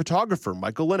with the photographer,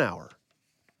 Michael Linauer.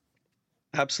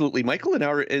 Absolutely. Michael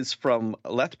Linauer is from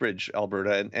Lethbridge,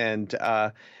 Alberta, and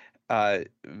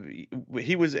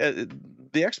he was the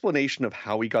explanation of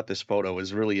how he got this photo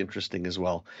is really interesting as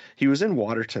well. He was in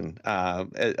Waterton,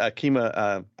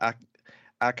 Akamina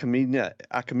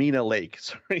Lake,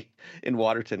 in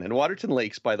Waterton. And Waterton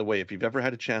Lakes, by the way, if you've ever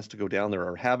had a chance to go down there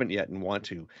or haven't yet and want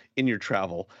to in your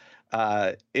travel,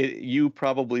 you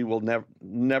probably will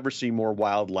never see more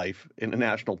wildlife in a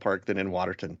national park than in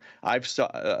Waterton. I was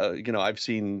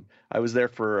there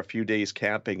for a few days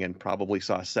camping and probably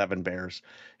saw 7 bears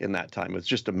in that time. It's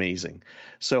just amazing.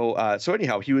 So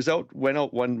anyhow, he went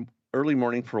out one early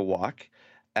morning for a walk,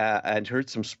 and heard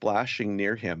some splashing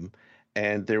near him,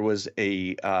 and there was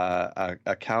a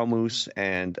cow moose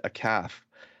and a calf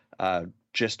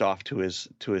just off to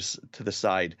the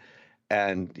side.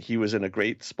 and he was in a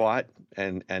great spot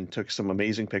and took some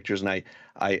amazing pictures. And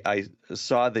I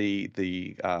saw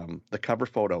the cover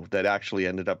photo that actually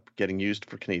ended up getting used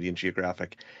for Canadian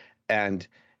Geographic, and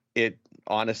it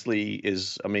honestly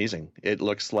is amazing. It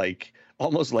looks like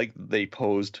almost like they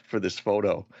posed for this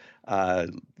photo,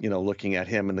 looking at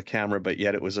him in the camera, but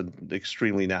yet it was an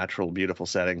extremely natural, beautiful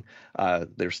setting.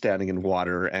 They're standing in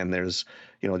water, and there's,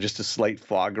 just a slight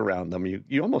fog around them.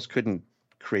 You almost couldn't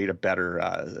create a better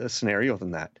scenario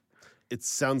than that. It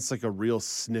sounds like a real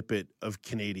snippet of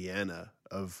Canadiana,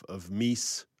 of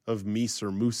meese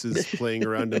or mooses playing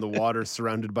around in the water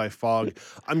surrounded by fog.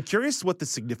 I'm curious what the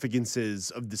significance is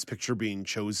of this picture being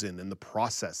chosen and the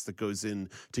process that goes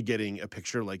into getting a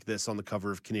picture like this on the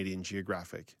cover of Canadian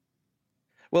Geographic.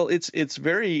 Well, it's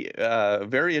very,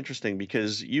 very interesting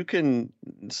because you can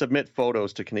submit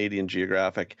photos to Canadian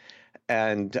Geographic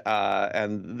and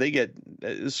they get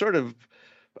sort of,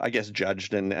 I guess,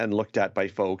 judged and looked at by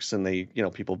folks, and they,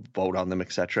 people vote on them,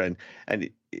 etc. And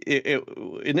it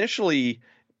initially,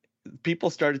 people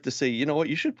started to say, you know what,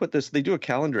 you should put this. They do a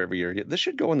calendar every year. This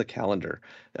should go in the calendar.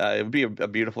 It would be a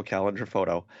beautiful calendar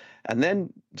photo. And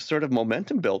then sort of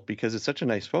momentum built because it's such a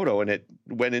nice photo, and it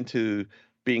went into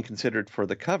being considered for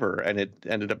the cover, and it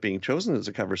ended up being chosen as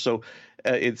a cover. So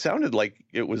it sounded like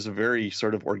it was a very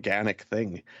sort of organic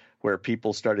thing where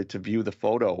people started to view the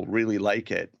photo, really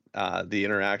like it. The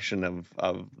interaction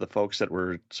of the folks that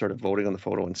were sort of voting on the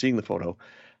photo and seeing the photo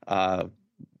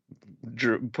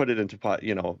put it into,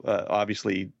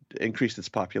 obviously increased its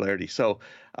popularity. So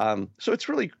it's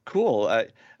really cool.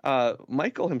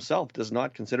 Michael himself does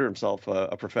not consider himself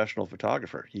a professional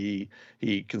photographer. He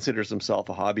considers himself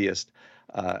a hobbyist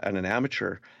and an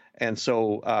amateur. And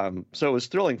so it was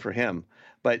thrilling for him.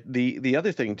 But the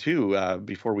other thing too,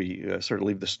 before we sort of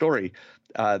leave the story,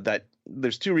 that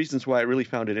there's two reasons why I really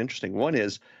found it interesting. One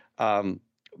is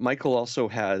Michael also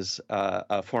has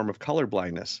a form of color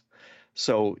blindness.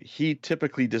 So he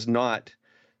typically does not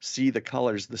see the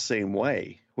colors the same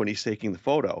way when he's taking the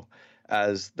photo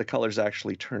as the colors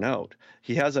actually turn out.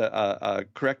 He has a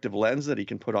corrective lens that he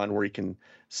can put on where he can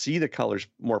see the colors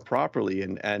more properly,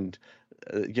 and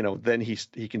then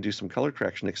he can do some color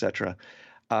correction, etc.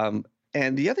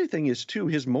 And the other thing is too,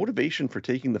 his motivation for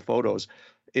taking the photos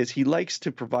is he likes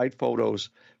to provide photos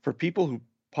for people who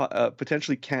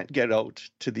potentially can't get out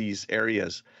to these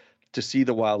areas to see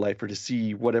the wildlife or to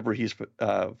see whatever he's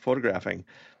photographing.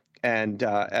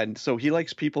 And so he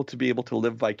likes people to be able to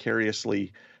live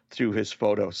vicariously through his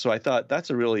photos. So I thought that's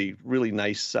a really, really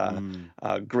nice,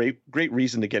 great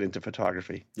reason to get into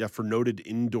photography. Yeah, for noted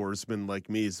indoorsmen like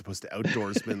me as opposed to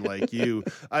outdoorsmen like you.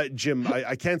 Jim,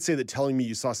 I can't say that telling me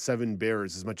you saw 7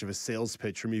 bears is much of a sales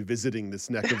pitch for me visiting this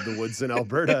neck of the woods in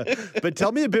Alberta. But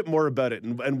tell me a bit more about it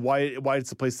and why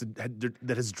it's a place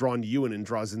that has drawn you in and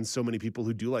draws in so many people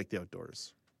who do like the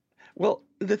outdoors. Well,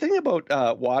 the thing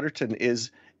about Waterton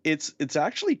is it's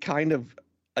actually kind of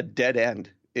a dead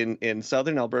end. In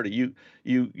southern Alberta, you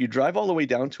drive all the way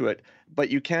down to it, but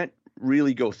you can't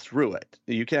really go through it.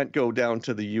 You can't go down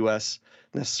to the U.S.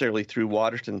 necessarily through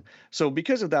Waterton. So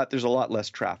because of that, there's a lot less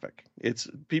traffic. It's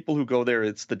people who go there,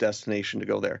 it's the destination to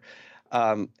go there.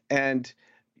 And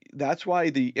that's why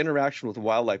the interaction with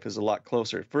wildlife is a lot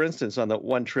closer. For instance, on the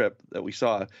one trip that we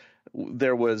saw,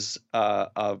 there was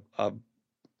a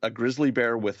grizzly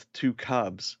bear with 2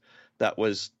 cubs that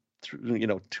was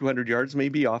 200 yards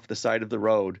maybe off the side of the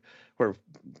road where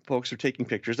folks are taking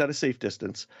pictures at a safe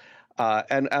distance.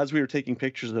 And as we were taking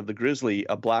pictures of the grizzly,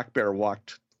 a black bear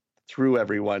walked through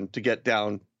everyone to get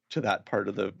down to that part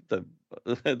of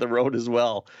the road as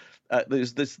well.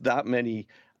 There's that many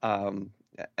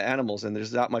animals and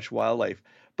there's that much wildlife.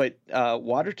 But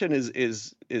Waterton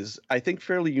is I think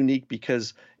fairly unique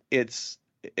because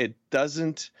it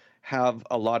doesn't have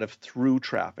a lot of through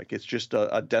traffic. It's just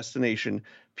a destination.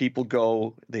 People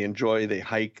go, they enjoy, they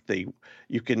hike.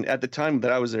 You can, at the time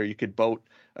that I was there, you could boat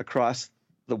across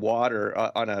the water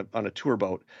on a tour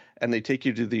boat, and they take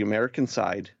you to the American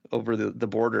side over the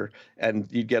border, and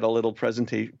you'd get a little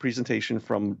presentation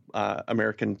from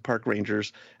American park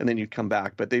rangers, and then you'd come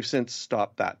back. But they've since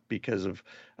stopped that because of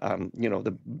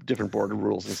the different border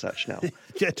rules and such now.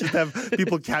 Yeah, just have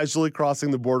people casually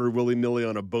crossing the border willy-nilly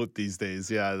on a boat these days.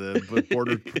 Yeah, the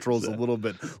border patrol's a little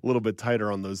bit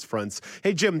tighter on those fronts.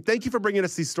 Hey, Jim, thank you for bringing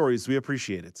us these stories. We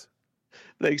appreciate it.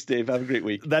 Thanks, Dave. Have a great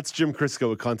week. That's Jim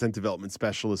Crisco, a content development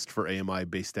specialist for AMI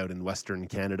based out in Western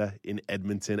Canada in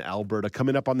Edmonton, Alberta.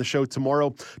 Coming up on the show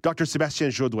tomorrow, Dr.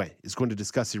 Sébastien Jodoin is going to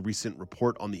discuss a recent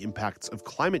report on the impacts of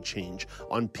climate change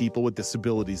on people with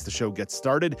disabilities. The show gets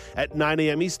started at 9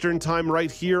 a.m. Eastern time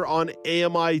right here on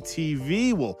AMI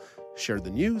TV. We'll share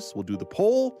the news, we'll do the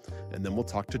poll, and then we'll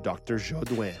talk to Dr.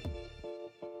 Jodoin.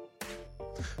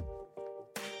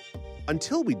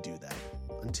 Until we do that,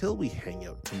 until we hang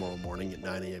out tomorrow morning at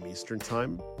 9 a.m. Eastern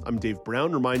Time, I'm Dave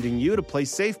Brown reminding you to play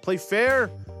safe, play fair,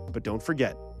 but don't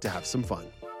forget to have some fun.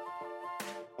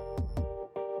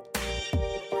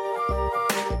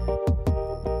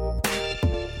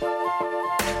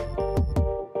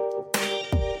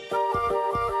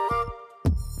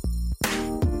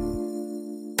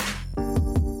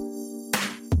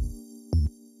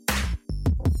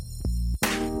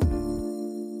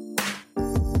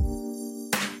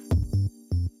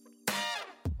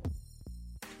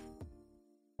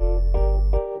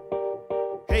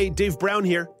 Hey, Dave Brown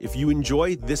here. If you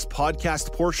enjoy this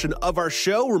podcast portion of our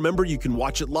show, remember you can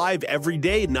watch it live every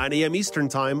day at 9 a.m. Eastern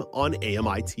Time on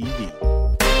AMI TV.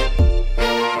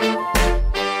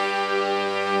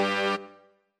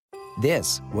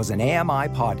 This was an AMI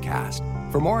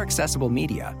podcast. For more accessible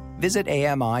media, visit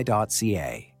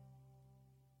ami.ca.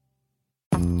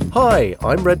 Hi,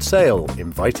 I'm Red Sail,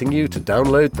 inviting you to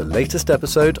download the latest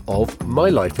episode of My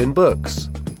Life in Books,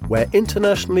 where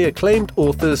internationally acclaimed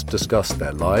authors discuss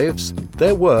their lives,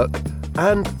 their work,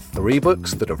 and 3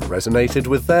 books that have resonated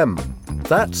with them.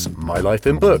 That's My Life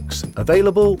in Books,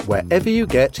 available wherever you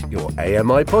get your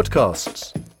AMI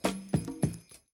podcasts.